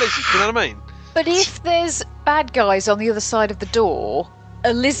top of a lizard. You know what I mean? But if there's bad guys on the other side of the door,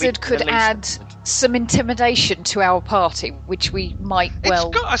 a lizard could release add the lizard. some intimidation to our party, which we might well.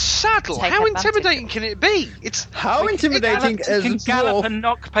 It's got a saddle. take How advantage intimidating can it be? It's How intimidating He is can a gallop dwarf? and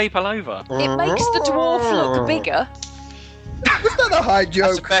knock people over. It makes the dwarf look bigger. Was that a high That's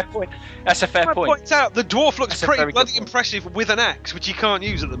a joke? fair point. That's a fair I point. point out the dwarf looks That's a pretty very good bloody point. impressive with an axe, which he can't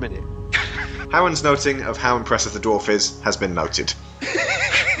use at the minute. Harron's noting of how impressive the dwarf is has been noted.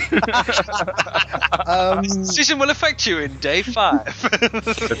 This decision will affect you in day 5.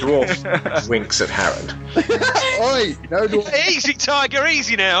 The dwarf winks at Harron. Oi, no dwarf. Easy, tiger,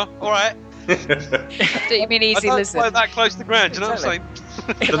 easy now. All right. Do you mean I easy don't lizard? fly that close to the ground. Do you know what I'm saying?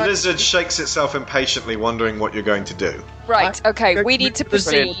 The lizard shakes itself impatiently, wondering what you're going to do. Right. Okay. We need to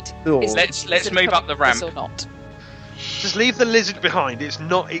Brilliant. proceed. Door. Is Let's lizard move up the coming with us ramp. or not? Just leave the lizard behind. It's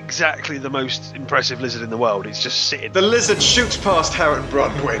not exactly the most impressive lizard in the world. It's just sitting. The lizard shoots past Harron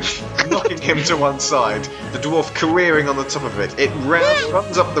Brondyn, knocking him to one side, the dwarf careering on the top of it. It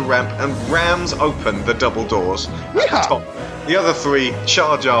runs up the ramp and rams open the double doors at the top. The other three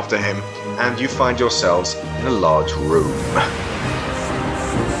charge after him, and you find yourselves in a large room.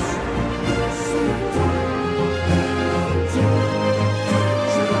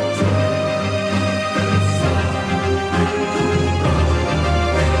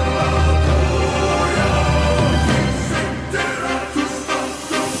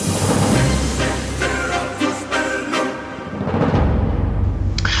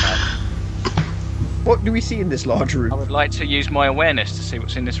 What do we see in this large room? I would like to use my awareness to see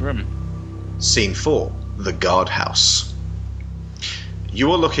what's in this room. Scene 4. The Guardhouse.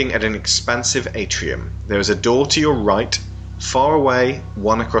 You are looking at an expansive atrium. There is a door to your right, far away,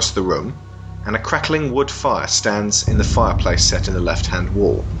 one across the room, and a crackling wood fire stands in the fireplace set in the left-hand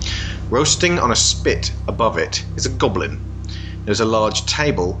wall. Roasting on a spit above it is a goblin. There is a large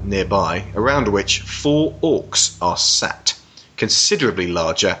table nearby, around which 4 orcs are sat, considerably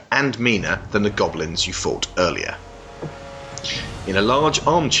larger and meaner than the goblins you fought earlier. In a large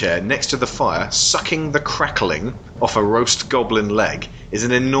armchair next to the fire, sucking the crackling off a roast goblin leg, is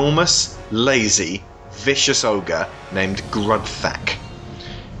an enormous, lazy, vicious ogre named Grudthak.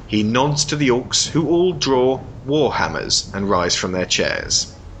 He nods to the orcs, who all draw warhammers and rise from their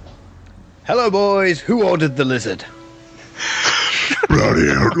chairs. Hello, boys. Who ordered the lizard? Bloody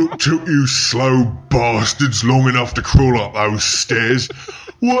hell, it took you slow bastards long enough to crawl up those stairs.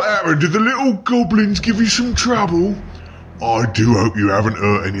 What happened? Did the little goblins give you some trouble? I do hope you haven't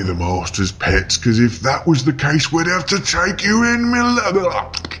hurt any of the master's pets, because if that was the case, we'd have to take you in.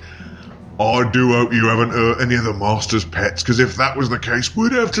 I do hope you haven't hurt any of the master's pets, because if that was the case,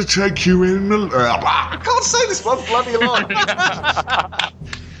 we'd have to take you in. I can't say this one bloody line.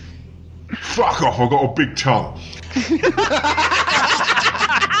 Fuck off, I've got a big tongue.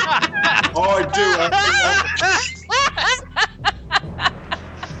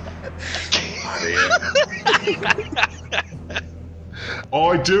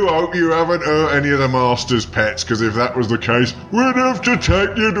 I do hope you haven't hurt any of the master's pets, because if that was the case, we'd have to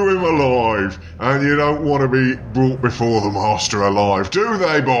take you to him alive. And you don't want to be brought before the master alive, do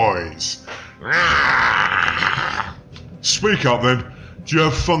they, boys? Speak up then. Do you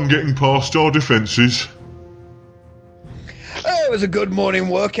have fun getting past our defences? Oh, it was a good morning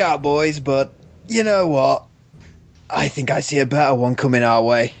workout, boys, but you know what? I think I see a better one coming our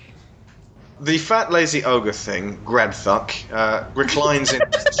way. The fat, lazy ogre thing, Grudthak, reclines in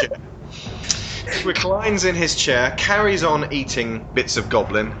his chair. Reclines in his chair, carries on eating bits of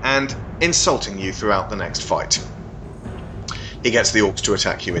goblin, and insulting you throughout the next fight. He gets the orcs to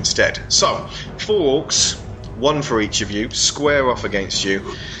attack you instead. So, 4 orcs, 1 for each of you, square off against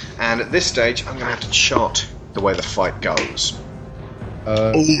you, and at this stage, I'm going to have to chart the way the fight goes.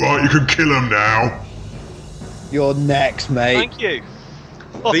 Alright, you can kill him now. You're next, mate. Thank you.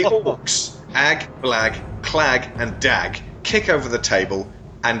 The orcs, Ag, Blag, Clag, and Dag, kick over the table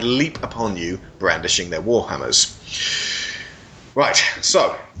and leap upon you, brandishing their warhammers. Right,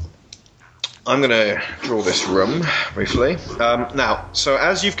 so I'm going to draw this room briefly. Now, so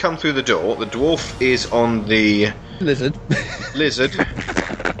as you've come through the door, the dwarf is on the lizard.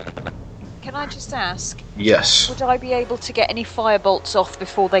 Can I just ask? Yes. Would I be able to get any firebolts off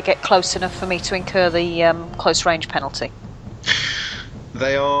before they get close enough for me to incur the close range penalty?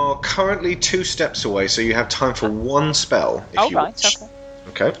 They are currently 2 steps away, so you have time for 1 spell. If you right, wish.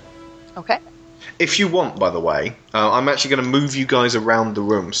 okay. Okay. If you want, by the way, I'm actually going to move you guys around the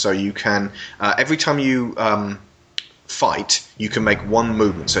room so you can, every time you fight, you can make 1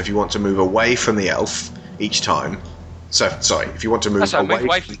 movement. So if you want to move away from the elf each time, if you want to move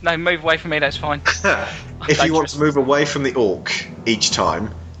move away from me, that's fine. If you want to move away from the orc each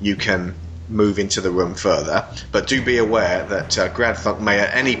time, you can move into the room further. But do be aware that Grudthak may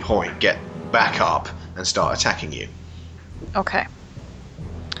at any point get back up and start attacking you. Okay.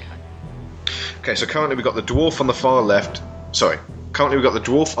 Okay, so currently we've got the dwarf on the far left. Currently we've got the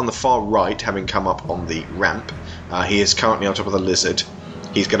dwarf on the far right, having come up on the ramp. He is currently on top of the lizard.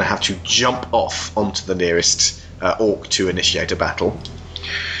 He's going to have to jump off onto the nearest orc to initiate a battle.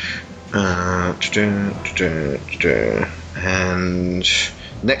 And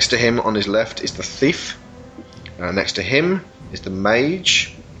next to him on his left is the thief. Next to him is the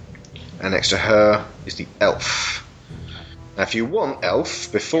mage. And next to her is the elf. Now, if you want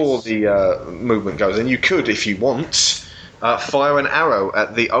elf, before the movement goes in, you could, if you want, fire an arrow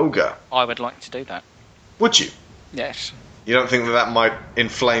at the ogre. I would like to do that. Would you? Yes. You don't think that might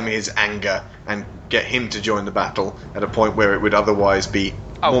inflame his anger and get him to join the battle at a point where it would otherwise be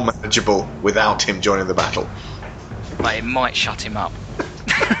more manageable without him joining the battle? But it might shut him up.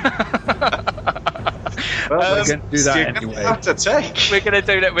 Well, we're going to do that anyway. Have to take. We're going to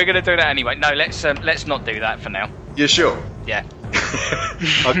do that. We're going to do that anyway. No, let's not do that for now. You're sure? Yeah.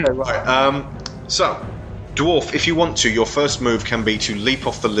 Okay, right. So, dwarf, if you want to, your first move can be to leap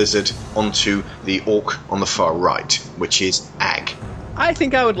off the lizard onto the orc on the far right, which is Ag. I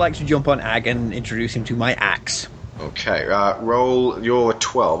think I would like to jump on Ag and introduce him to my axe. Okay, roll. You're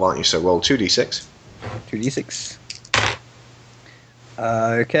 12, aren't you? So roll 2d6. 2d6.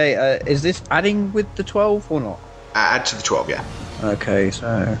 Okay, is this adding with the 12 or not? Add to the 12, yeah. Okay,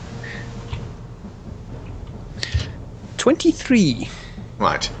 so 23.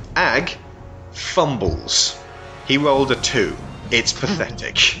 Right. Ag fumbles. He rolled a 2. It's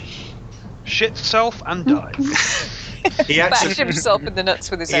pathetic. Shit self and dive. He Bashed himself in the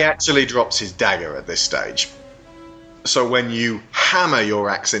nuts with his He arrow. actually drops his dagger at this stage. So when you hammer your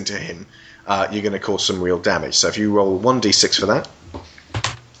axe into him, you're going to cause some real damage. So if you roll 1d6 for that.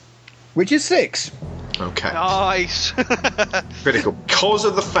 Which is 6. Okay. Nice. Critical. Because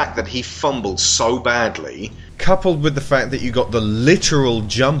of the fact that he fumbled so badly, Coupled with the fact that you got the literal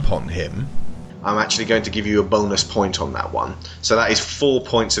jump on him, I'm actually going to give you a bonus point on that one. So that is 4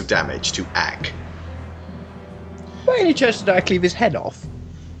 points of damage to Ag. By any chance did I cleave his head off?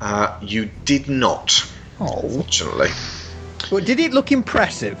 You did not, Oh. fortunately. But did it look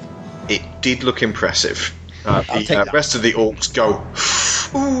impressive? It did look impressive. I'll take The that. rest of the orcs go,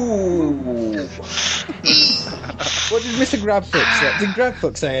 ooh. What did Mr. Grabfoot say? Did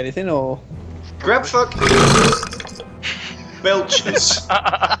Grabfoot say anything, or...? Grabfuck belches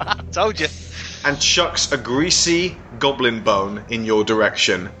Told you. and chucks a greasy goblin bone in your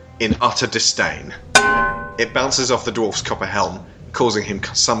direction in utter disdain. It bounces off the dwarf's copper helm, causing him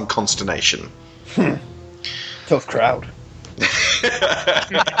some consternation. Tough crowd.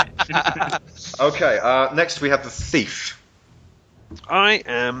 Okay, next we have the thief. I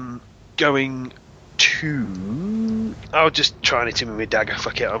am going to... I'll just try and hit him with my dagger.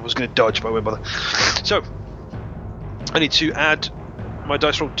 Fuck it, I was going to dodge, but I won't bother. So, I need to add my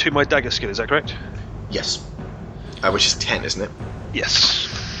dice roll to my dagger skill, is that correct? Yes. Which is 10, isn't it? Yes.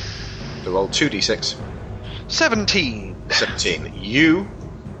 So roll 2d6. 17. 17. You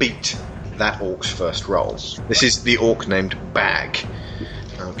beat that orc's first roll. This is the orc named Bag.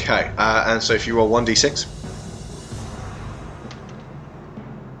 Okay, and so if you roll 1d6.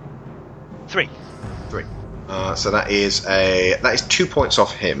 3. 3. So that is 2 points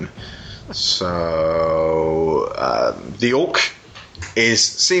off him. So the orc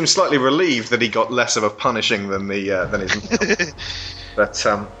seems slightly relieved that he got less of a punishing than his. But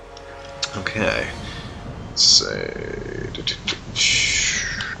okay. So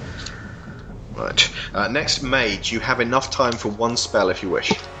right. Next, mage. You have enough time for one spell if you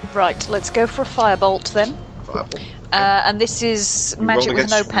wish. Right, let's go for a firebolt then. Fireball. And this is You magic roll with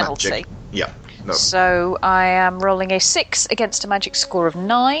no against penalty. magic. Yeah. No. So I am rolling a 6 against a magic score of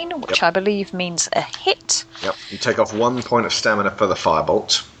 9, which Yep. I believe means a hit. Yep. You take off 1 point of stamina for the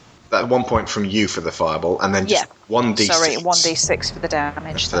firebolt. That 1 point from you for the firebolt, and then just 1d6. Sorry, 1d6 for the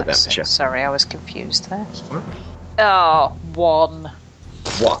damage. For the That's damage, it. yeah. Sorry, I was confused there. What? Oh, 1.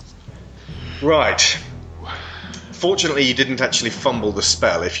 What? Right. Fortunately, you didn't actually fumble the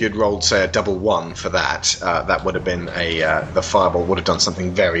spell. If you'd rolled, say, a double 1 for that, that would have been the fireball would have done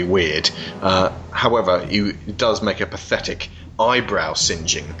something very weird. However, it does make a pathetic eyebrow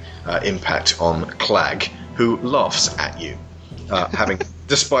singeing impact on Clag, who laughs at you,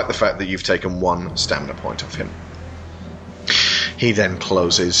 despite the fact that you've taken 1 stamina point off him. He then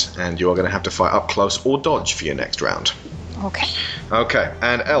closes, and you are going to have to fight up close or dodge for your next round. Okay. Okay,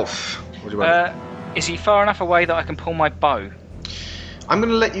 and Elf, what do you want? Is he far enough away that I can pull my bow? I'm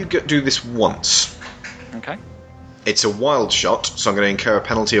going to let you do this once. Okay. It's a wild shot, so I'm going to incur a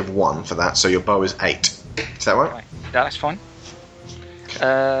penalty of 1 for that, so your bow is 8. Is that right? Right. That's fine.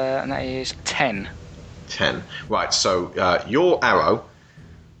 And that is 10. 10. Right, so your arrow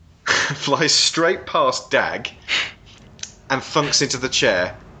flies straight past Dag and thunks into the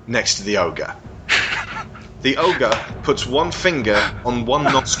chair next to the ogre. The ogre puts 1 finger on 1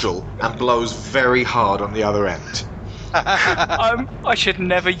 nostril and blows very hard on the other end. I should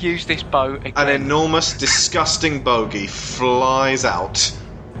never use this bow again. An enormous, disgusting bogey flies out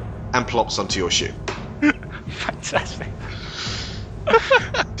and plops onto your shoe. Fantastic.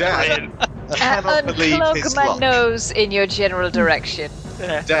 Dag cannot believe his Unclog my luck. nose in your general direction.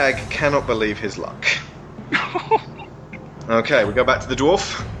 Dag cannot believe his luck. Okay, we go back to the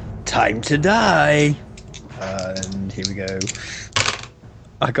dwarf. Time to die. And here we go.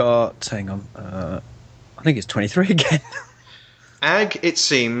 I got, hang on, I think it's 23 again. Ag, it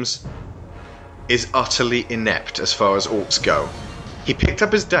seems, is utterly inept as far as orcs go. He picked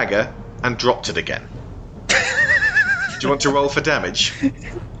up his dagger and dropped it again. Do you want to roll for damage?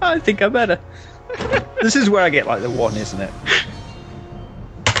 I think I better. This is where I get like the 1, isn't it?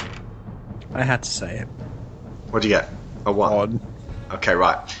 I had to say it. What do you get? A 1? 1. Okay,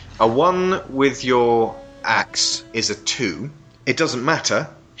 right. A 1 with your axe is a 2. It doesn't matter.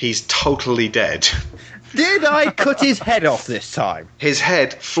 He's totally dead. Did I cut his head off this time? His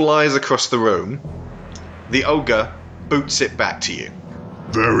head flies across the room. The ogre boots it back to you.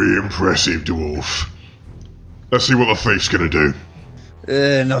 Very impressive, dwarf. Let's see what the thief's gonna do.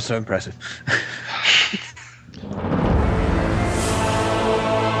 Not so impressive.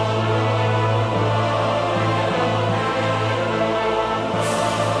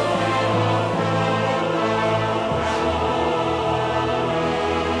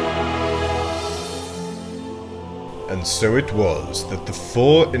 And so it was that the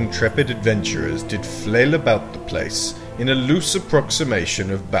 4 intrepid adventurers did flail about the place in a loose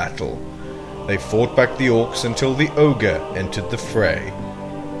approximation of battle. They fought back the orcs until the ogre entered the fray.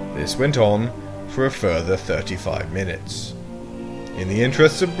 This went on for a further 35 minutes. In the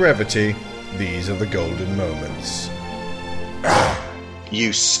interests of brevity, these are the golden moments.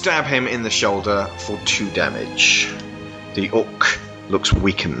 You stab him in the shoulder for 2 damage. The orc looks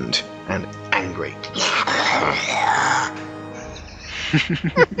weakened and angry.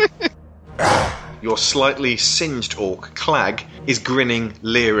 Your slightly singed orc, Clag, is grinning,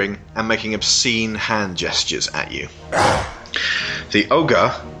 leering, and making obscene hand gestures at you. The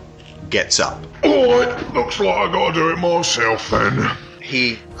ogre gets up. Alright, looks like I gotta do it myself then.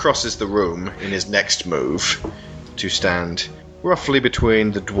 He crosses the room in his next move to stand roughly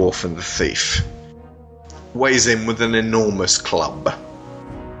between the dwarf and the thief. Weighs in with an enormous club.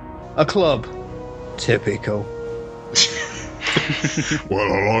 A club. Typical.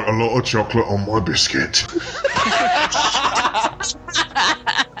 Well, I like a lot of chocolate on my biscuit.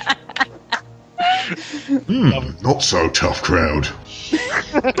 Not so tough crowd.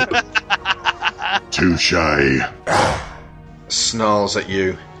 Touche. Snarls at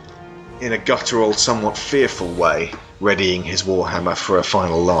you in a guttural, somewhat fearful way, readying his warhammer for a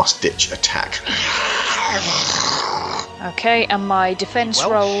final last-ditch attack. Okay, and my defense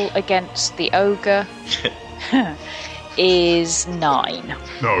roll against the ogre is 9.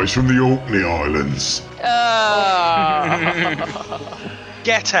 No, it's from the Orkney Islands.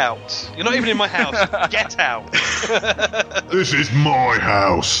 Get out. You're not even in my house. Get out. This is my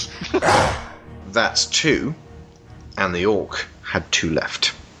house. That's 2, and the orc had 2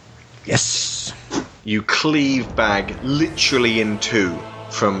 left. Yes. You cleave Bag literally in 2,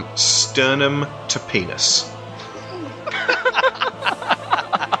 from sternum to penis.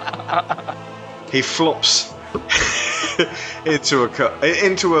 He flops into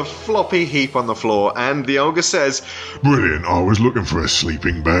a floppy heap on the floor, and the ogre says, Brilliant, I was looking for a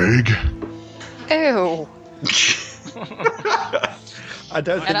sleeping bag. Ew. I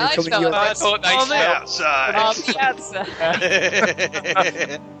don't think And they're I coming felt your like On the outside. on the answer.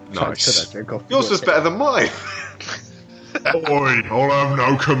 Nice. Yours was better than mine. Oi, I'll have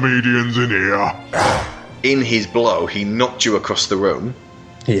no comedians in here. In his blow, he knocked you across the room.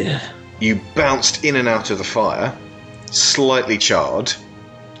 Yeah. You bounced in and out of the fire, slightly charred,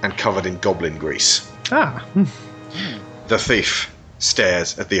 and covered in goblin grease. Ah. The thief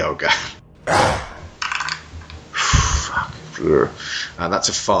stares at the ogre. And that's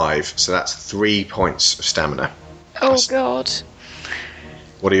a 5, so that's 3 points of stamina. Oh god.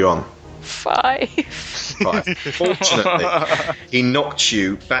 What are you on? 5. 5. Fortunately, he knocked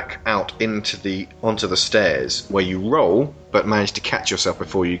you back out onto the stairs, where you roll, but manage to catch yourself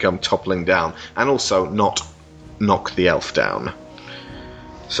before you come toppling down, and also not knock the elf down.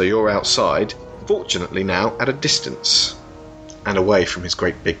 So you're outside, fortunately now at a distance, and away from his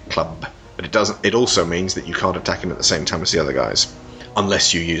great big club. But it also means that you can't attack him at the same time as the other guys,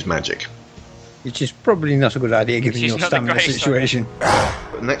 unless you use magic. Which is probably not a good idea given Which is your not the stamina greatest situation.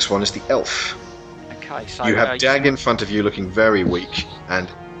 The next one is the elf. Okay, so You have Dag in front of you looking very weak, and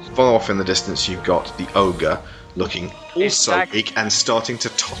far off in the distance you've got the ogre looking also Dag- weak and starting to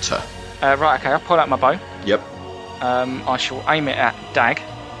totter. right, okay, I'll pull out my bow. Yep, I shall aim it at Dag,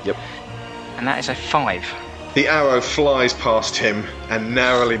 yep. and that is a 5. The arrow flies past him and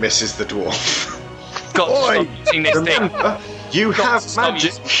narrowly misses the dwarf. Got to stop using this thing. You Got to have stop magic.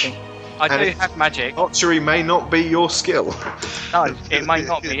 using this thing. I And do it- have magic. Archery may not be your skill. No, it may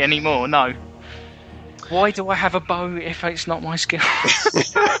not be anymore, no. Why do I have a bow if it's not my skill?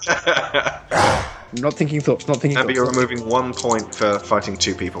 Not thinking thoughts, not thinking Abby, you're thoughts. removing 1 point for fighting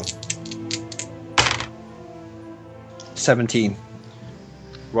 2 people. 17.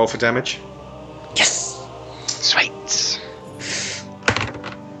 Roll for damage. Yes! Sweet.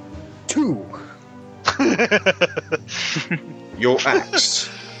 2. Your axe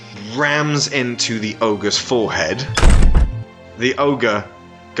rams into the ogre's forehead. The ogre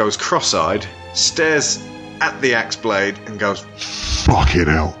goes cross-eyed, stares at the axe blade, and goes, Fucking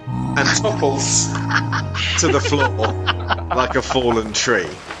hell. and topples to the floor like a fallen tree.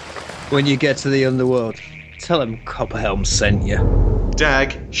 When you get to the underworld, tell him Copperhelm sent you.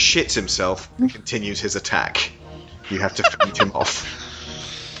 Dag shits himself and continues his attack. You have to feed him off.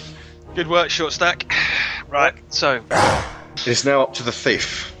 Good work, short stack. Right, so. It's now up to the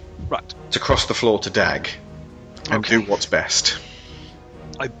thief Right. to cross the floor to Dag and do what's best.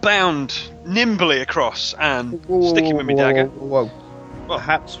 I bound nimbly across and stick him with my dagger. Whoa.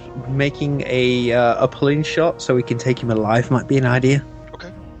 Perhaps making a pulling shot so we can take him alive might be an idea.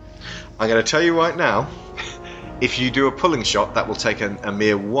 Okay. I'm going to tell you right now, if you do a pulling shot, that will take a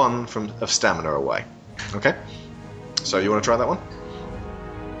mere 1 of stamina away. Okay? So you want to try that one?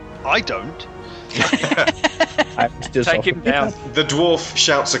 I don't. Take him down. The dwarf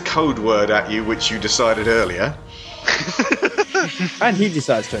shouts a code word at you, which you decided earlier. And he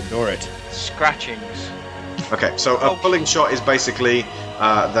decides to ignore it. Scratchings. Okay, so a pulling shot is basically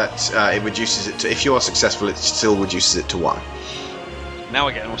that it reduces it to... If you are successful, it still reduces it to 1. Now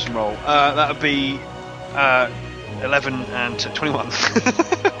I get an awesome roll. That would be 11 and 21.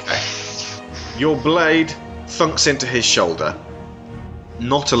 Okay. Your blade thunks into his shoulder.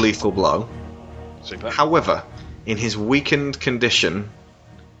 Not a lethal blow. Super. However, in his weakened condition,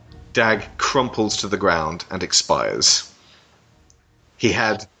 Dag crumples to the ground and expires. He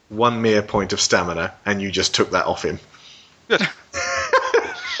had 1 mere point of stamina, and you just took that off him. Good.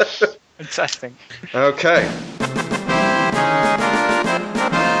 Fantastic. Okay.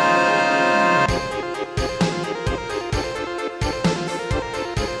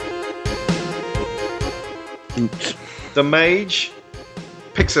 The mage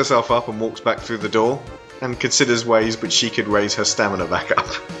picks herself up and walks back through the door and considers ways which she could raise her stamina back up.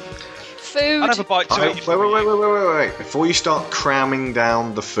 Food. I'd have a bite to it. Wait. Before you start cramming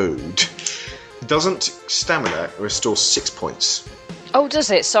down the food, doesn't stamina restore 6 points? Oh, does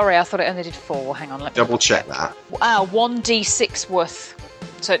it? Sorry, I thought it only did 4. Hang on, let me Double check that. 1d6 worth.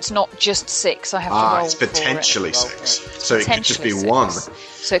 So it's not just 6. I have to roll. It's potentially for it. 6. So it could just be 1.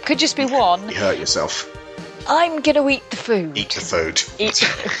 So it could just be 1. You hurt yourself. I'm gonna eat the food. Eat the food. Eat the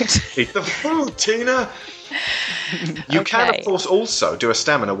food. Eat the food, Tina! You can, of course, also do a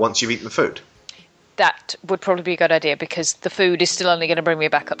stamina once you've eaten the food. That would probably be a good idea because the food is still only going to bring me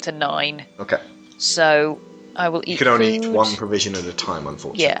back up to 9. Okay. So I will eat. You can only food. eat 1 provision at a time,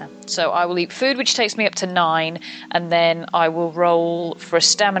 unfortunately. Yeah. So I will eat food, which takes me up to 9, and then I will roll for a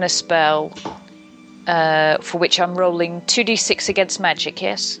stamina spell, for which I'm rolling 2d6 against magic.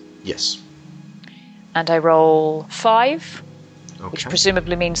 Yes. Yes. And I roll 5. Okay. Which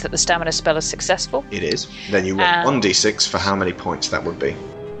presumably means that the stamina spell is successful. It is. Then you roll 1d6 for how many points that would be.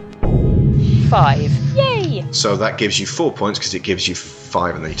 5. Yay! So that gives you 4 points because it gives you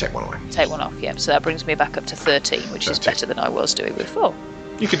 5 and then you take 1 away. Take 1 off, yeah. So that brings me back up to 13, which is better than I was doing before.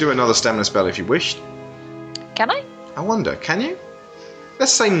 You could do another stamina spell if you wished. Can I? I wonder, can you?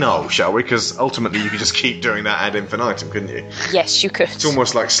 Let's say no, shall we? Because ultimately you could just keep doing that ad infinitum, couldn't you? Yes, you could. It's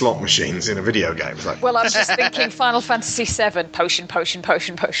almost like slot machines in a video game. It's like, Well, I was just thinking Final Fantasy VII, potion.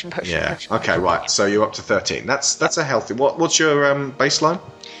 yeah. Okay, right. So you're up to 13. That's a healthy. What's your baseline?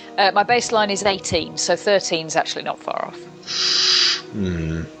 My baseline is 18, so 13 is actually not far off.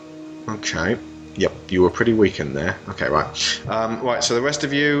 Okay. Yep, you were pretty weak in there. Okay, right. Right, so the rest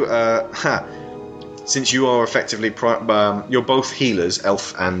of you, since you are effectively, you're both healers,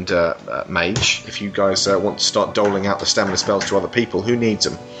 elf and mage. If you guys want to start doling out the stamina spells to other people, who needs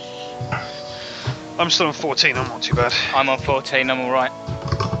them? I'm still on 14, I'm not too bad. I'm on 14, I'm alright.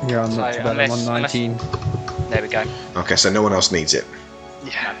 Yeah, I'm not too bad. I'm on 19. There we go. Okay, so no one else needs it.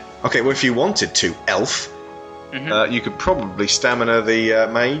 Yeah. Okay, well, if you wanted to, elf, you could probably stamina the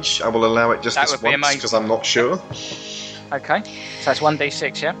mage. I will allow it just That this would be once, amazing. because I'm not sure. Okay. So that's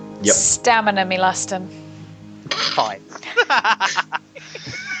 1d6, yeah? Yep. Stamina me, Lastern. 5.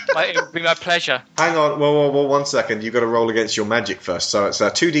 It would be my pleasure. Hang on, well, 1 second. You've got to roll against your magic first. So it's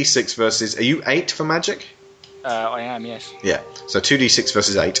 2d6 versus... Are you 8 for magic? I am, yes. Yeah, so 2d6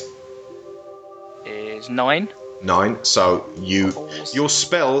 versus 8. Is 9. 9, so your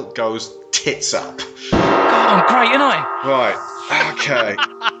spell goes tits up. God, I'm great, aren't I? Right, okay.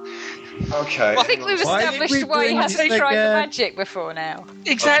 Okay. I think we've established why he hasn't tried the magic before now.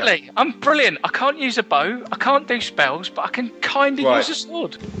 Exactly. Okay. I'm brilliant. I can't use a bow. I can't do spells, but I can kind of use a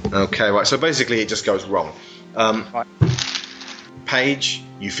sword. Okay, right. So basically, it just goes wrong. Right. Paige,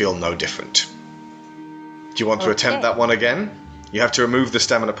 you feel no different. Do you want to attempt that one again? You have to remove the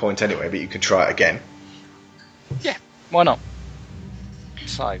stamina point anyway, but you can try it again. Yeah, why not?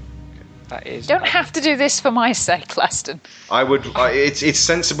 So, that is... You don't have to do this for my sake, Lastern. I would. It's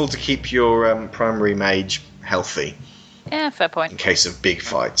sensible to keep your primary mage healthy Yeah, fair point. in case of big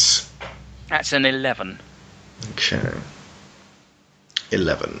fights. That's an 11. Okay.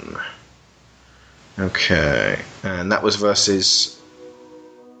 11. Okay. And that was versus...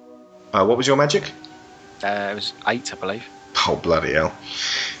 what was your magic? It was 8, I believe. Oh, bloody hell.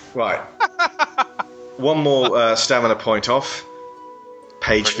 Right. One more stamina point off.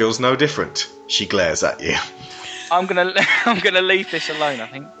 Paige feels no different. She glares at you. I'm gonna leave this alone, I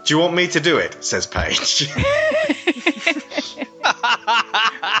think. Do you want me to do it? Says Paige.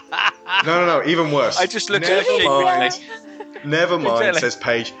 No, even worse. I just look at her sheepishly. Never mind, Exactly. says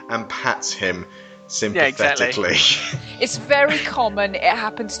Paige, and pats him sympathetically. It's very common. It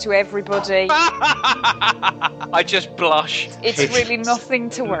happens to everybody. I just blush. It's really nothing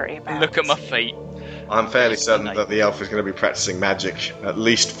to worry about. Look at my feet. I'm fairly certain that the elf is going to be practicing magic at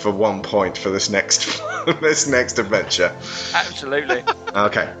least for 1 point for this next this next adventure. Absolutely.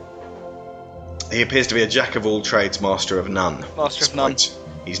 Okay. He appears to be a jack of all trades, master of none. Master of none.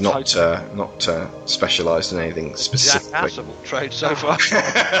 He's not specialised in anything specifically. Passable trade so far.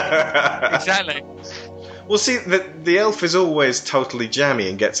 Exactly. Well, see, the elf is always totally jammy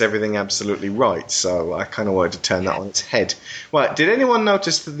and gets everything absolutely right, so I kind of wanted to turn that on its head. Right, did anyone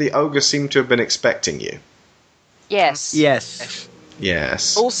notice that the ogre seemed to have been expecting you? Yes. Yes.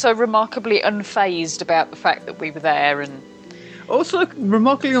 Yes. Also remarkably unfazed about the fact that we were there and... Also,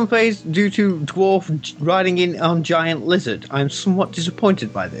 remarkably unfazed due to dwarf riding in on giant lizard. I'm somewhat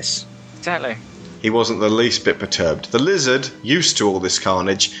disappointed by this. Exactly. He wasn't the least bit perturbed. The lizard, used to all this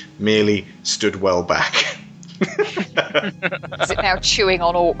carnage, merely stood well back. Is it now chewing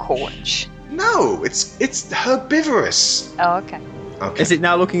on orc haunch? No, it's herbivorous. Oh, okay. Okay. Is it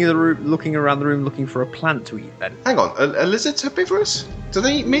now looking around the room looking for a plant to eat then? Hang on, a lizard's herbivorous? Do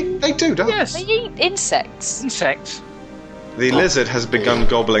they eat meat? They do, don't Yes. They eat insects. Insects. they? The lizard has begun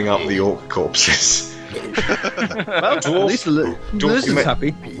gobbling up the orc corpses. Well, at least the lizard's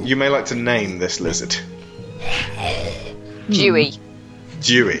happy. You may like to name this lizard. Dewey.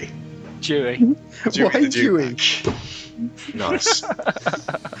 Dewey. Chewy. Why the Dewey? Nice.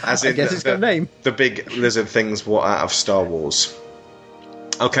 As I in guess it's got a name. The big lizard things out of Star Wars.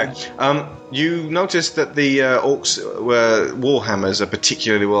 Okay. You noticed that the orcs warhammers are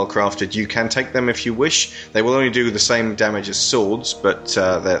particularly well crafted. You can take them if you wish. They will only do the same damage as swords, but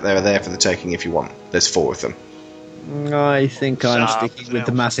they're there for the taking if you want. There's 4 of them. I think I'm Nah, sticking with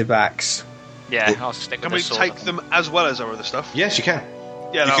the massive axe. Yeah, I'll stick with Can the we sword. take them as well as our other stuff? Yes, you can.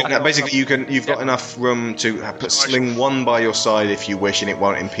 Yeah, no, You've got enough room to sling one by your side if you wish, and it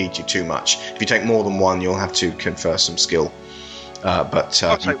won't impede you too much. If you take more than one, you'll have to confer some skill. But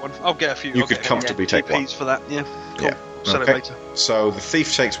I'll take one. I'll get a few. You I'll could get comfortably take one. GPs for that. Yeah. Cool. Yeah. Sell Okay. it later. So the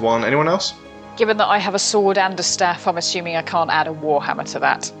thief takes 1. Anyone else? Given that I have a sword and a staff, I'm assuming I can't add a warhammer to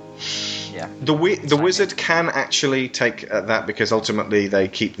that. Yeah. The wizard can actually take that because ultimately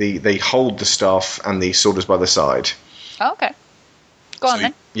they hold the staff and the sword is by the side. Oh, okay. Go on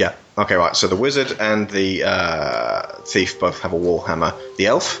then. Yeah. Okay. Right. So the wizard and the thief both have a warhammer. The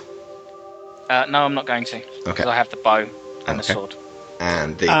elf. No, I'm not going to. Okay. Because I have the bow and the Okay. sword.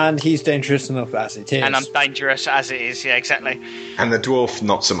 And he's dangerous enough as it is. And I'm dangerous as it is, yeah, exactly. And the dwarf,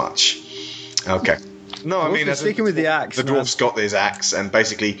 not so much. Okay. No, I mean, sticking with the axe. The dwarf's got his axe, and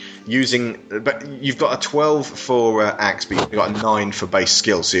basically but you've got a 12 for axe, but you've got a 9 for base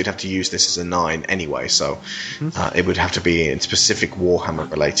skill, so you'd have to use this as a 9 anyway. So it would have to be in specific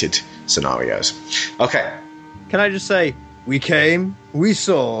Warhammer-related scenarios. Okay. Can I just say, we came, we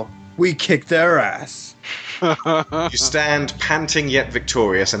saw, we kicked their ass. You stand panting yet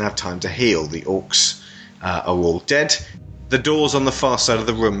victorious and have time to heal. The orcs are all dead. The doors on the far side of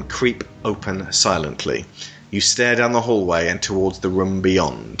the room creep open silently. You stare down the hallway and towards the room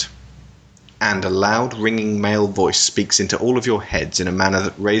beyond. And a loud, ringing male voice speaks into all of your heads in a manner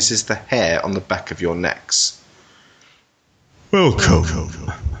that raises the hair on the back of your necks. Welcome.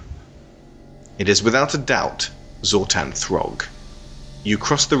 It is without a doubt Zortan Throg. You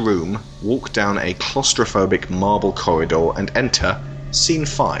cross the room, walk down a claustrophobic marble corridor, and enter Scene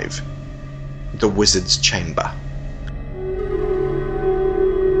 5, the Wizard's Chamber.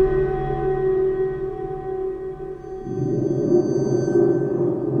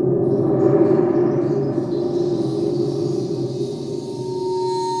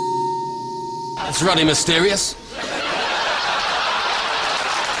 That's really mysterious.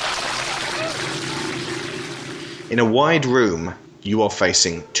 In a wide room, you are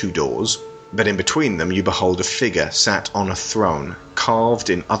facing two doors, but in between them you behold a figure sat on a throne, carved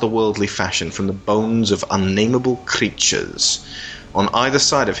in otherworldly fashion from the bones of unnameable creatures. On either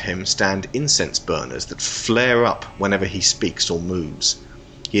side of him stand incense burners that flare up whenever he speaks or moves.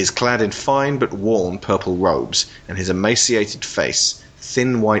 He is clad in fine but worn purple robes, and his emaciated face,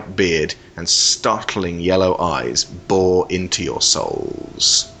 thin white beard, and startling yellow eyes bore into your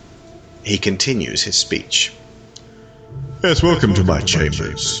souls. He continues his speech. Yes, welcome to my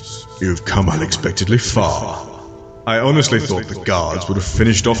chambers. You've come unexpectedly far. I honestly thought the guards would have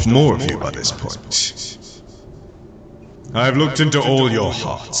finished off more of you by this point. I have looked into all your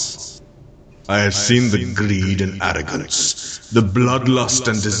hearts. I have seen the greed and arrogance, the bloodlust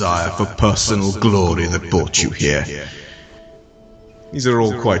and desire for personal glory that brought you here. These are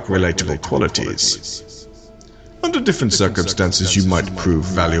all quite relatable qualities. Under different circumstances, you might prove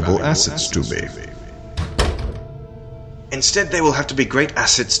valuable assets to me. Instead, they will have to be great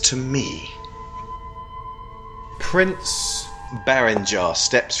assets to me. Prince Baranjar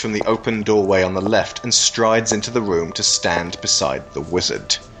steps from the open doorway on the left and strides into the room to stand beside the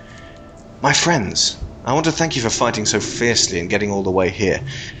wizard. My friends, I want to thank you for fighting so fiercely and getting all the way here.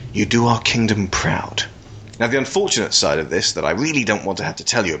 You do our kingdom proud. Now, the unfortunate side of this, that I really don't want to have to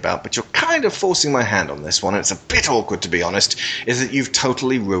tell you about, but you're kind of forcing my hand on this one, and it's a bit awkward to be honest, is that you've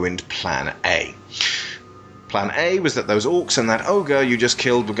totally ruined Plan A. Plan A was that those orcs and that ogre you just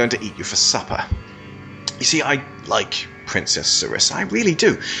killed were going to eat you for supper. You see, I like Princess Sarissa, I really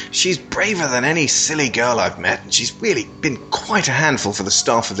do. She's braver than any silly girl I've met, and she's really been quite a handful for the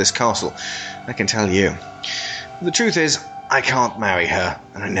staff of this castle, I can tell you. The truth is, I can't marry her,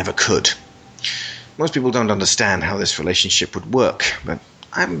 and I never could. Most people don't understand how this relationship would work, but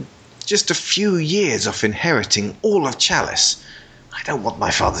I'm just a few years off inheriting all of Chalice. I don't want my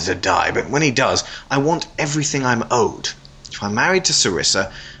father to die, but when he does, I want everything I'm owed. If I'm married to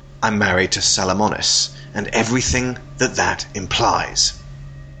Sarissa, I'm married to Salamonis, and everything that implies.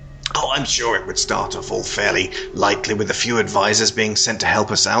 Oh, I'm sure it would start off all fairly lightly with a few advisors being sent to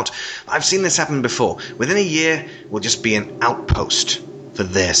help us out. I've seen this happen before. Within a year, we'll just be an outpost for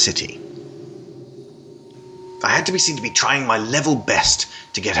their city. I had to be seen to be trying my level best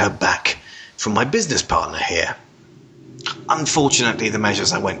to get her back from my business partner here. Unfortunately, the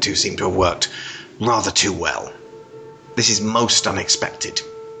measures I went to seem to have worked rather too well. This is most unexpected.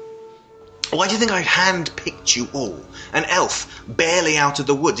 Why do you think I hand-picked you all? An elf, barely out of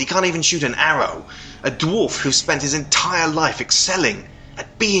the woods. He can't even shoot an arrow. A dwarf who spent his entire life excelling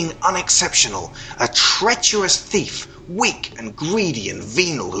at being unexceptional. A treacherous thief, weak and greedy and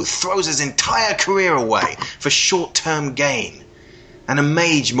venal, who throws his entire career away for short-term gain. And a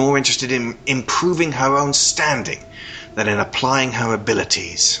mage more interested in improving her own standing than in applying her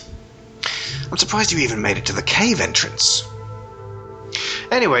abilities. I'm surprised you even made it to the cave entrance.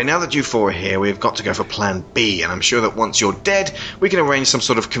 Anyway, now that you four are here, we've got to go for Plan B, and I'm sure that once you're dead, we can arrange some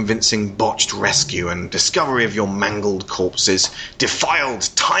sort of convincing botched rescue and discovery of your mangled corpses, defiled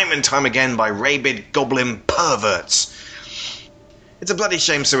time and time again by rabid goblin perverts. It's a bloody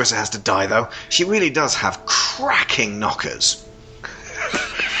shame Sarissa has to die, though. She really does have cracking knockers.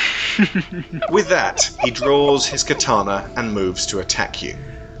 With that, he draws his katana and moves to attack you.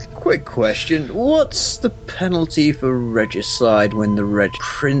 Quick question. What's the penalty for regicide when the Red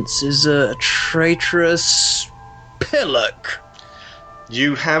Prince is a traitorous pillock?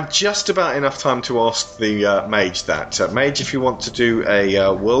 You have just about enough time to ask the mage that. Mage, if you want to do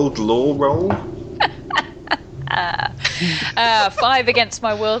a world law roll. 5 against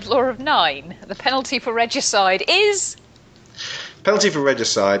my world law of 9. The penalty for regicide is... Penalty for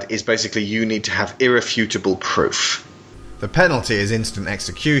regicide is basically you need to have irrefutable proof. The penalty is instant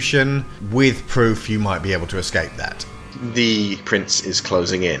execution. With proof, you might be able to escape that. The prince is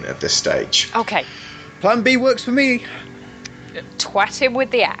closing in at this stage. Okay. Plan B works for me. Twat him with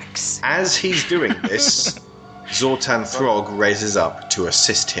the axe. As he's doing this, Zortan Throg raises up to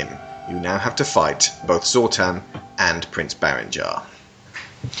assist him. You now have to fight both Zortan and Prince Baranjar.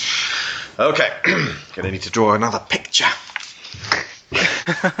 Okay, gonna need to draw another picture.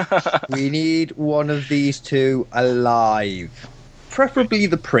 We need one of these two alive. Preferably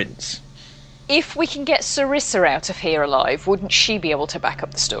the prince. If we can get Sarissa out of here alive, wouldn't she be able to back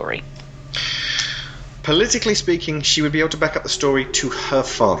up the story? Politically speaking, she would be able to back up the story to her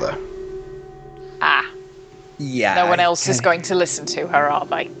father. Ah. Yeah. No one else is going to listen to her, are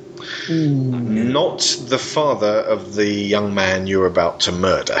they? Not the father of the young man you're about to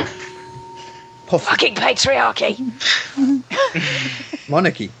murder. Fucking patriarchy!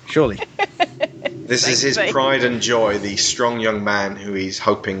 Monarchy, surely. This is his pride and joy, the strong young man who he's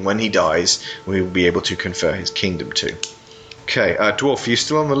hoping when he dies we will be able to confer his kingdom to. Okay, Dwarf, are you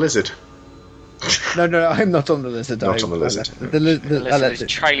still on the lizard? No, I'm not on the lizard. Not on the lizard. The lizard is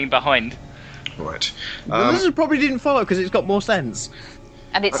trailing behind. Right. The lizard probably didn't follow because it's got more sense.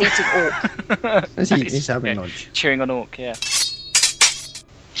 And it's eating orc. He's having lunch. Chewing on orc, yeah.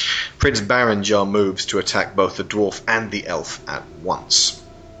 Prince Baranjar moves to attack both the dwarf and the elf at once.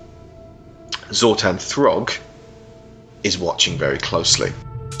 Zortan Throg is watching very closely.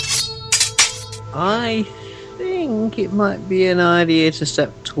 I think it might be an idea to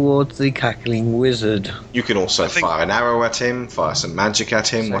step towards the cackling wizard. You can also fire an arrow at him, fire some magic at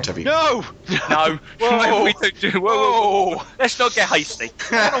him, whatever you... No! No. Whoa. Whoa. Let's not get hasty.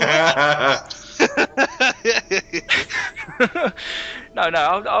 No,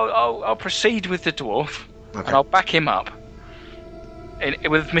 I'll proceed with the dwarf, and I'll back him up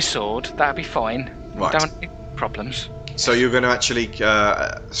with my sword. That'll be fine. Right. Don't have any problems. So you're going to actually...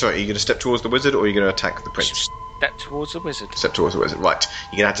 sorry, are you going to step towards the wizard, or are you going to attack the prince? Step towards the wizard. Step towards the wizard, right.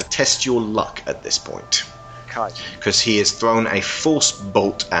 You're going to have to test your luck at this point. Okay. Because he has thrown a force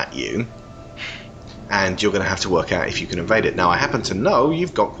bolt at you, and you're going to have to work out if you can evade it. Now, I happen to know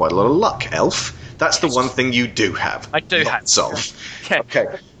you've got quite a lot of luck, Elf. That's the one thing you do have. I do have. Solve. Yeah. Okay,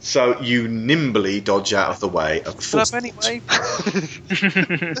 so you nimbly dodge out of the way of the force Anyway.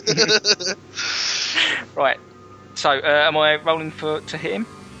 Right. So, am I rolling to hit him?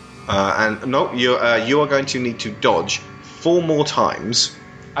 And no, you are going to need to dodge 4 more times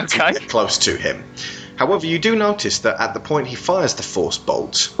to get close to him. However, you do notice that at the point he fires the force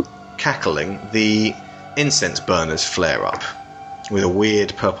bolt, cackling, the incense burners flare up with a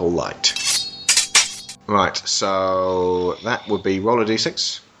weird purple light. Right, so that would be roll a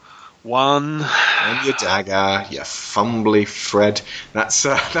d6. 1. And your dagger, you fumbly Fred. That's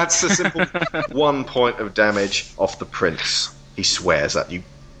a simple 1 point of damage off the prince. He swears at you.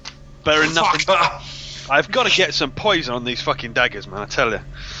 Better than nothing. I've got to get some poison on these fucking daggers, man, I tell you.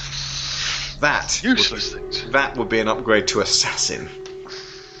 Useless things. That would be an upgrade to assassin.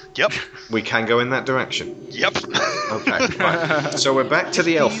 Yep. We can go in that direction. Yep. Okay, right. So we're back to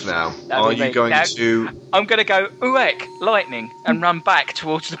the elf now. Are you going to... I'm going to go, Uek, lightning, and run back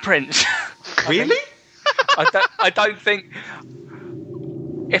towards the prince. Really? I don't think...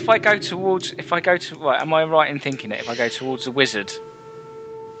 If I go to... Right, am I right in thinking it? If I go towards the wizard...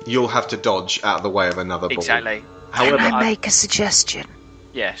 You'll have to dodge out of the way of another ball. Exactly. However, Can I make a suggestion?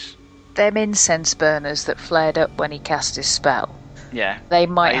 Yes. Them incense burners that flared up when he cast his spell. Yeah. They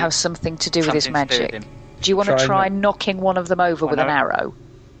might have something to do with his magic. Do you want to try knocking one of them over with an arrow?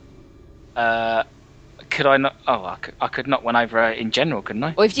 Could I not? Oh, I could knock one over in general, couldn't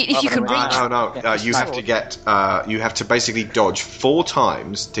I? Or if you can reach... No. You have to get... you have to basically dodge 4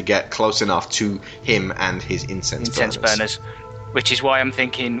 times to get close enough to him and his incense burners. Which is why I'm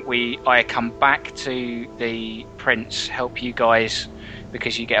thinking I come back to the prince, help you guys,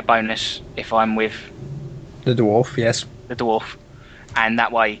 because you get a bonus if I'm with... The dwarf, yes. The dwarf. And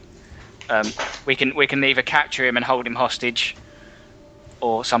that way, we can either capture him and hold him hostage,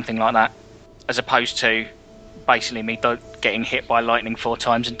 or something like that, as opposed to basically me getting hit by lightning 4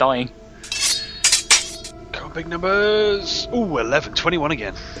 times and dying. Come on, big numbers. Ooh, 11, 21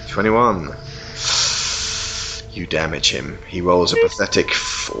 again. 21. You damage him. He rolls a pathetic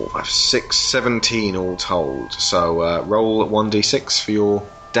 4, 5, 6, 17 all told. So roll 1d6 for your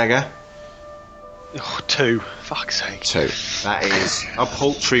dagger. Oh, 2. Fuck's sake. 2. That is a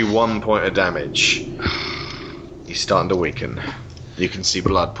paltry 1 point of damage. He's starting to weaken. You can see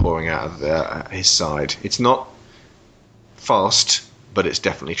blood pouring out of his side. It's not fast, but it's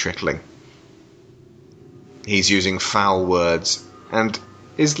definitely trickling. He's using foul words and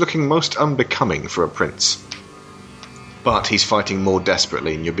is looking most unbecoming for a prince. But he's fighting more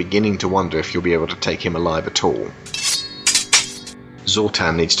desperately, and you're beginning to wonder if you'll be able to take him alive at all.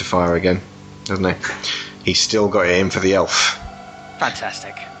 Zortan needs to fire again, doesn't he? He's still got it in for the elf.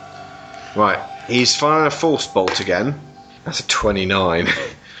 Fantastic. Right, he's firing a force bolt again. That's a 29.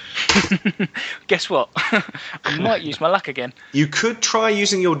 Guess what? I might use my luck again. You could try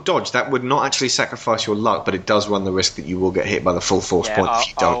using your dodge. That would not actually sacrifice your luck, but it does run the risk that you will get hit by the full force point if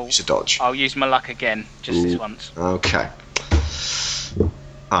you don't use a dodge. I'll use my luck again, just this once. Okay.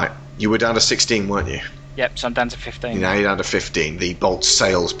 Alright, you were down to 16, weren't you? Yep, so I'm down to 15. Now you're down to 15. The bolt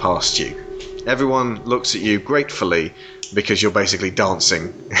sails past you. Everyone looks at you gratefully because you're basically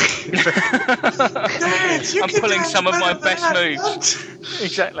dancing. Dad, I'm pulling some of my best moves.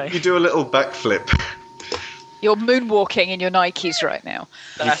 Exactly. You do a little backflip. You're moonwalking in your Nikes right now.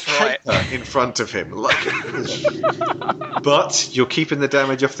 That's right. In front of him. But you're keeping the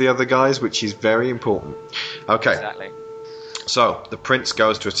damage off the other guys, which is very important. Okay. Exactly. So, the prince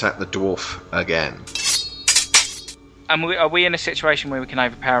goes to attack the dwarf again. And are we in a situation where we can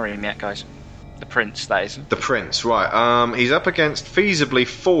overpower him yet, guys? The prince, that is. The prince, right. He's up against feasibly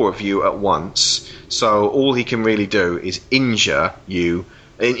 4 of you at once, so all he can really do is injure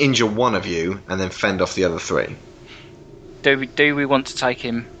one of you, and then fend off the other 3. Do we want to take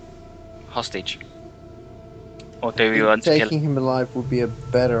him hostage? Or do we want to kill him? Taking him alive would be a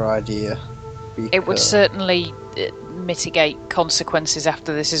better idea. It would certainly mitigate consequences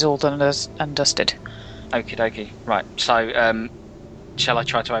after this is all done and dusted. Okie dokie. Right, so shall I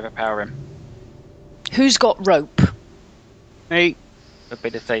try to overpower him? Who's got rope? Me. A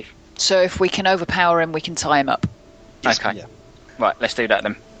bit of thief. So if we can overpower him, we can tie him up. Okay. Yeah. Right, let's do that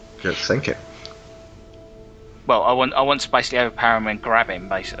then. Good thinking. Well, I want to basically overpower him and grab him,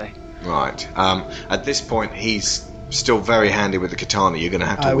 basically. Right. At this point, he's still very handy with the katana. You're going to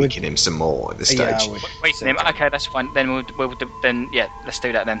have to weaken him some more at this stage. Weaken him. Okay, that's fine. Then let's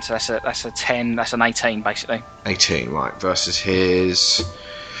do that then. So that's a 10. That's an 18, basically. 18, right. Versus his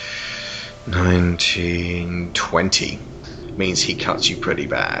 19, 20. Means he cuts you pretty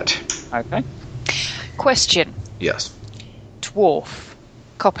bad. Okay. Question. Yes. Dwarf.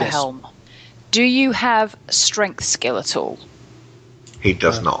 Copperhelm. Yes. Do you have strength skill at all? He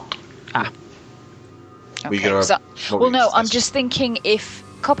does not. Okay. I'm just thinking if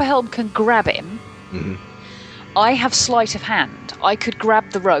Copperhelm can grab him, I have sleight of hand. I could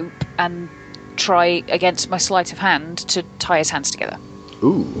grab the rope and try against my sleight of hand to tie his hands together.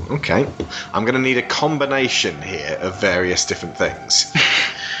 Ooh, okay. I'm going to need a combination here of various different things.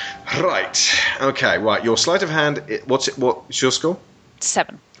 Right. Okay, right. Your sleight of hand, what's your score?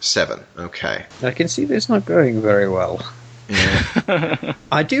 7. 7, okay. I can see this not going very well. Yeah.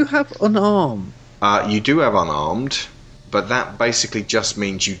 I do have unarmed. You do have unarmed, but that basically just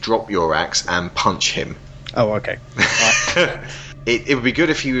means you drop your axe and punch him. Oh, okay. It would be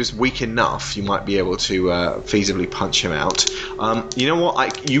good if he was weak enough. You might be able to feasibly punch him out. You know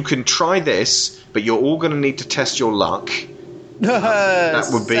what? You can try this, but you're all going to need to test your luck. That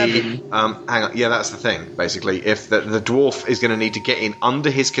would be... hang on. Yeah, that's the thing, basically. If the dwarf is going to need to get in under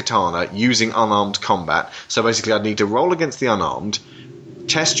his katana using unarmed combat. So basically I'd need to roll against the unarmed,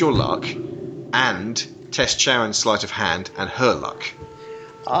 test your luck, and test Sharon's sleight of hand and her luck.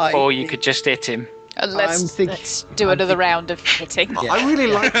 Or you could just hit him. Let's do another round of hitting. Yeah. I really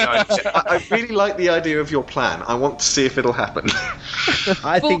like the idea of your plan. I want to see if it'll happen.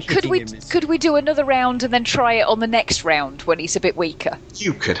 Could we do another round and then try it on the next round when he's a bit weaker?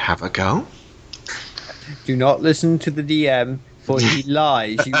 You could have a go. Do not listen to the DM, for he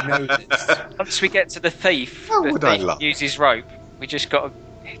lies. You know this. Once we get to the thief, uses rope. We just got to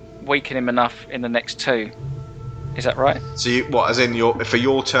weaken him enough in the next 2. Is that right? So as in for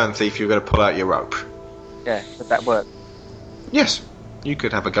your turn, thief, you're going to pull out your rope? Yeah, would that work? Yes, you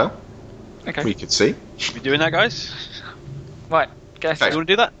could have a go. Okay. We could see. Are we doing that, guys? Right, guys. Do you want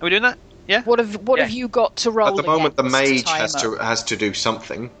to do that? Are we doing that? Yeah. What have you got to roll? At the moment, the mage to has to do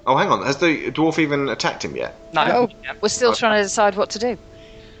something. Oh, hang on. Has the dwarf even attacked him yet? No. We're still trying to decide what to do,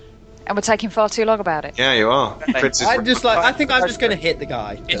 and we're taking far too long about it. Yeah, you are. I think I'm just going to hit the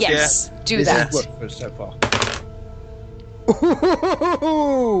guy. Yes, do this that. Has worked for us so far.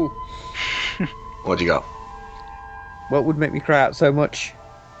 What do you got? What would make me cry out so much?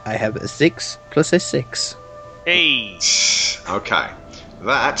 I have a 6 plus a 6. Hey. Okay.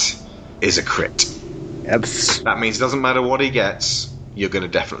 That is a crit. Yep. That means it doesn't matter what he gets, you're going to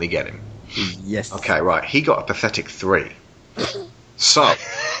definitely get him. Yes. Okay, right. He got a pathetic 3. So,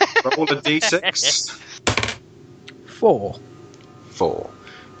 roll a d6. 4. 4.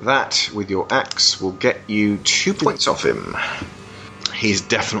 That, with your axe, will get you 2 points off him. He's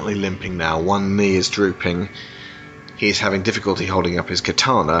definitely limping now. One knee is drooping. He's having difficulty holding up his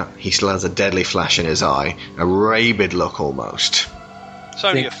katana. He still has a deadly flash in his eye. A rabid look, almost. It's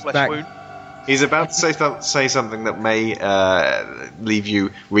only a flesh wound. He's about to say something that may leave you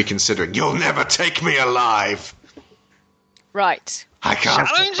reconsidering. You'll never take me alive! Right. I can't.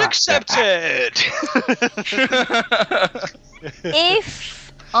 Challenge accepted!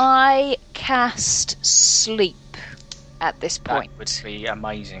 If I cast sleep at this point, that would be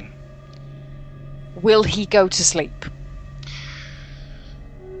amazing. Will he go to sleep?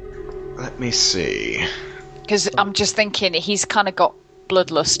 Let me see. Because I'm just thinking he's kind of got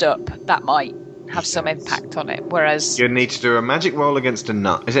bloodlust up. That might have some impact on it. Whereas you need to do a magic roll against a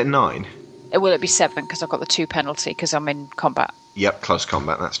 9. Is it 9? Will it be 7? Because I've got the 2 penalty because I'm in combat. Yep, close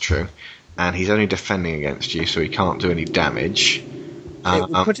combat. That's true. and he's only defending against you, so he can't do any damage. It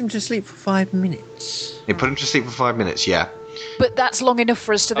will put him to sleep for 5 minutes. It put him to sleep for 5 minutes, yeah. But that's long enough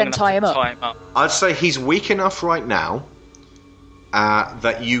for us to then tie him up. I'd say he's weak enough right now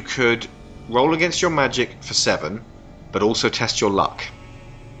that you could roll against your magic for 7, but also test your luck.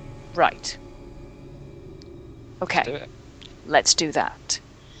 Right. Okay. Let's do that.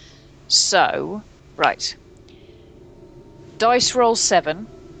 So, right. Dice roll 7.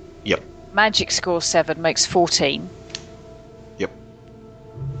 Yep. Magic score 7 makes 14. Yep.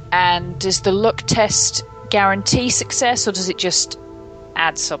 And does the luck test guarantee success, or does it just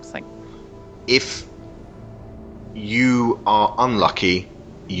add something? If you are unlucky,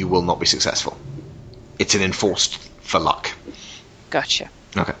 you will not be successful. It's an enforced for luck. Gotcha.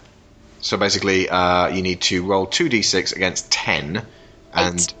 Okay. So basically, you need to roll 2d6 against 10.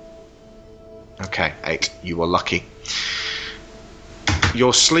 And 8. Okay, 8. You are lucky.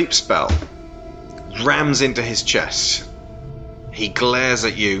 Your sleep spell rams into his chest. He glares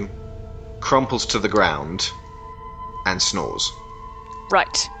at you, crumples to the ground, and snores.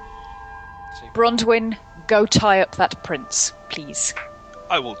 Right. Brondyn, go tie up that prince, please.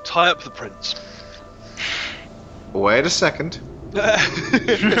 I will tie up the prince. Wait a second.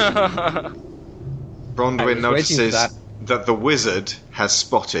 Brondyn notices that the wizard has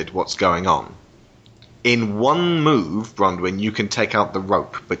spotted what's going on. In one move, Brondyn, you can take out the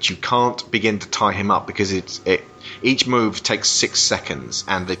rope, but you can't begin to tie him up because each move takes 6 seconds,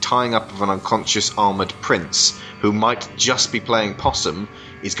 and the tying up of an unconscious armoured prince who might just be playing possum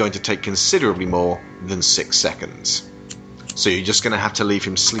is going to take considerably more than 6 seconds. So you're just going to have to leave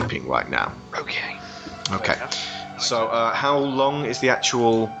him sleeping right now. Okay. So how long is the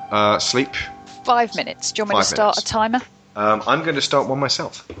actual sleep? 5 minutes. Do you want me to start a timer? I'm going to start one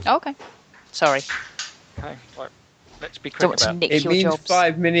myself. Okay. Sorry. Okay, right. Let's be quick Don't want to about nick It your means jobs.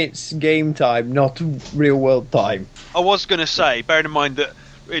 5 minutes game time, not real world time. I was going to say, bearing in mind that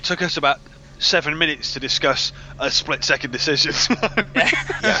it took us about 7 minutes to discuss a split-second decision.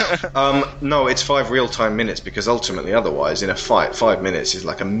 No, it's 5 real-time minutes, because ultimately, otherwise, in a fight, 5 minutes is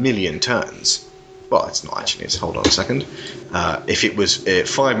like a million turns. Well, it's not actually. Hold on a second. If it was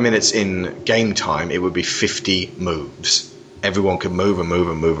 5 minutes in game time, it would be 50 moves. Everyone could move and move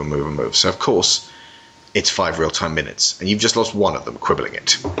and move and move and move. So, of course, it's 5 real-time minutes. And you've just lost one of them, quibbling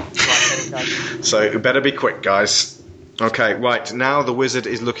it. So, you better be quick, guys. Okay, right. Now the wizard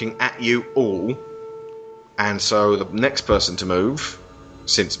is looking at you all. And so the next person to move,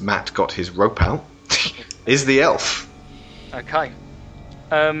 since Matt got his rope out, is the elf. Okay.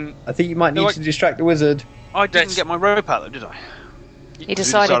 I think you might need to distract the wizard. I didn't get my rope out, though, did I? He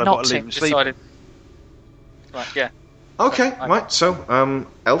decided not to. Decided. Right, yeah. Okay, right, so,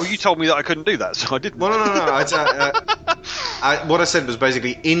 elf... Well, you told me that I couldn't do that, so I didn't. Well, no. What I said was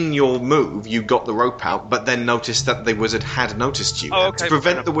basically, in your move, you got the rope out, but then noticed that the wizard had noticed you. Oh, okay, to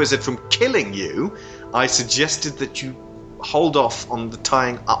prevent the wizard from killing you, I suggested that you hold off on the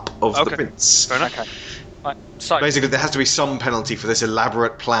tying up of the prince. Fair enough. Okay. Right, so Basically, there has to be some penalty for this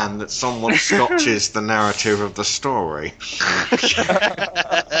elaborate plan that someone scotches the narrative of the story.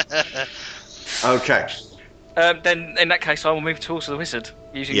 Okay. then in that case, I will move towards the wizard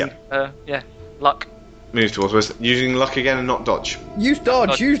using luck. Move towards wizard. Using luck again and not dodge. Use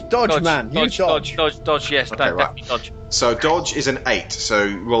dodge, man. Use dodge. Dodge, yes. Okay, right. Definitely dodge. So dodge is an 8, so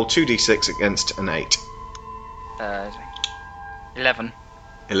roll 2d6 against an 8. 11.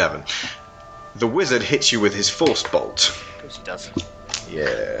 11. The wizard hits you with his force bolt. Of course he does.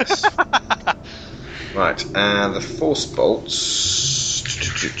 Yes. Right, and the force bolts...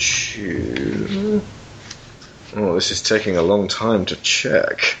 Oh, this is taking a long time to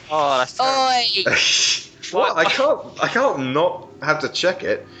check. Oh, that's terrible. What? I can't not have to check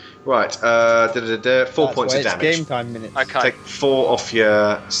it. Right, 4 points of damage. Game time minutes. Okay. Take 4 off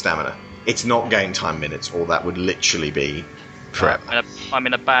your stamina. It's not game time minutes, or that would literally be forever. I'm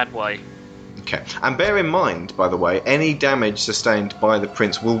in a bad way. Okay. And bear in mind, by the way, any damage sustained by the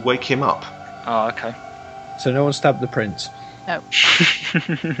prince will wake him up. Oh, okay. So no one stabbed the prince. No.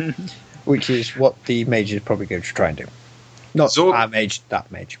 Which is what the mage is probably going to try and do. Not our mage,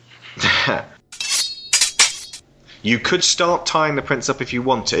 that mage. You could start tying the prince up if you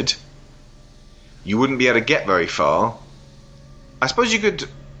wanted. You wouldn't be able to get very far. I suppose you could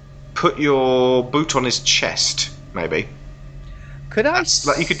put your boot on his chest, maybe. Could I?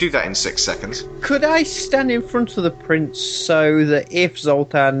 You could do that in 6 seconds. Could I stand in front of the prince so that if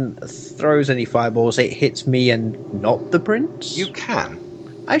Zoltan throws any fireballs, it hits me and not the prince? You can.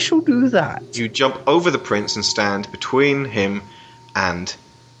 I shall do that. You jump over the prince and stand between him and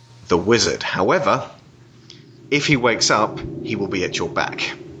the wizard. However, if he wakes up, he will be at your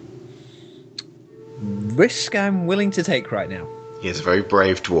back. risk I'm willing to take right now. He is a very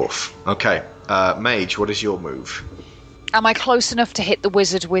brave dwarf. Okay, Mage, what is your move? Am I close enough to hit the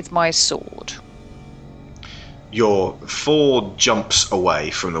wizard with my sword? You're 4 jumps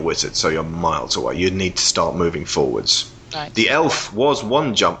away from the wizard, so you're miles away. You need to start moving forwards. Right. The elf was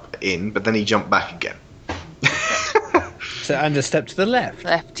 1 jump in, but then he jumped back again. So, and a step to the left.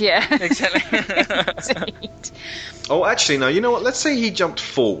 Left, yeah. Exactly. Oh, actually, no, you know what? Let's say he jumped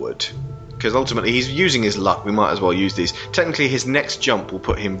forward, because ultimately he's using his luck. We might as well use these. Technically, his next jump will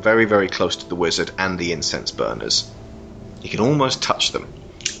put him very, very close to the wizard and the incense burners. He can almost touch them.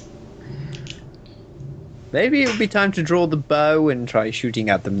 Maybe it would be time to draw the bow and try shooting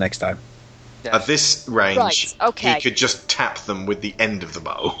at them next time. Yeah. At this range, Right, okay. he could just tap them with the end of the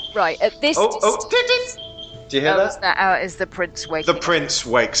bow. Right, at this... Do you hear that? That is the prince waking The prince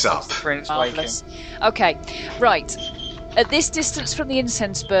wakes up. Prince waking. Marvellous. Okay, right. At this distance from the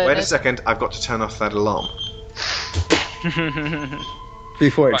incense burner... Wait a second, I've got to turn off that alarm.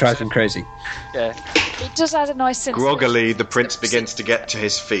 Before it drives him crazy. Yeah. It does add a nice sense Groggily, the prince begins to get to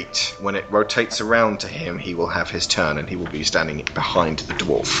his feet. When it rotates around to him, he will have his turn, and he will be standing behind the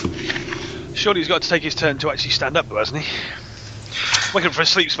dwarf. Surely he's got to take his turn to actually stand up, though, hasn't he? Waking up for a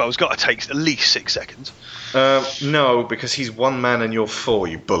sleep spell's got to take at least 6 seconds. No, because he's 1 man and you're 4,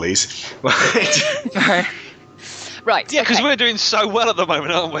 you bullies. Right. Right. Yeah, because okay. we're doing so well at the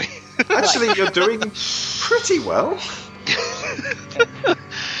moment, aren't we? Actually, you're doing pretty well.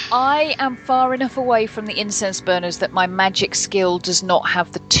 I am far enough away from the incense burners that my magic skill does not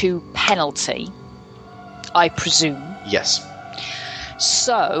have the 2 penalty, I presume. Yes.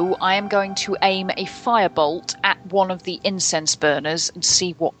 So I am going to aim a firebolt at one of the incense burners and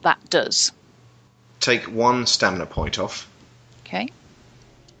see what that does. Take 1 stamina point off. Okay.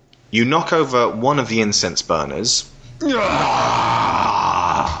 You knock over one of the incense burners.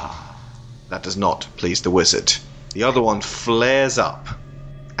 That does not please the wizard. The other one flares up,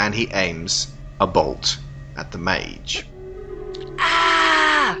 and he aims a bolt at the mage.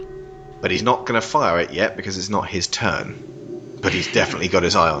 Ah! But he's not going to fire it yet because it's not his turn. But he's definitely got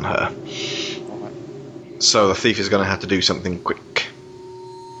his eye on her. So the thief is going to have to do something quick.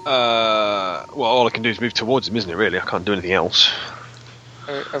 Well, all I can do is move towards him, isn't it, really? I can't do anything else.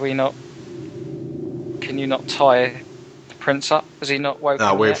 Are we not... Can you not tie the prince up? Has he not woken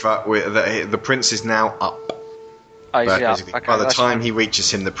No, yet? the prince is now up. Oh, is he up? Basically, Okay, by the that's time fine. he reaches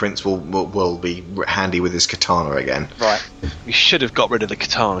him, the prince will be handy with his katana again. Right, We should have got rid of the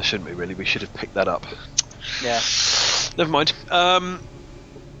katana, shouldn't we, really? We should have picked that up. yeah. Never mind.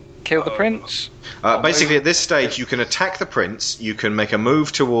 Kill the prince? Basically, at this stage, you can attack the prince, you can make a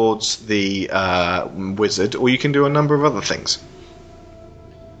move towards the wizard, or you can do a number of other things.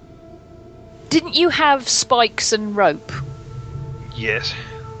 Didn't you have spikes and rope? Yes.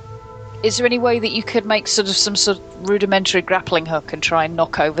 Is there any way that you could make some sort of rudimentary grappling hook and try and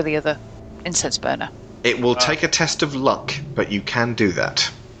knock over the other incense burner? It will take a test of luck, but you can do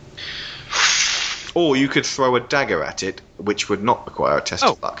that. Or you could throw a dagger at it, which would not require a test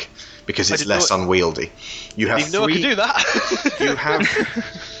of luck, because it's less unwieldy. You have I didn't know I could do that.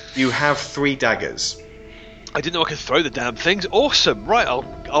 you have 3 daggers. I didn't know I could throw the damn things. Awesome. Right,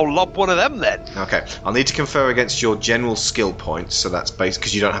 I'll lob one of them then. Okay, I'll need to confer against your general skill points, so that's based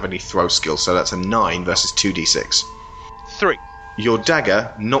because you don't have any throw skill, so that's a 9 versus 2d6. 3. Your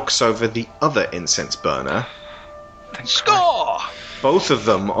dagger knocks over the other incense burner. Score! Both of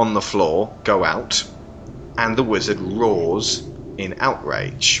them on the floor go out, and the wizard roars in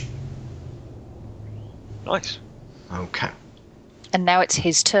outrage. Nice. Okay. And now it's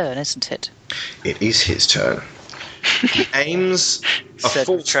his turn, isn't it? It is his turn. He aims a Said with force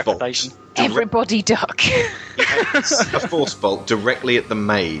bolt. trepidation. Everybody duck. A force bolt directly at the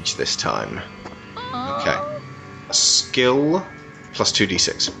mage this time. Okay. A skill plus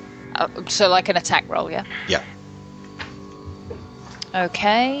 2d6. So like an attack roll, yeah? Yeah.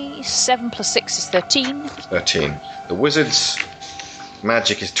 Okay, 7 plus 6 is 13. 13. The wizard's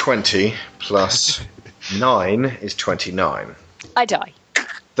magic is 20 plus 9 is 29. I die.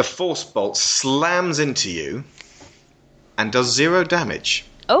 The force bolt slams into you and does 0 damage.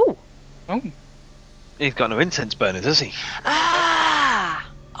 Oh. Oh. He's got no incense burners, has he? Ah!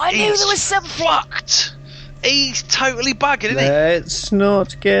 I knew there was some... fucked. He's totally bugging, isn't he? Let's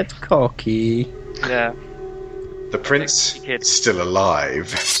not get cocky. Yeah. The prince is still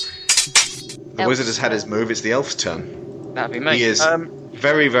alive. The wizard has had his move. It's the elf's turn. That'd be me. He is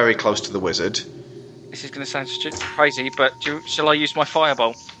very, very close to the wizard. This is going to sound crazy, but shall I use my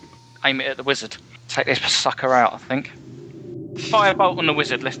firebolt? Aim it at the wizard. Take this sucker out, I think. Firebolt on the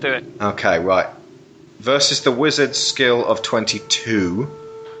wizard, let's do it. Okay, right. Versus the wizard's skill of 22,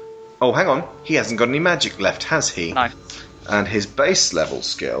 Oh, hang on. He hasn't got any magic left, has he? No. And his base level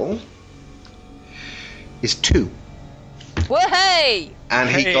skill is 2. Whoa-hey! And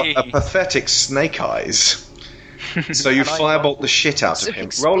he got a pathetic snake eyes. So you firebolt the shit out of him.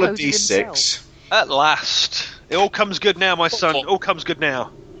 Roll a d6. At last. It all comes good now, my son. It all comes good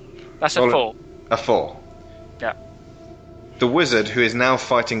now. That's a 4. A 4. Yeah. The wizard, who is now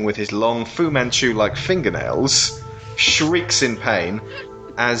fighting with his long Fu Manchu-like fingernails, shrieks in pain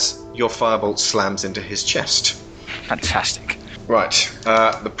as your firebolt slams into his chest. Fantastic. Right.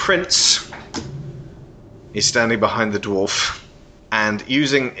 The prince is standing behind the dwarf and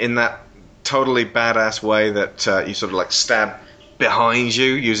using in that totally badass way that you sort of like stab behind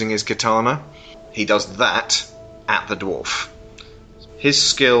you using his katana. He does that at the dwarf. His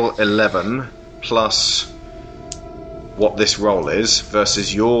skill 11 plus what this roll is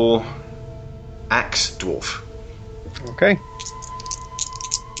versus your axe dwarf. Okay.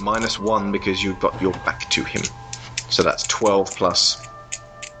 -1 because you've got your back to him. So that's 12 plus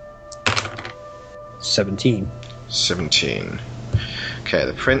 17. 17. Okay,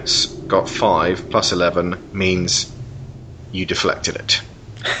 the prince got 5 plus 11 means you deflected it.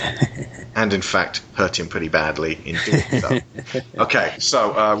 And in fact, hurt him pretty badly in doing so. Okay,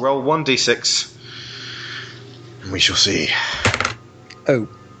 so roll 1d6 and we shall see. Oh,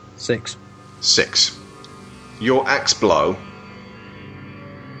 6. 6. Your axe blow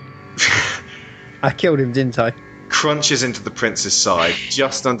I killed him, didn't I? crunches into the prince's side,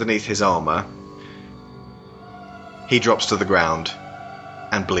 just underneath his armour. He drops to the ground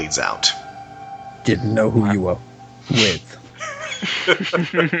and bleeds out. Didn't know who you were with.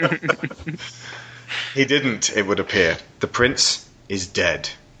 He didn't, it would appear. The prince is dead.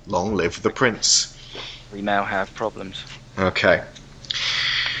 Long live the prince. We now have problems. Okay.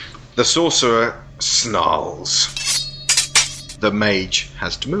 The sorcerer snarls. The mage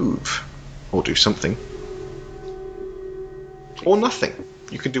has to move. Or do something. Or nothing.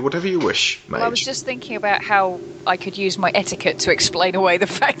 You can do whatever you wish, mage. Well, I was just thinking about how I could use my etiquette to explain away the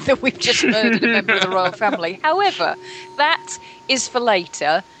fact that we've just murdered a member of the royal family. However, that is for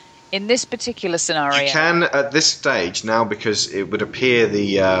later. In this particular scenario, You can, at this stage, now because it would appear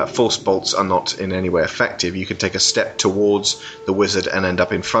the force bolts are not in any way effective, you can take a step towards the wizard and end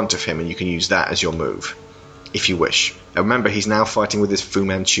up in front of him, and you can use that as your move, if you wish. And remember, he's now fighting with his Fu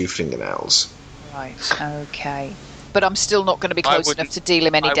Manchu fingernails. Right, okay. But I'm still not going to be close enough to deal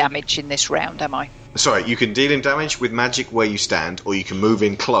him any damage in this round, am I? Sorry, you can deal him damage with magic where you stand, or you can move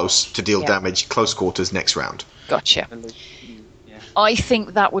in close to deal damage close quarters next round. Gotcha. I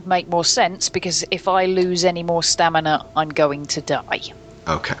think that would make more sense, because if I lose any more stamina, I'm going to die.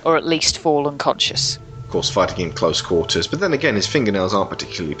 Okay. Or at least fall unconscious. Of course, fighting in close quarters, but then again, his fingernails aren't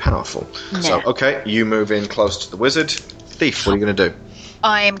particularly powerful. No. So, okay, you move in close to the wizard. Thief, what are you going to do?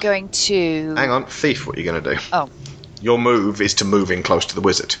 I am going to... Hang on, Thief, what are you going to do? Oh. Your move is to move in close to the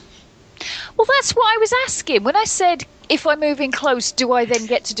wizard. Well, that's what I was asking. When I said, if I move in close, do I then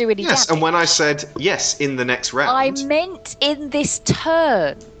get to do any damage? Yes, and when I said, yes, in the next round... I meant in this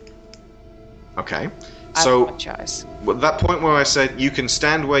turn. Okay. I So, apologise. at that point where I said, you can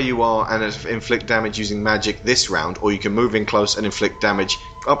stand where you are and inflict damage using magic this round, or you can move in close and inflict damage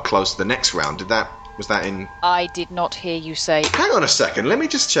up close the next round. Was that in... I did not hear you say... Hang on a second, let me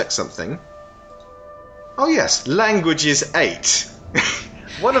just check something. Oh yes, language is 8.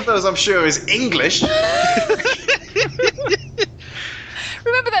 One of those, I'm sure, is English. Remember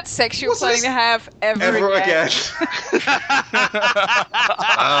that sex you were planning to have ever again?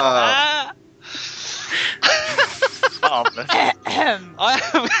 I'm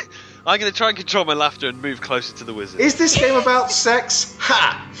going to try and control my laughter and move closer to the wizard. Is this game about sex?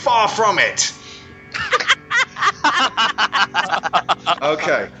 Ha! Far from it!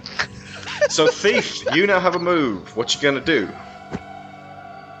 Okay. So, Thief, you now have a move. What you going to do?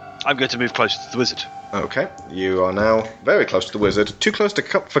 I'm going to move closer to the wizard. Okay, you are now very close to the wizard. Too close to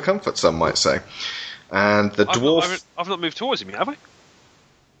for comfort, some might say. And the dwarf... I've not moved towards him yet, have I?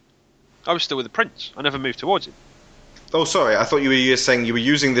 I was still with the prince. I never moved towards him. Oh, sorry, I thought you were saying you were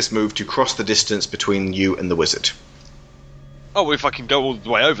using this move to cross the distance between you and the wizard. Oh, well, if I can go all the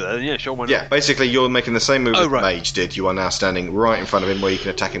way over there, then yeah, sure, why not? Yeah, basically you're making the same move that the mage did. You are now standing right in front of him where you can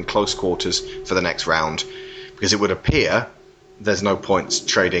attack in close quarters for the next round. Because it would appear there's no points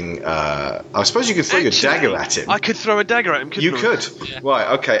trading... I suppose you could throw your dagger at him. I could throw a dagger at him, couldn't I? You could. Yeah.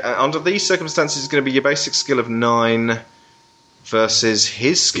 Right, okay. Under these circumstances, it's going to be your basic skill of 9 versus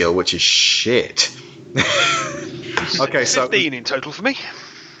his skill, which is shit. Okay, so 15 in total for me.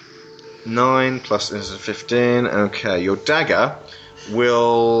 9 plus 15. Okay, your dagger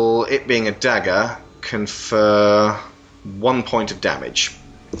will, it being a dagger, confer 1 point of damage.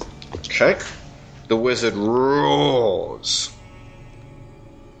 Okay. The wizard roars.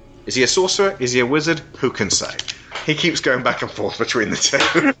 Is he a sorcerer? Is he a wizard? Who can say? He keeps going back and forth between the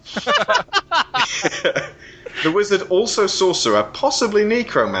two. The wizard, also sorcerer, possibly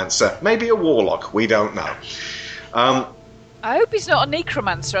necromancer, maybe a warlock, we don't know. I hope he's not a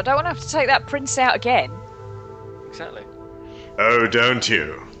necromancer. I don't want to have to take that prince out again. Exactly. Oh, don't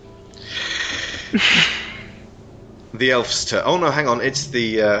you? The elf's turn. Oh no, hang on, it's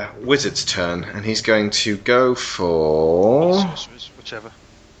the wizard's turn, and he's going to go for... Sorcerers, whichever.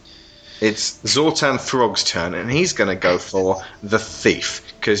 It's Zortan Throg's turn, and he's going to go for the thief,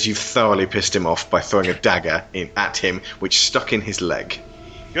 because you've thoroughly pissed him off by throwing a dagger at him, which stuck in his leg.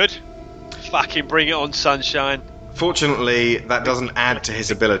 Good. Fucking bring it on, sunshine. Fortunately, that doesn't add to his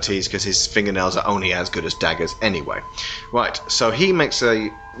abilities, because his fingernails are only as good as daggers anyway. Right, so he makes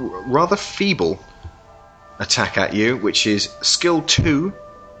a rather feeble attack at you, which is skill 2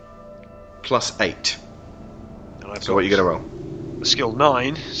 plus 8. So what are you going to roll? A skill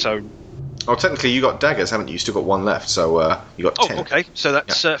 9, so... Oh, technically you got daggers, haven't you? You still got one left, so you got 10. Oh, okay, so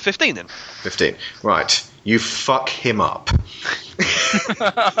that's 15 then. 15. Right, you fuck him up.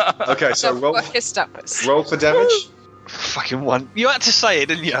 Okay, so roll for damage. Fucking 1. You had to say it,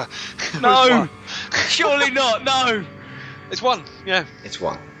 didn't you? No! Surely not, no! It's 1, yeah. It's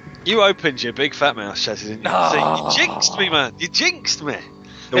 1. You opened your big fat mouth, Chazzy, didn't you? No. See, you jinxed me, man. You jinxed me.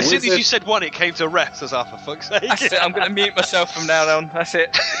 The as soon as wizard- you said 1, it came to rest. I was like, for fuck's sake. That's it, I'm going to mute myself from now on. That's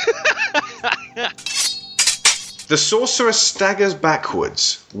it. The sorcerer staggers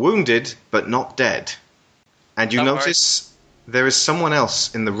backwards, wounded but not dead. And you Don't notice there is someone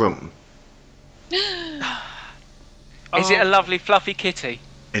else in the room. Is it a lovely fluffy kitty?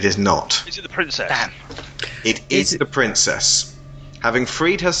 It is not. Is it the princess? Damn. It is the princess. Having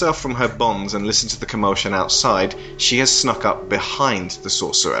freed herself from her bonds and listened to the commotion outside, she has snuck up behind the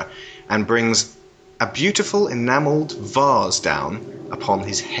sorcerer and brings a beautiful enamelled vase down upon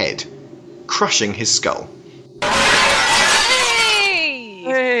his head, crushing his skull. Hey!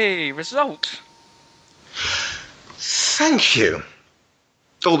 Hey, result. Thank you.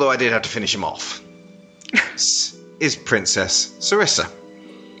 Although I did have to finish him off. This is Princess Sarissa,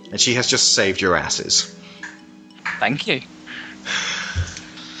 and she has just saved your asses. Thank you.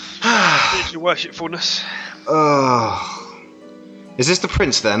 Here's your worshipfulness. Oh. Is this the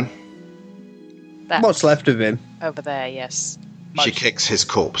prince then? That's What's left of him? over there, yes. She kicks his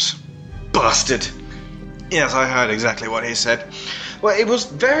corpse. Bastard! Yes, I heard exactly what he said. Well, it was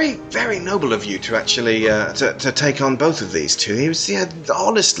very, very noble of you to actually to take on both of these two. He was,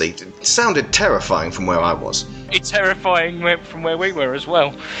 honestly, it sounded terrifying from where I was. It's terrifying from where we were as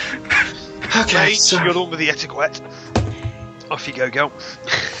well. Okay, Mage, so you're on with the etiquette. Off you go, girl.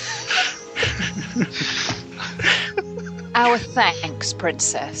 Our thanks,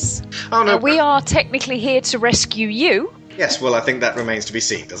 Princess. oh no, We are technically here to rescue you. yes. Well, I think that remains to be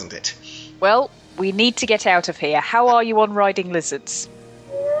seen, doesn't it? Well, we need to get out of here. How are you on riding lizards?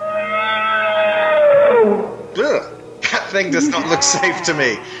 Ugh, that thing does not look safe to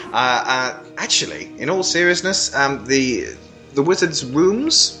me. Actually, in all seriousness, the wizard's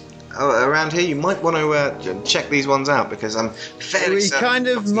rooms around here, you might want to check these ones out, because I'm fairly We certain kind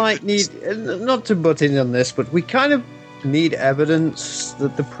of might need, not to butt in on this, but we kind of need evidence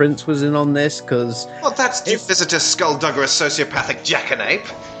that the prince was in on this, because Well, that's your visitor skulldugger, a sociopathic jackanapes.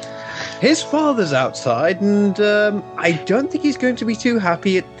 his father's outside, and I don't think he's going to be too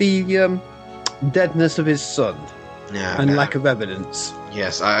happy at the deadness of his son and lack of evidence.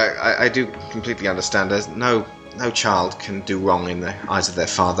 Yes, I do completely understand. There's no child can do wrong in the eyes of their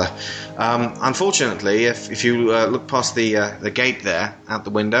father. Unfortunately, if you look past the gate there, out the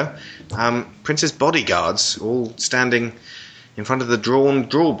window, Prince's bodyguards all standing in front of the drawn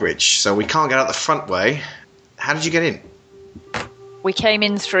drawbridge, so we can't get out the front way. How did you get in? We came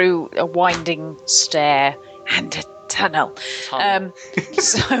in through a winding stair and a tunnel.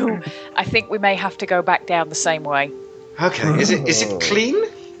 So I think we may have to go back down the same way. Okay, is it clean?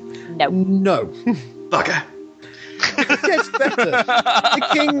 No. No. Bugger. It gets better. The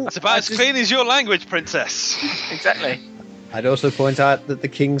king. It's about as clean as your language, princess. Exactly. I'd also point out that the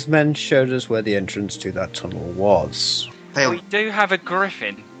king's men showed us where the entrance to that tunnel was. We do have a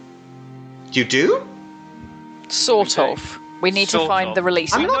griffin. You do? Sort of. We need to Sort find of. the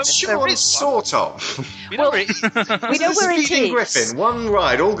release. I'm We not know sure. there is Sort of. We know Well, where it- We know where it Speeding is. Griffin, one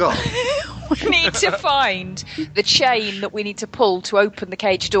ride, all gone. We need to find the chain that we need to pull to open the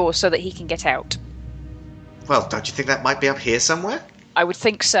cage door so that he can get out. Well, don't you think that might be up here somewhere? I would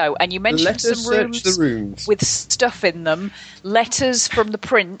think so. And you mentioned Let us some search the rooms. with stuff in them. Letters from the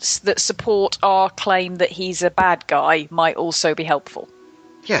prince that support our claim that he's a bad guy might also be helpful.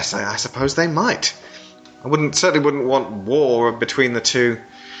 Yes, I suppose they might. I certainly wouldn't want war between the two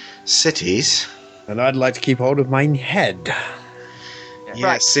cities. And I'd like to keep hold of my head. Yes,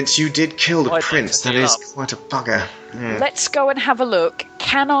 Right. since you did kill the I'd like prince, to that see is that. quite a bugger. Yeah. Let's go and have a look.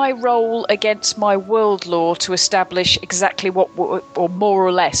 Can I roll against my world law to establish exactly or more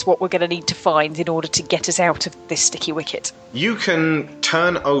or less, what we're going to need to find in order to get us out of this sticky wicket? You can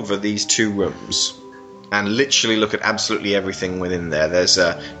turn over these two rooms and literally look at absolutely everything within there. There's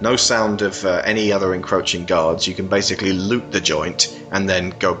no sound of any other encroaching guards. You can basically loot the joint and then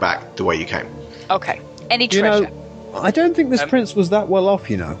go back the way you came. Okay. Any You treasure? know, I don't think this prince was that well off,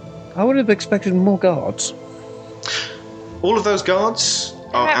 you know. I would have expected more guards. All of those guards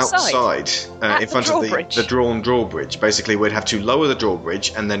are Outside? outside At in the front of drawbridge? the drawn drawbridge. Basically, we'd have to lower the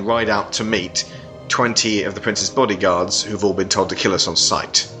drawbridge and then ride out to meet 20 of the prince's bodyguards who've all been told to kill us on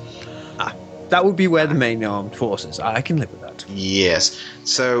sight. That would be where the main armed forces. I can live with that. Yes.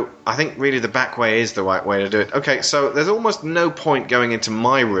 So I think really the back way is the right way to do it. Okay, so there's almost no point going into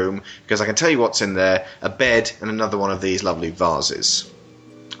my room because I can tell you what's in there. A bed and another one of these lovely vases.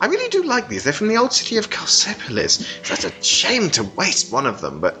 I really do like these. They're from the old city of Carsepolis. It's a shame to waste one of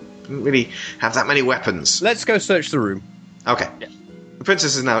them, but didn't really have that many weapons. Let's go search the room. Okay. Yeah. The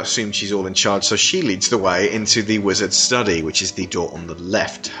princess has now assumed she's all in charge, so she leads the way into the wizard's study, which is the door on the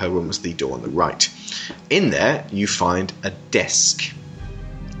left. Her room was the door on the right. In there, you find a desk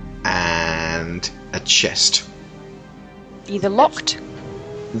and a chest. Either locked.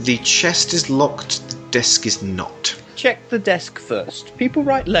 The chest is locked, the desk is not. Check the desk first. People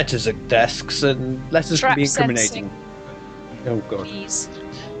write letters at desks, and letters Trap can be incriminating. Oh, God. Please.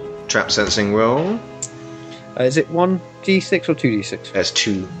 Trap sensing roll. Is it 1d6 or 2d6? There's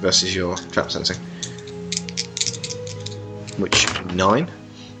 2 versus your trap sensing. Which, 9.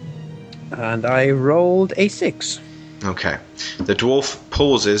 And I rolled a 6. Okay. The dwarf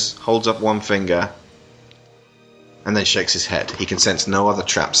pauses, holds up one finger, and then shakes his head. He can sense no other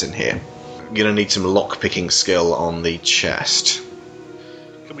traps in here. You're going to need some lock-picking skill on the chest.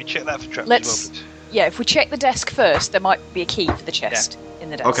 Can we check that for traps Let's. as well, please? Yeah, if we check the desk first, there might be a key for the chest in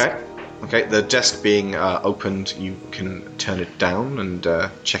the desk. Okay, the desk being opened, you can turn it down and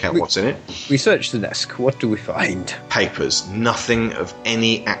check out what's in it. We search the desk. What do we find? Papers. Nothing of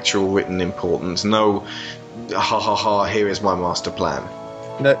any actual written importance. No, ha ha ha, here is my master plan.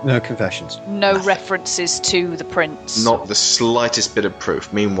 No confessions. No references to the prince. Not the slightest bit of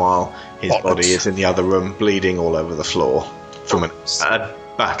proof. Meanwhile, his body is in the other room, bleeding all over the floor from a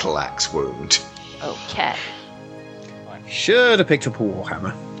battle axe wound. Okay. Should have picked up a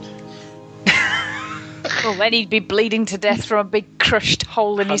warhammer. Well, then he'd be bleeding to death from a big crushed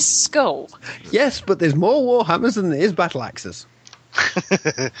hole in his skull. Yes, but there's more warhammers than there is battle axes.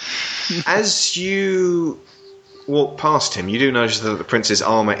 As you walk past him, you do notice that the prince's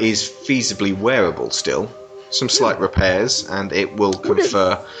armour is feasibly wearable still. Some slight repairs, and it will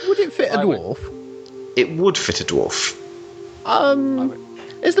confer... Would it fit a dwarf? It would fit a dwarf.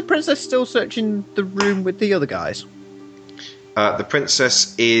 Is the princess still searching the room with the other guys? The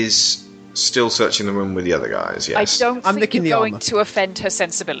princess is still searching the room with the other guys, yes. I don't I'm think nicking you're the going armour. to offend her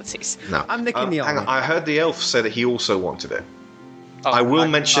sensibilities. No. I'm nicking the hang armour. on, I heard the elf say that he also wanted it. I will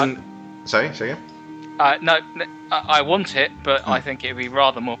mention... Sorry, say again? No, I want it, but I think it would be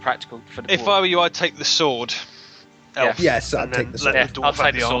rather more practical for the If dwarf. I were you, I'd take the sword. Elf, Yes, I'd and take then the sword. let the I'll dwarf take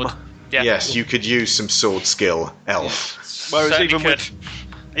have the the sword. armour. Yeah. Yes, you could use some sword skill, elf. Whereas Certainly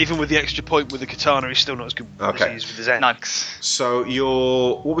even with the extra point with the katana, he's still not as good as he is with his axe. So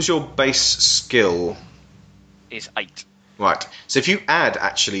what was your base skill? Is 8. Right. So if you add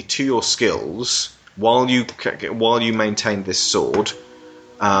actually to your skills while you maintain this sword,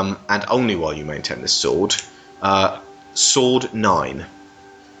 and only while you maintain this sword, sword 9.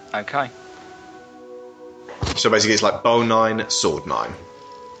 Okay. So basically, it's like bow 9, sword 9.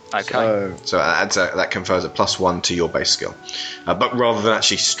 Okay. So that confers a +1 to your base skill. But rather than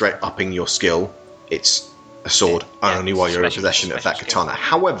actually straight upping your skill, it's a sword only while you're in possession of that katana.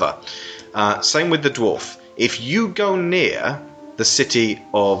 However, same with the dwarf. If you go near the city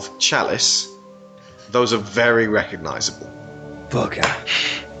of Chalice, those are very recognisable. Bugger.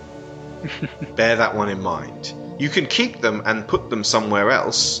 Bear that one in mind. You can keep them and put them somewhere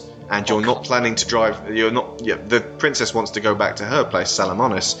else, and you're not planning to drive. The princess wants to go back to her place,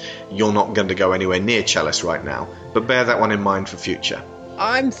 Salamonis. You're not going to go anywhere near Chalice right now, but bear that one in mind for future.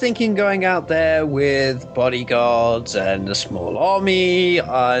 I'm thinking going out there with bodyguards and a small army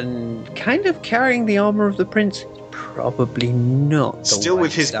and kind of carrying the armour of the prince. Probably not. the Still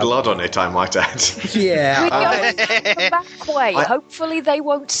with way his that blood would- on it, I might add. Yeah. We're going the back way. I- Hopefully they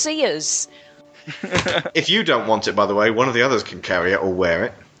won't see us. If you don't want it, by the way, one of the others can carry it or wear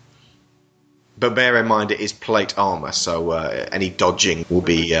it. But bear in mind, it is plate armour, so any dodging will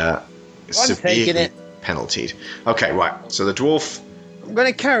be severely penaltied. Okay, right. So the dwarf... I'm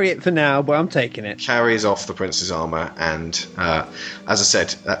going to carry it for now, but I'm taking it. Carries off the prince's armour, and as I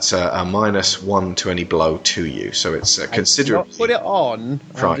said, that's a -1 to any blow to you, so it's considerably... Not put it on,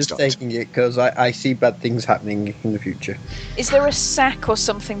 I'm just taking it because I see bad things happening in the future. Is there a sack or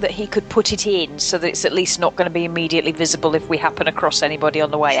something that he could put it in so that it's at least not going to be immediately visible if we happen across anybody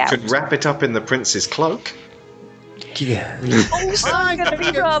on the way out? Could wrap it up in the prince's cloak. Yeah. I'm going to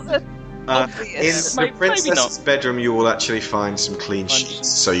be rather... In the princess's bedroom, you will actually find some clean sheets,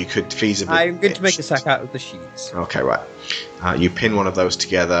 so you could feasibly... I'm going to make a sack out of the sheets. Okay, right. You pin one of those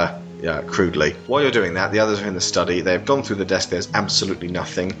together crudely. While you're doing that, the others are in the study. They've gone through the desk. There's absolutely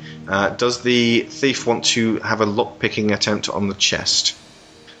nothing. Does the thief want to have a lock-picking attempt on the chest?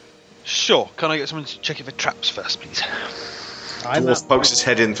 Sure. Can I get someone to check it for traps first, please? Dwarf pokes his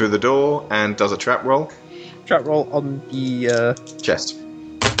head in through the door and does a trap roll. Trap roll on the... chest.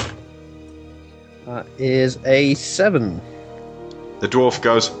 That is a 7. The dwarf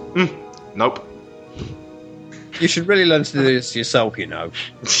goes, nope. You should really learn to do this yourself, you know.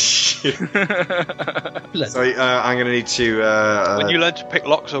 So I'm going to need to... when you learn to pick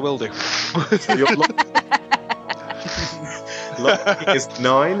locks, I will do. So your lockpick is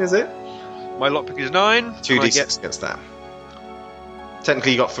 9, is it? My lockpick is 9. 2d6 against that.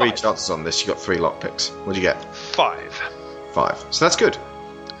 Technically, you got 3 chances on this. You got 3 lockpicks. What'd you get? 5. 5. So that's good.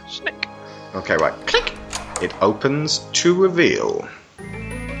 Snick. Okay, right. Click. It opens to reveal.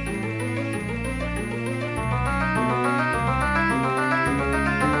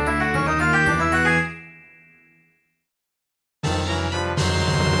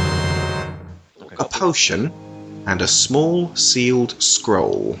 A potion and a small sealed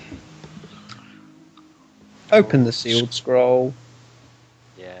scroll. Open the sealed scroll.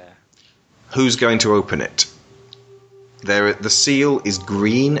 Yeah. Who's going to open it? The seal is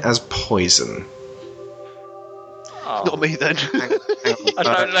green as poison. Oh. Not me then. Hang on. I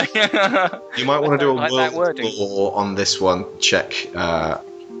don't like. You might want to do a like that world wording. law on this one. Check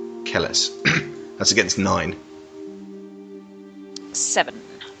Kellis. That's against 9. 7.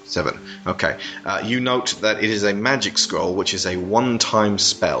 7. Okay. You note that it is a magic scroll, which is a one-time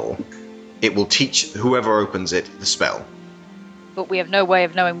spell. It will teach whoever opens it the spell. But we have no way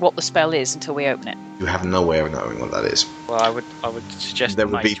of knowing what the spell is until we open it. You have no way of knowing what that is. Well, I would suggest There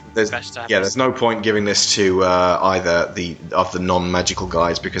the would be mage there's, best to have there's no point giving this to either the non-magical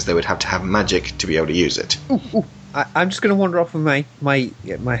guys because they would have to have magic to be able to use it. I'm just going to wander off of my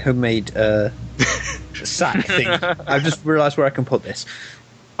homemade sack thing. I've just realised where I can put this.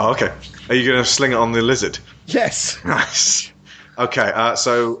 Oh, okay. Are you going to sling it on the lizard? Yes. Nice. Okay.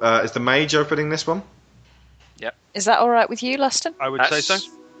 So is the mage opening this one? Yep. Is that all right with you, Lastern? I would say so.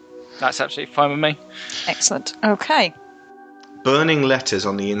 That's absolutely fine with me. Excellent. Okay. Burning letters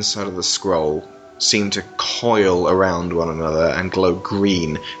on the inside of the scroll seem to coil around one another and glow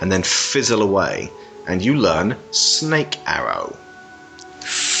green and then fizzle away. And you learn Snake Arrow.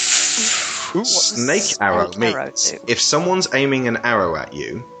 Snake Arrow means if someone's aiming an arrow at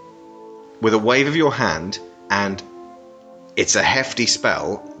you, with a wave of your hand, and it's a hefty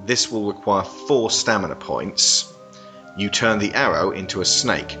spell, this will require 4 stamina points. You turn the arrow into a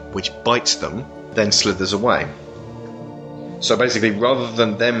snake, which bites them, then slithers away. So basically, rather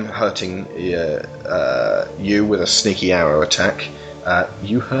than them hurting you with a sneaky arrow attack,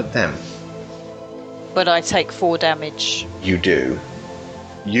 you hurt them. But I take 4 damage. You do.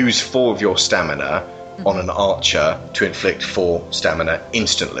 Use 4 of your stamina on an archer to inflict 4 stamina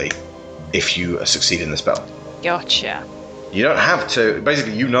instantly if you succeed in the spell. Gotcha. You don't have to.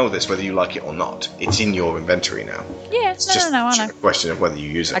 Basically, you know this whether you like it or not. It's in your inventory now. Yeah, It's just I know. a question of whether you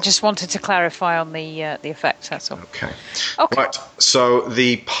use it. I just wanted to clarify on the effect, that's all. Okay. Okay. Right. So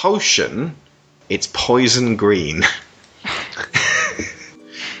the potion, it's poison green.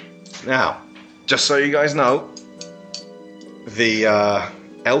 Now, just so you guys know, the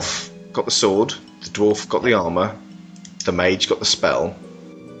elf got the sword, the dwarf got the armour, the mage got the spell.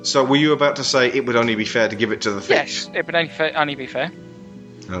 So were you about to say it would only be fair to give it to the thief? Yes, it would only be fair.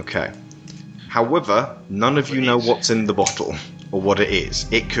 Okay. However, none of you know what's in the bottle, or what it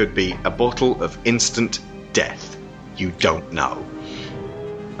is. It could be a bottle of instant death. You don't know.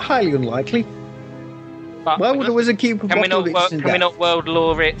 Highly unlikely. But Why would a wizard keep a bottle of instant Can we death? not world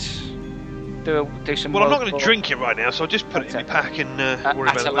law it? Do some. Well, I'm not world going to law drink it right now, so I'll just put it in my pack and worry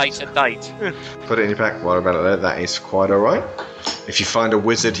at about a it later date. Put it in your pack. What about it there? That is quite alright. If you find a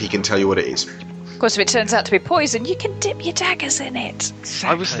wizard, he can tell you what it is. course, if it turns out to be poison, you can dip your daggers in it.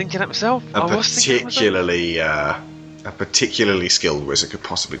 I was thinking that myself. A particularly skilled wizard could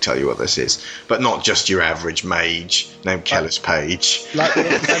possibly tell you what this is, but not just your average mage named Kellis Payge.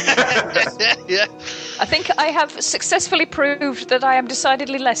 Yeah. I think I have successfully proved that I am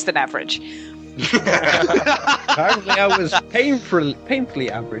decidedly less than average. Apparently I was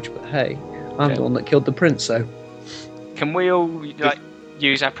painfully average, but hey, I'm the one that killed the prince, so... Can we all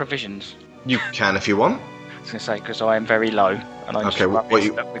use our provisions? You can if you want. I was going to say, because I am very low, and I'm Okay, we're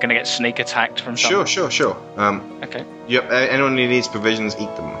going to get sneak attacked from someone. Sure. Okay. Yep. Anyone who needs provisions,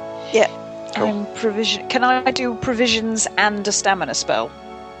 eat them. Yeah. Cool. Can I do provisions and a stamina spell?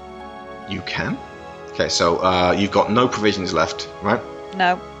 You can. Okay, so you've got no provisions left, right?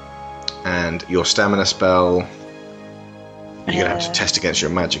 No. And your stamina spell, you're going to have to test against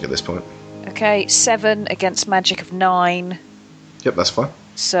your magic at this point. Okay, 7 against magic of 9. Yep, that's fine.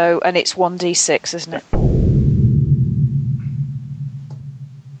 So, and it's 1d6, isn't it?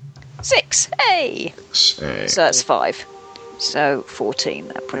 6! Hey! So that's 5. So 14.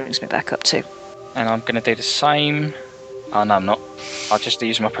 That brings me back up to. And I'm going to do the same. Oh, no, I'm not. I'll just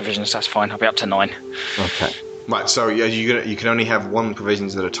use my provisions, that's fine. I'll be up to 9. Okay. Right, so you can only have one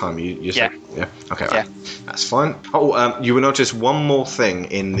provisions at a time. You said, yeah. Okay, right. That's fine. Oh, you will notice one more thing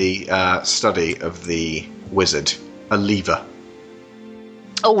in the study of the wizard: a lever.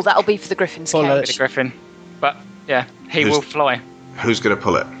 Oh, that'll be for the griffin's cage. The griffin, but yeah, he will fly. Who's going to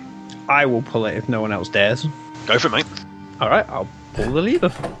pull it? I will pull it if no one else dares. Go for it, mate. All right, I'll pull the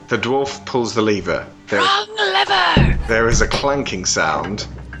lever. The dwarf pulls the lever. Wrong lever! There is a clanking sound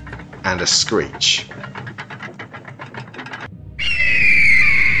and a screech.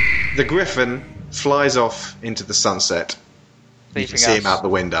 The griffin flies off into the sunset. You can see him out the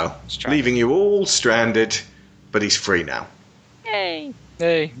window, leaving you all stranded, but he's free now. Yay!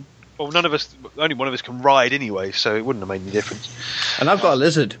 Hey. Well, only one of us can ride anyway, so it wouldn't have made any difference. And I've got a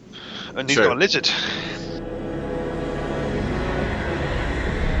lizard. And he's got a lizard.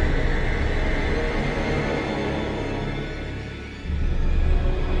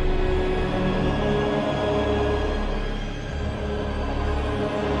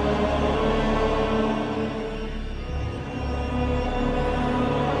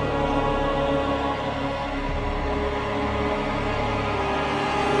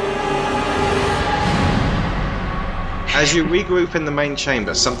 As you regroup in the main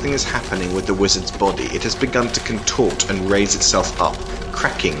chamber, something is happening with the wizard's body. It has begun to contort and raise itself up,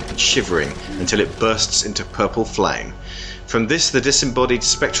 cracking and shivering until it bursts into purple flame. From this, the disembodied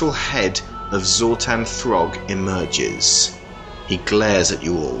spectral head of Zortan Throg emerges. He glares at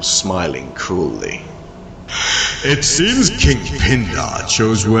you all, smiling cruelly. It seems King Pindar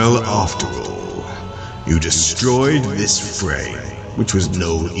chose well after all. You destroyed this frame, which was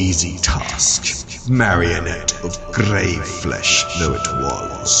no easy task. Marionette of grey flesh though it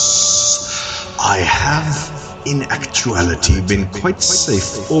was. I have, in actuality, been quite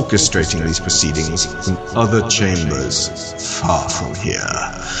safe orchestrating these proceedings from other chambers far from here.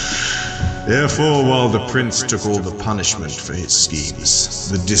 Therefore, while the prince took all the punishment for his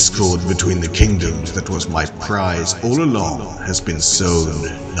schemes, the discord between the kingdoms that was my prize all along has been sown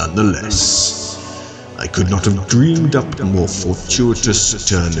nonetheless. I could not have dreamed up a more fortuitous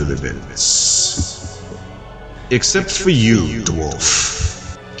turn of events. Except for you,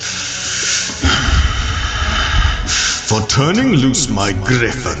 dwarf. For turning loose my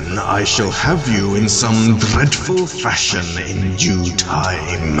griffin, I shall have you in some dreadful fashion in due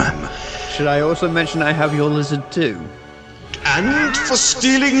time. Should I also mention I have your lizard too? And for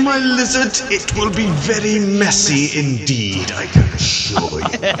stealing my lizard, it will be very messy indeed, I can assure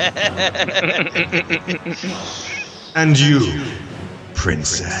you. And you,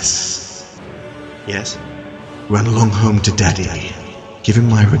 princess. Yes? Run along home to Daddy. Give him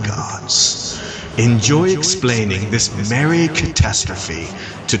my regards. Enjoy explaining this merry catastrophe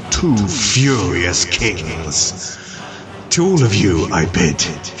to 2 furious kings. To all of you, I bid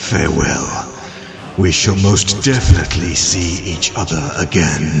farewell. We shall most definitely see each other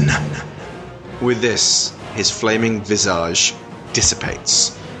again. With this, his flaming visage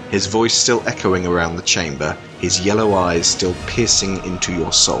dissipates, his voice still echoing around the chamber, his yellow eyes still piercing into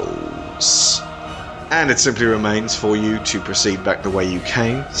your souls. And it simply remains for you to proceed back the way you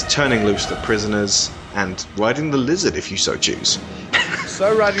came, turning loose the prisoners, and riding the lizard if you so choose.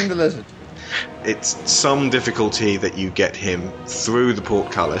 So riding the lizard. It's some difficulty that you get him through the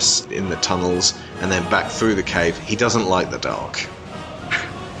portcullis in the tunnels and then back through the cave. He doesn't like the dark.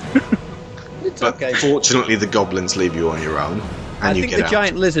 But okay. Fortunately the goblins leave you on your own. And I you think get the out.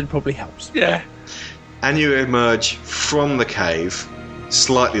 giant lizard probably helps. Yeah. And you emerge from the cave,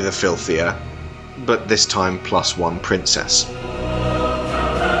 slightly the filthier, but this time plus 1 princess.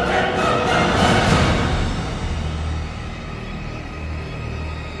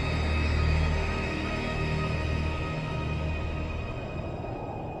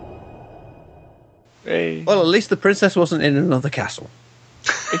 Well, at least the princess wasn't in another castle.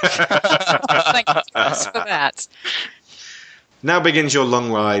 Thank you for that. Now begins your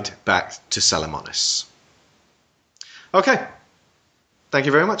long ride back to Salamonis. Okay. Thank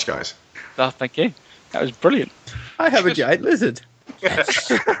you very much, guys. Oh, thank you. That was brilliant. I have a giant lizard.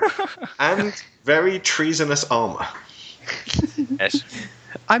 And very treasonous armour. Yes.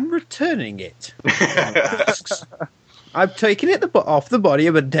 I'm returning it. I've taken it off the body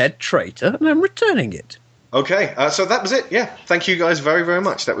of a dead traitor, and I'm returning it. Okay, so that was it. Yeah, thank you guys very, very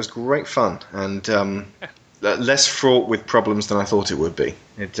much. That was great fun, and less fraught with problems than I thought it would be.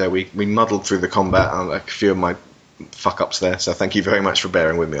 We muddled through the combat and a few of my fuck-ups there, so thank you very much for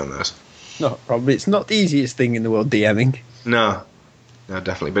bearing with me on those. No problem. It's not the easiest thing in the world, DMing. No,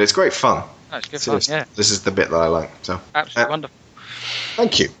 definitely. But it's great fun. That's good fun, yeah. This is the bit that I like. So absolutely wonderful.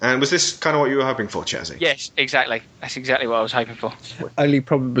 Thank you. And was this kind of what you were hoping for, Chazzy? Yes, exactly. That's exactly what I was hoping for. Only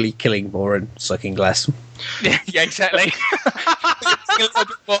probably killing more and sucking less. Yeah, exactly. A little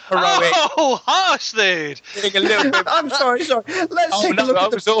bit more heroic. Oh, harsh, dude! I'm sorry. Let's take a look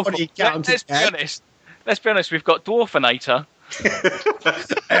at the body count. Let's be honest, we've got Dwarfinator.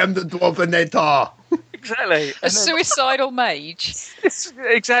 I am the Dwarfinator. Exactly. A suicidal mage.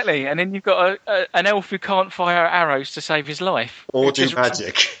 Exactly. And then you've got an elf who can't fire arrows to save his life. Or do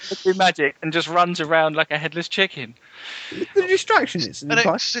magic. Do magic and just runs around like a headless chicken. The distraction is... An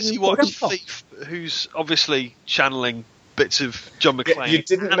ex-City Watch thief who's obviously channeling bits of John McClane. You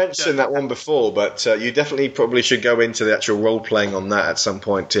didn't mention that one before, but you definitely probably should go into the actual role-playing on that at some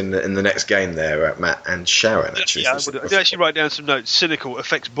point in the next game there, Matt and Sharon, actually. Yeah, I did actually write down some notes. Cynical,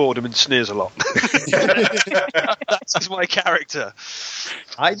 affects boredom and sneers a lot. That's my character.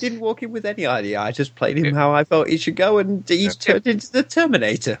 I didn't walk in with any idea. I just played him how I felt he should go, and he's turned into the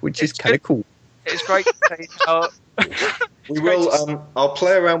Terminator, which is kind of cool. It's great to see how... We will. I'll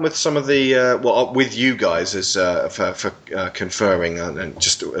play around with some of the with you guys as for conferring, and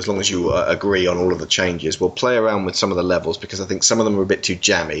just as long as you agree on all of the changes, we'll play around with some of the levels because I think some of them are a bit too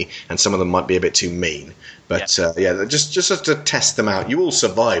jammy and some of them might be a bit too mean. But just to test them out. You all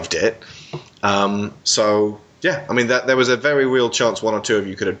survived it, so yeah. I mean, there was a very real chance one or two of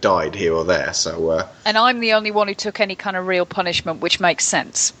you could have died here or there. So and I'm the only one who took any kind of real punishment, which makes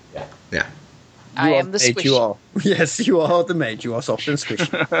sense. Yeah. I am the squishy. You are. Yes, you are the mage. You are soft and squishy.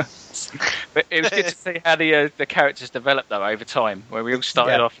 But it was good to see how the characters developed though over time, where we all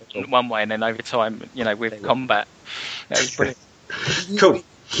started off in one way and then over time, with combat. That was brilliant. Cool.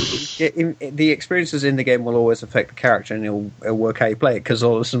 The experiences in the game will always affect the character, and it'll work how you play it. Because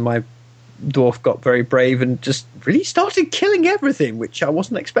all of a sudden, my dwarf got very brave and just really started killing everything, which I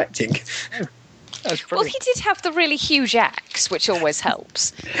wasn't expecting. Well, he did have the really huge axe, which always helps.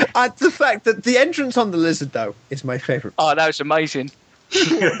 The fact that the entrance on the lizard, though, is my favourite. Oh, that was amazing.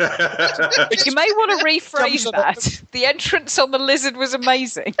 You may want to rephrase that. The entrance on the lizard was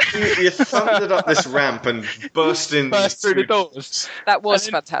amazing. You thundered up this ramp and burst through the doors. That was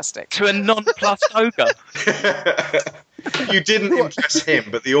fantastic. To a non-plus ogre. You didn't impress him,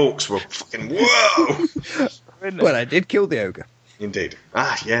 but the orcs were fucking whoa. Well, I did kill the ogre. Indeed.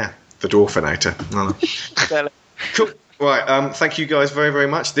 Yeah. The Dwarfinator. Cool. Right, thank you guys very, very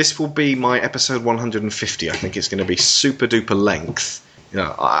much. This will be my episode 150. I think it's going to be super duper length.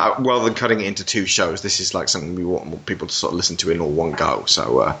 Rather than cutting it into 2 shows, this is like something we want people to sort of listen to in all one go.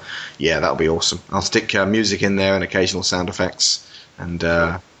 So, that'll be awesome. I'll stick music in there and occasional sound effects. And,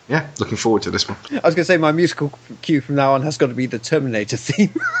 looking forward to this one. I was going to say my musical cue from now on has got to be the Terminator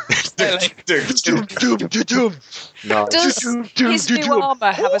theme. Does his new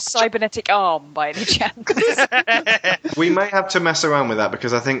armour have a cybernetic arm by any chance? We may have to mess around with that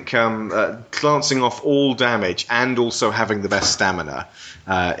because I think glancing off all damage and also having the best stamina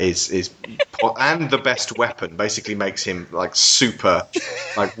is and the best weapon basically makes him like super,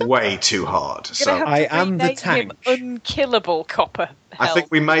 like way too hard. So I am the tank. Him unkillable Copperhelm. I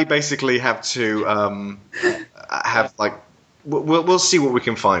think we may basically have to have like. We'll see what we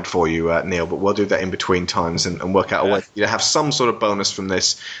can find for you, Neil, but we'll do that in between times and work out a way to have some sort of bonus from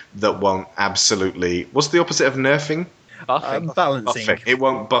this that won't absolutely... What's the opposite of nerfing? Balancing. Buffing. It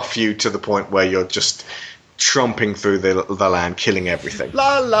won't buff you to the point where you're just tromping through the land, killing everything.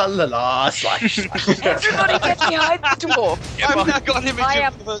 La la la la, slash. Everybody get behind the dwarf. I've now got an image I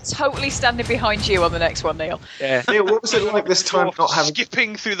am of the totally standing behind you on the next one, Neil. Yeah. Neil, what was it like this time dwarf not having...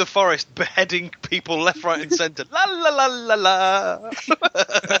 skipping through the forest, beheading people left, right, and centre. La la la la la.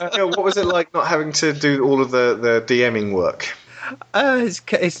 Neil, what was it like not having to do all of the DMing work?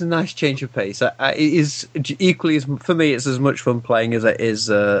 It's a nice change of pace. It is equally as for me. It's as much fun playing as it is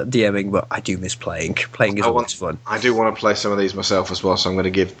DMing, but I do miss playing. Playing is always fun. I do want to play some of these myself as well, so I'm going to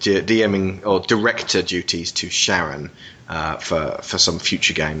give DMing or director duties to Sharon for some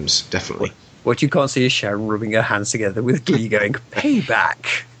future games, definitely. What you can't see is Sharon rubbing her hands together with glee, going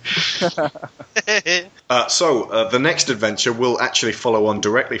payback. So the next adventure will actually follow on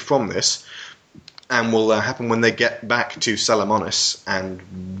directly from this. And will happen when they get back to Salamonis, and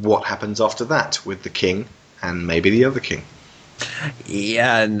what happens after that with the king and maybe the other king.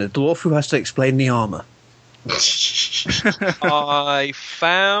 Yeah, and the dwarf who has to explain the armour. I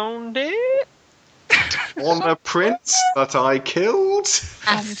found it. On a prince that I killed.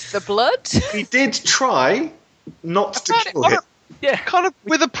 And the blood? He did try not to kill him. Yeah, kind of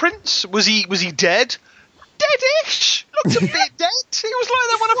with a prince. Was he dead? Deadish! Looked a bit dead. He was like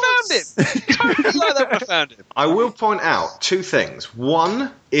that when I found him. Totally like that when I found him. I will point out two things.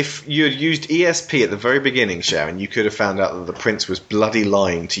 One, if you had used ESP at the very beginning, Sharon, you could have found out that the prince was bloody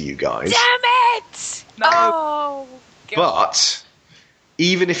lying to you guys. Damn it! No. Oh, God. But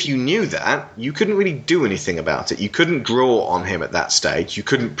even if you knew that, you couldn't really do anything about it. You couldn't draw on him at that stage. You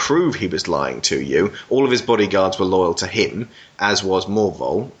couldn't prove he was lying to you. All of his bodyguards were loyal to him, as was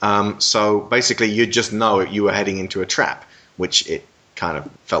Morvol. So basically, you'd just know you were heading into a trap, which it kind of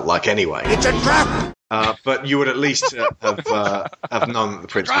felt like anyway. It's a trap! But you would at least have known that the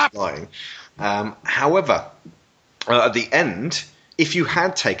prince was lying. However, at the end, if you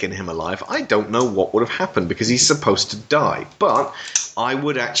had taken him alive, I don't know what would have happened because he's supposed to die. But I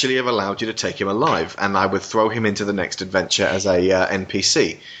would actually have allowed you to take him alive, and I would throw him into the next adventure as a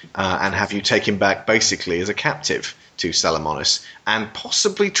NPC and have you take him back basically as a captive to Salamonis and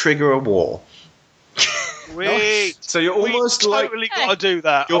possibly trigger a war. Wait. So you're almost totally got to do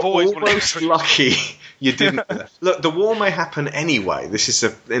that. You're I've always almost lucky you didn't. Look, the war may happen anyway. This is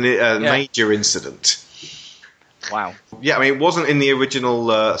a major incident. Wow. Yeah, I mean, it wasn't in the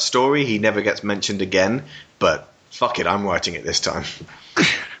original story. He never gets mentioned again. But fuck it, I'm writing it this time.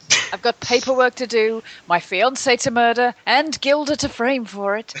 I've got paperwork to do, my fiancé to murder, and Gilda to frame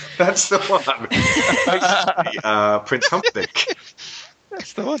for it. That's the one. Basically, Prince Humperdinck.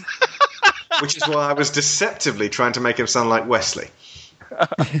 That's the one. Which is why I was deceptively trying to make him sound like Wesley.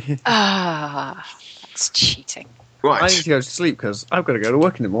 That's cheating. Right. I need to go to sleep because I've got to go to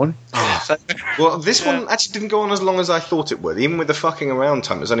work in the morning. Well, this one actually didn't go on as long as I thought it would. Even with the fucking around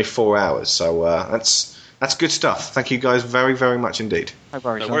time, it was only 4 hours. So that's good stuff. Thank you guys very, very much indeed. No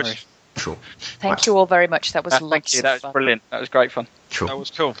worries. No worries. Sure. Thank you all very much. That was Thank lots you. of That was fun. brilliant. That was great fun. Sure. That was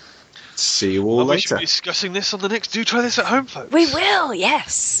cool. See you all Well, we should later. be discussing this on the next Do Try This at Home, folks. We will,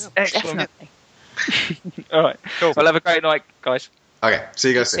 yes. Excellent. Definitely. All right. Cool. Well, have a great night, guys. Okay, see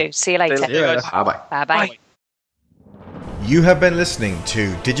you guys soon. See you later. See you later. Bye-bye. Bye-bye. You have been listening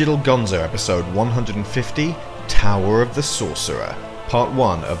to Digital Gonzo episode 150, Tower of the Sorcerer, part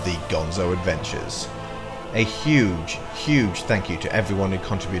 1 of the Gonzo Adventures. A huge, huge thank you to everyone who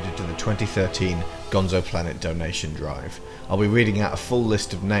contributed to the 2013 Gonzo Planet donation drive. I'll be reading out a full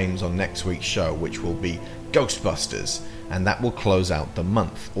list of names on next week's show, which will be Ghostbusters, and that will close out the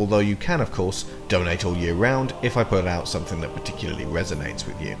month, although you can of course donate all year round if I put out something that particularly resonates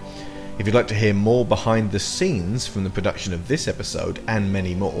with you. If you'd like to hear more behind the scenes from the production of this episode and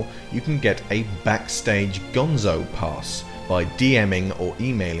many more, you can get a Backstage Gonzo pass by DMing or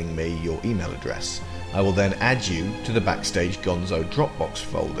emailing me your email address. I will then add you to the Backstage Gonzo Dropbox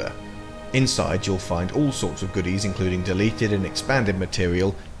folder. Inside you'll find all sorts of goodies, including deleted and expanded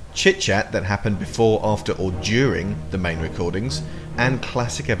material, chit-chat that happened before, after or during the main recordings, and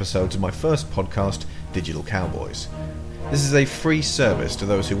classic episodes of my first podcast, Digital Cowboys. This is a free service to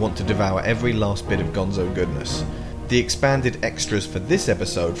those who want to devour every last bit of Gonzo goodness. The expanded extras for this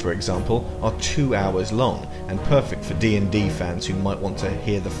episode, for example, are 2 hours long and perfect for D&D fans who might want to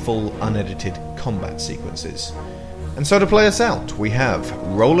hear the full unedited combat sequences. And so to play us out, we have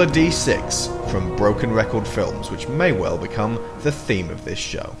Roll a D6 from Broken Record Films, which may well become the theme of this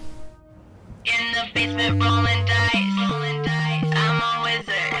show. In the basement rolling dice, I'm a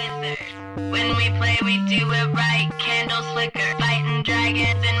wizard. When we play we do it right, candles flicker, fighting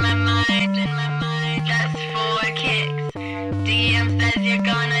dragons in my mind, just for kicks. DM says you're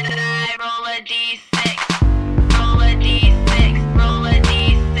gonna die, roll a d6, roll a d6, roll a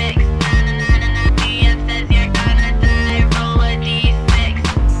d6, na na na na na. DM says you're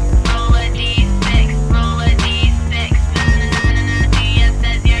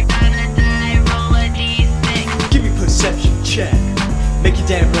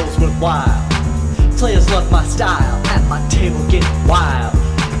damn rolls worthwhile. Players love my style, at my table getting wild.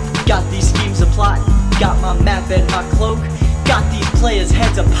 Got these schemes of plotting, got my map and my cloak. Got these players'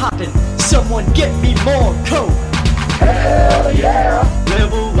 heads a popping, someone get me more coke. Hell yeah!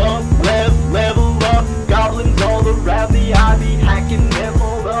 Level 1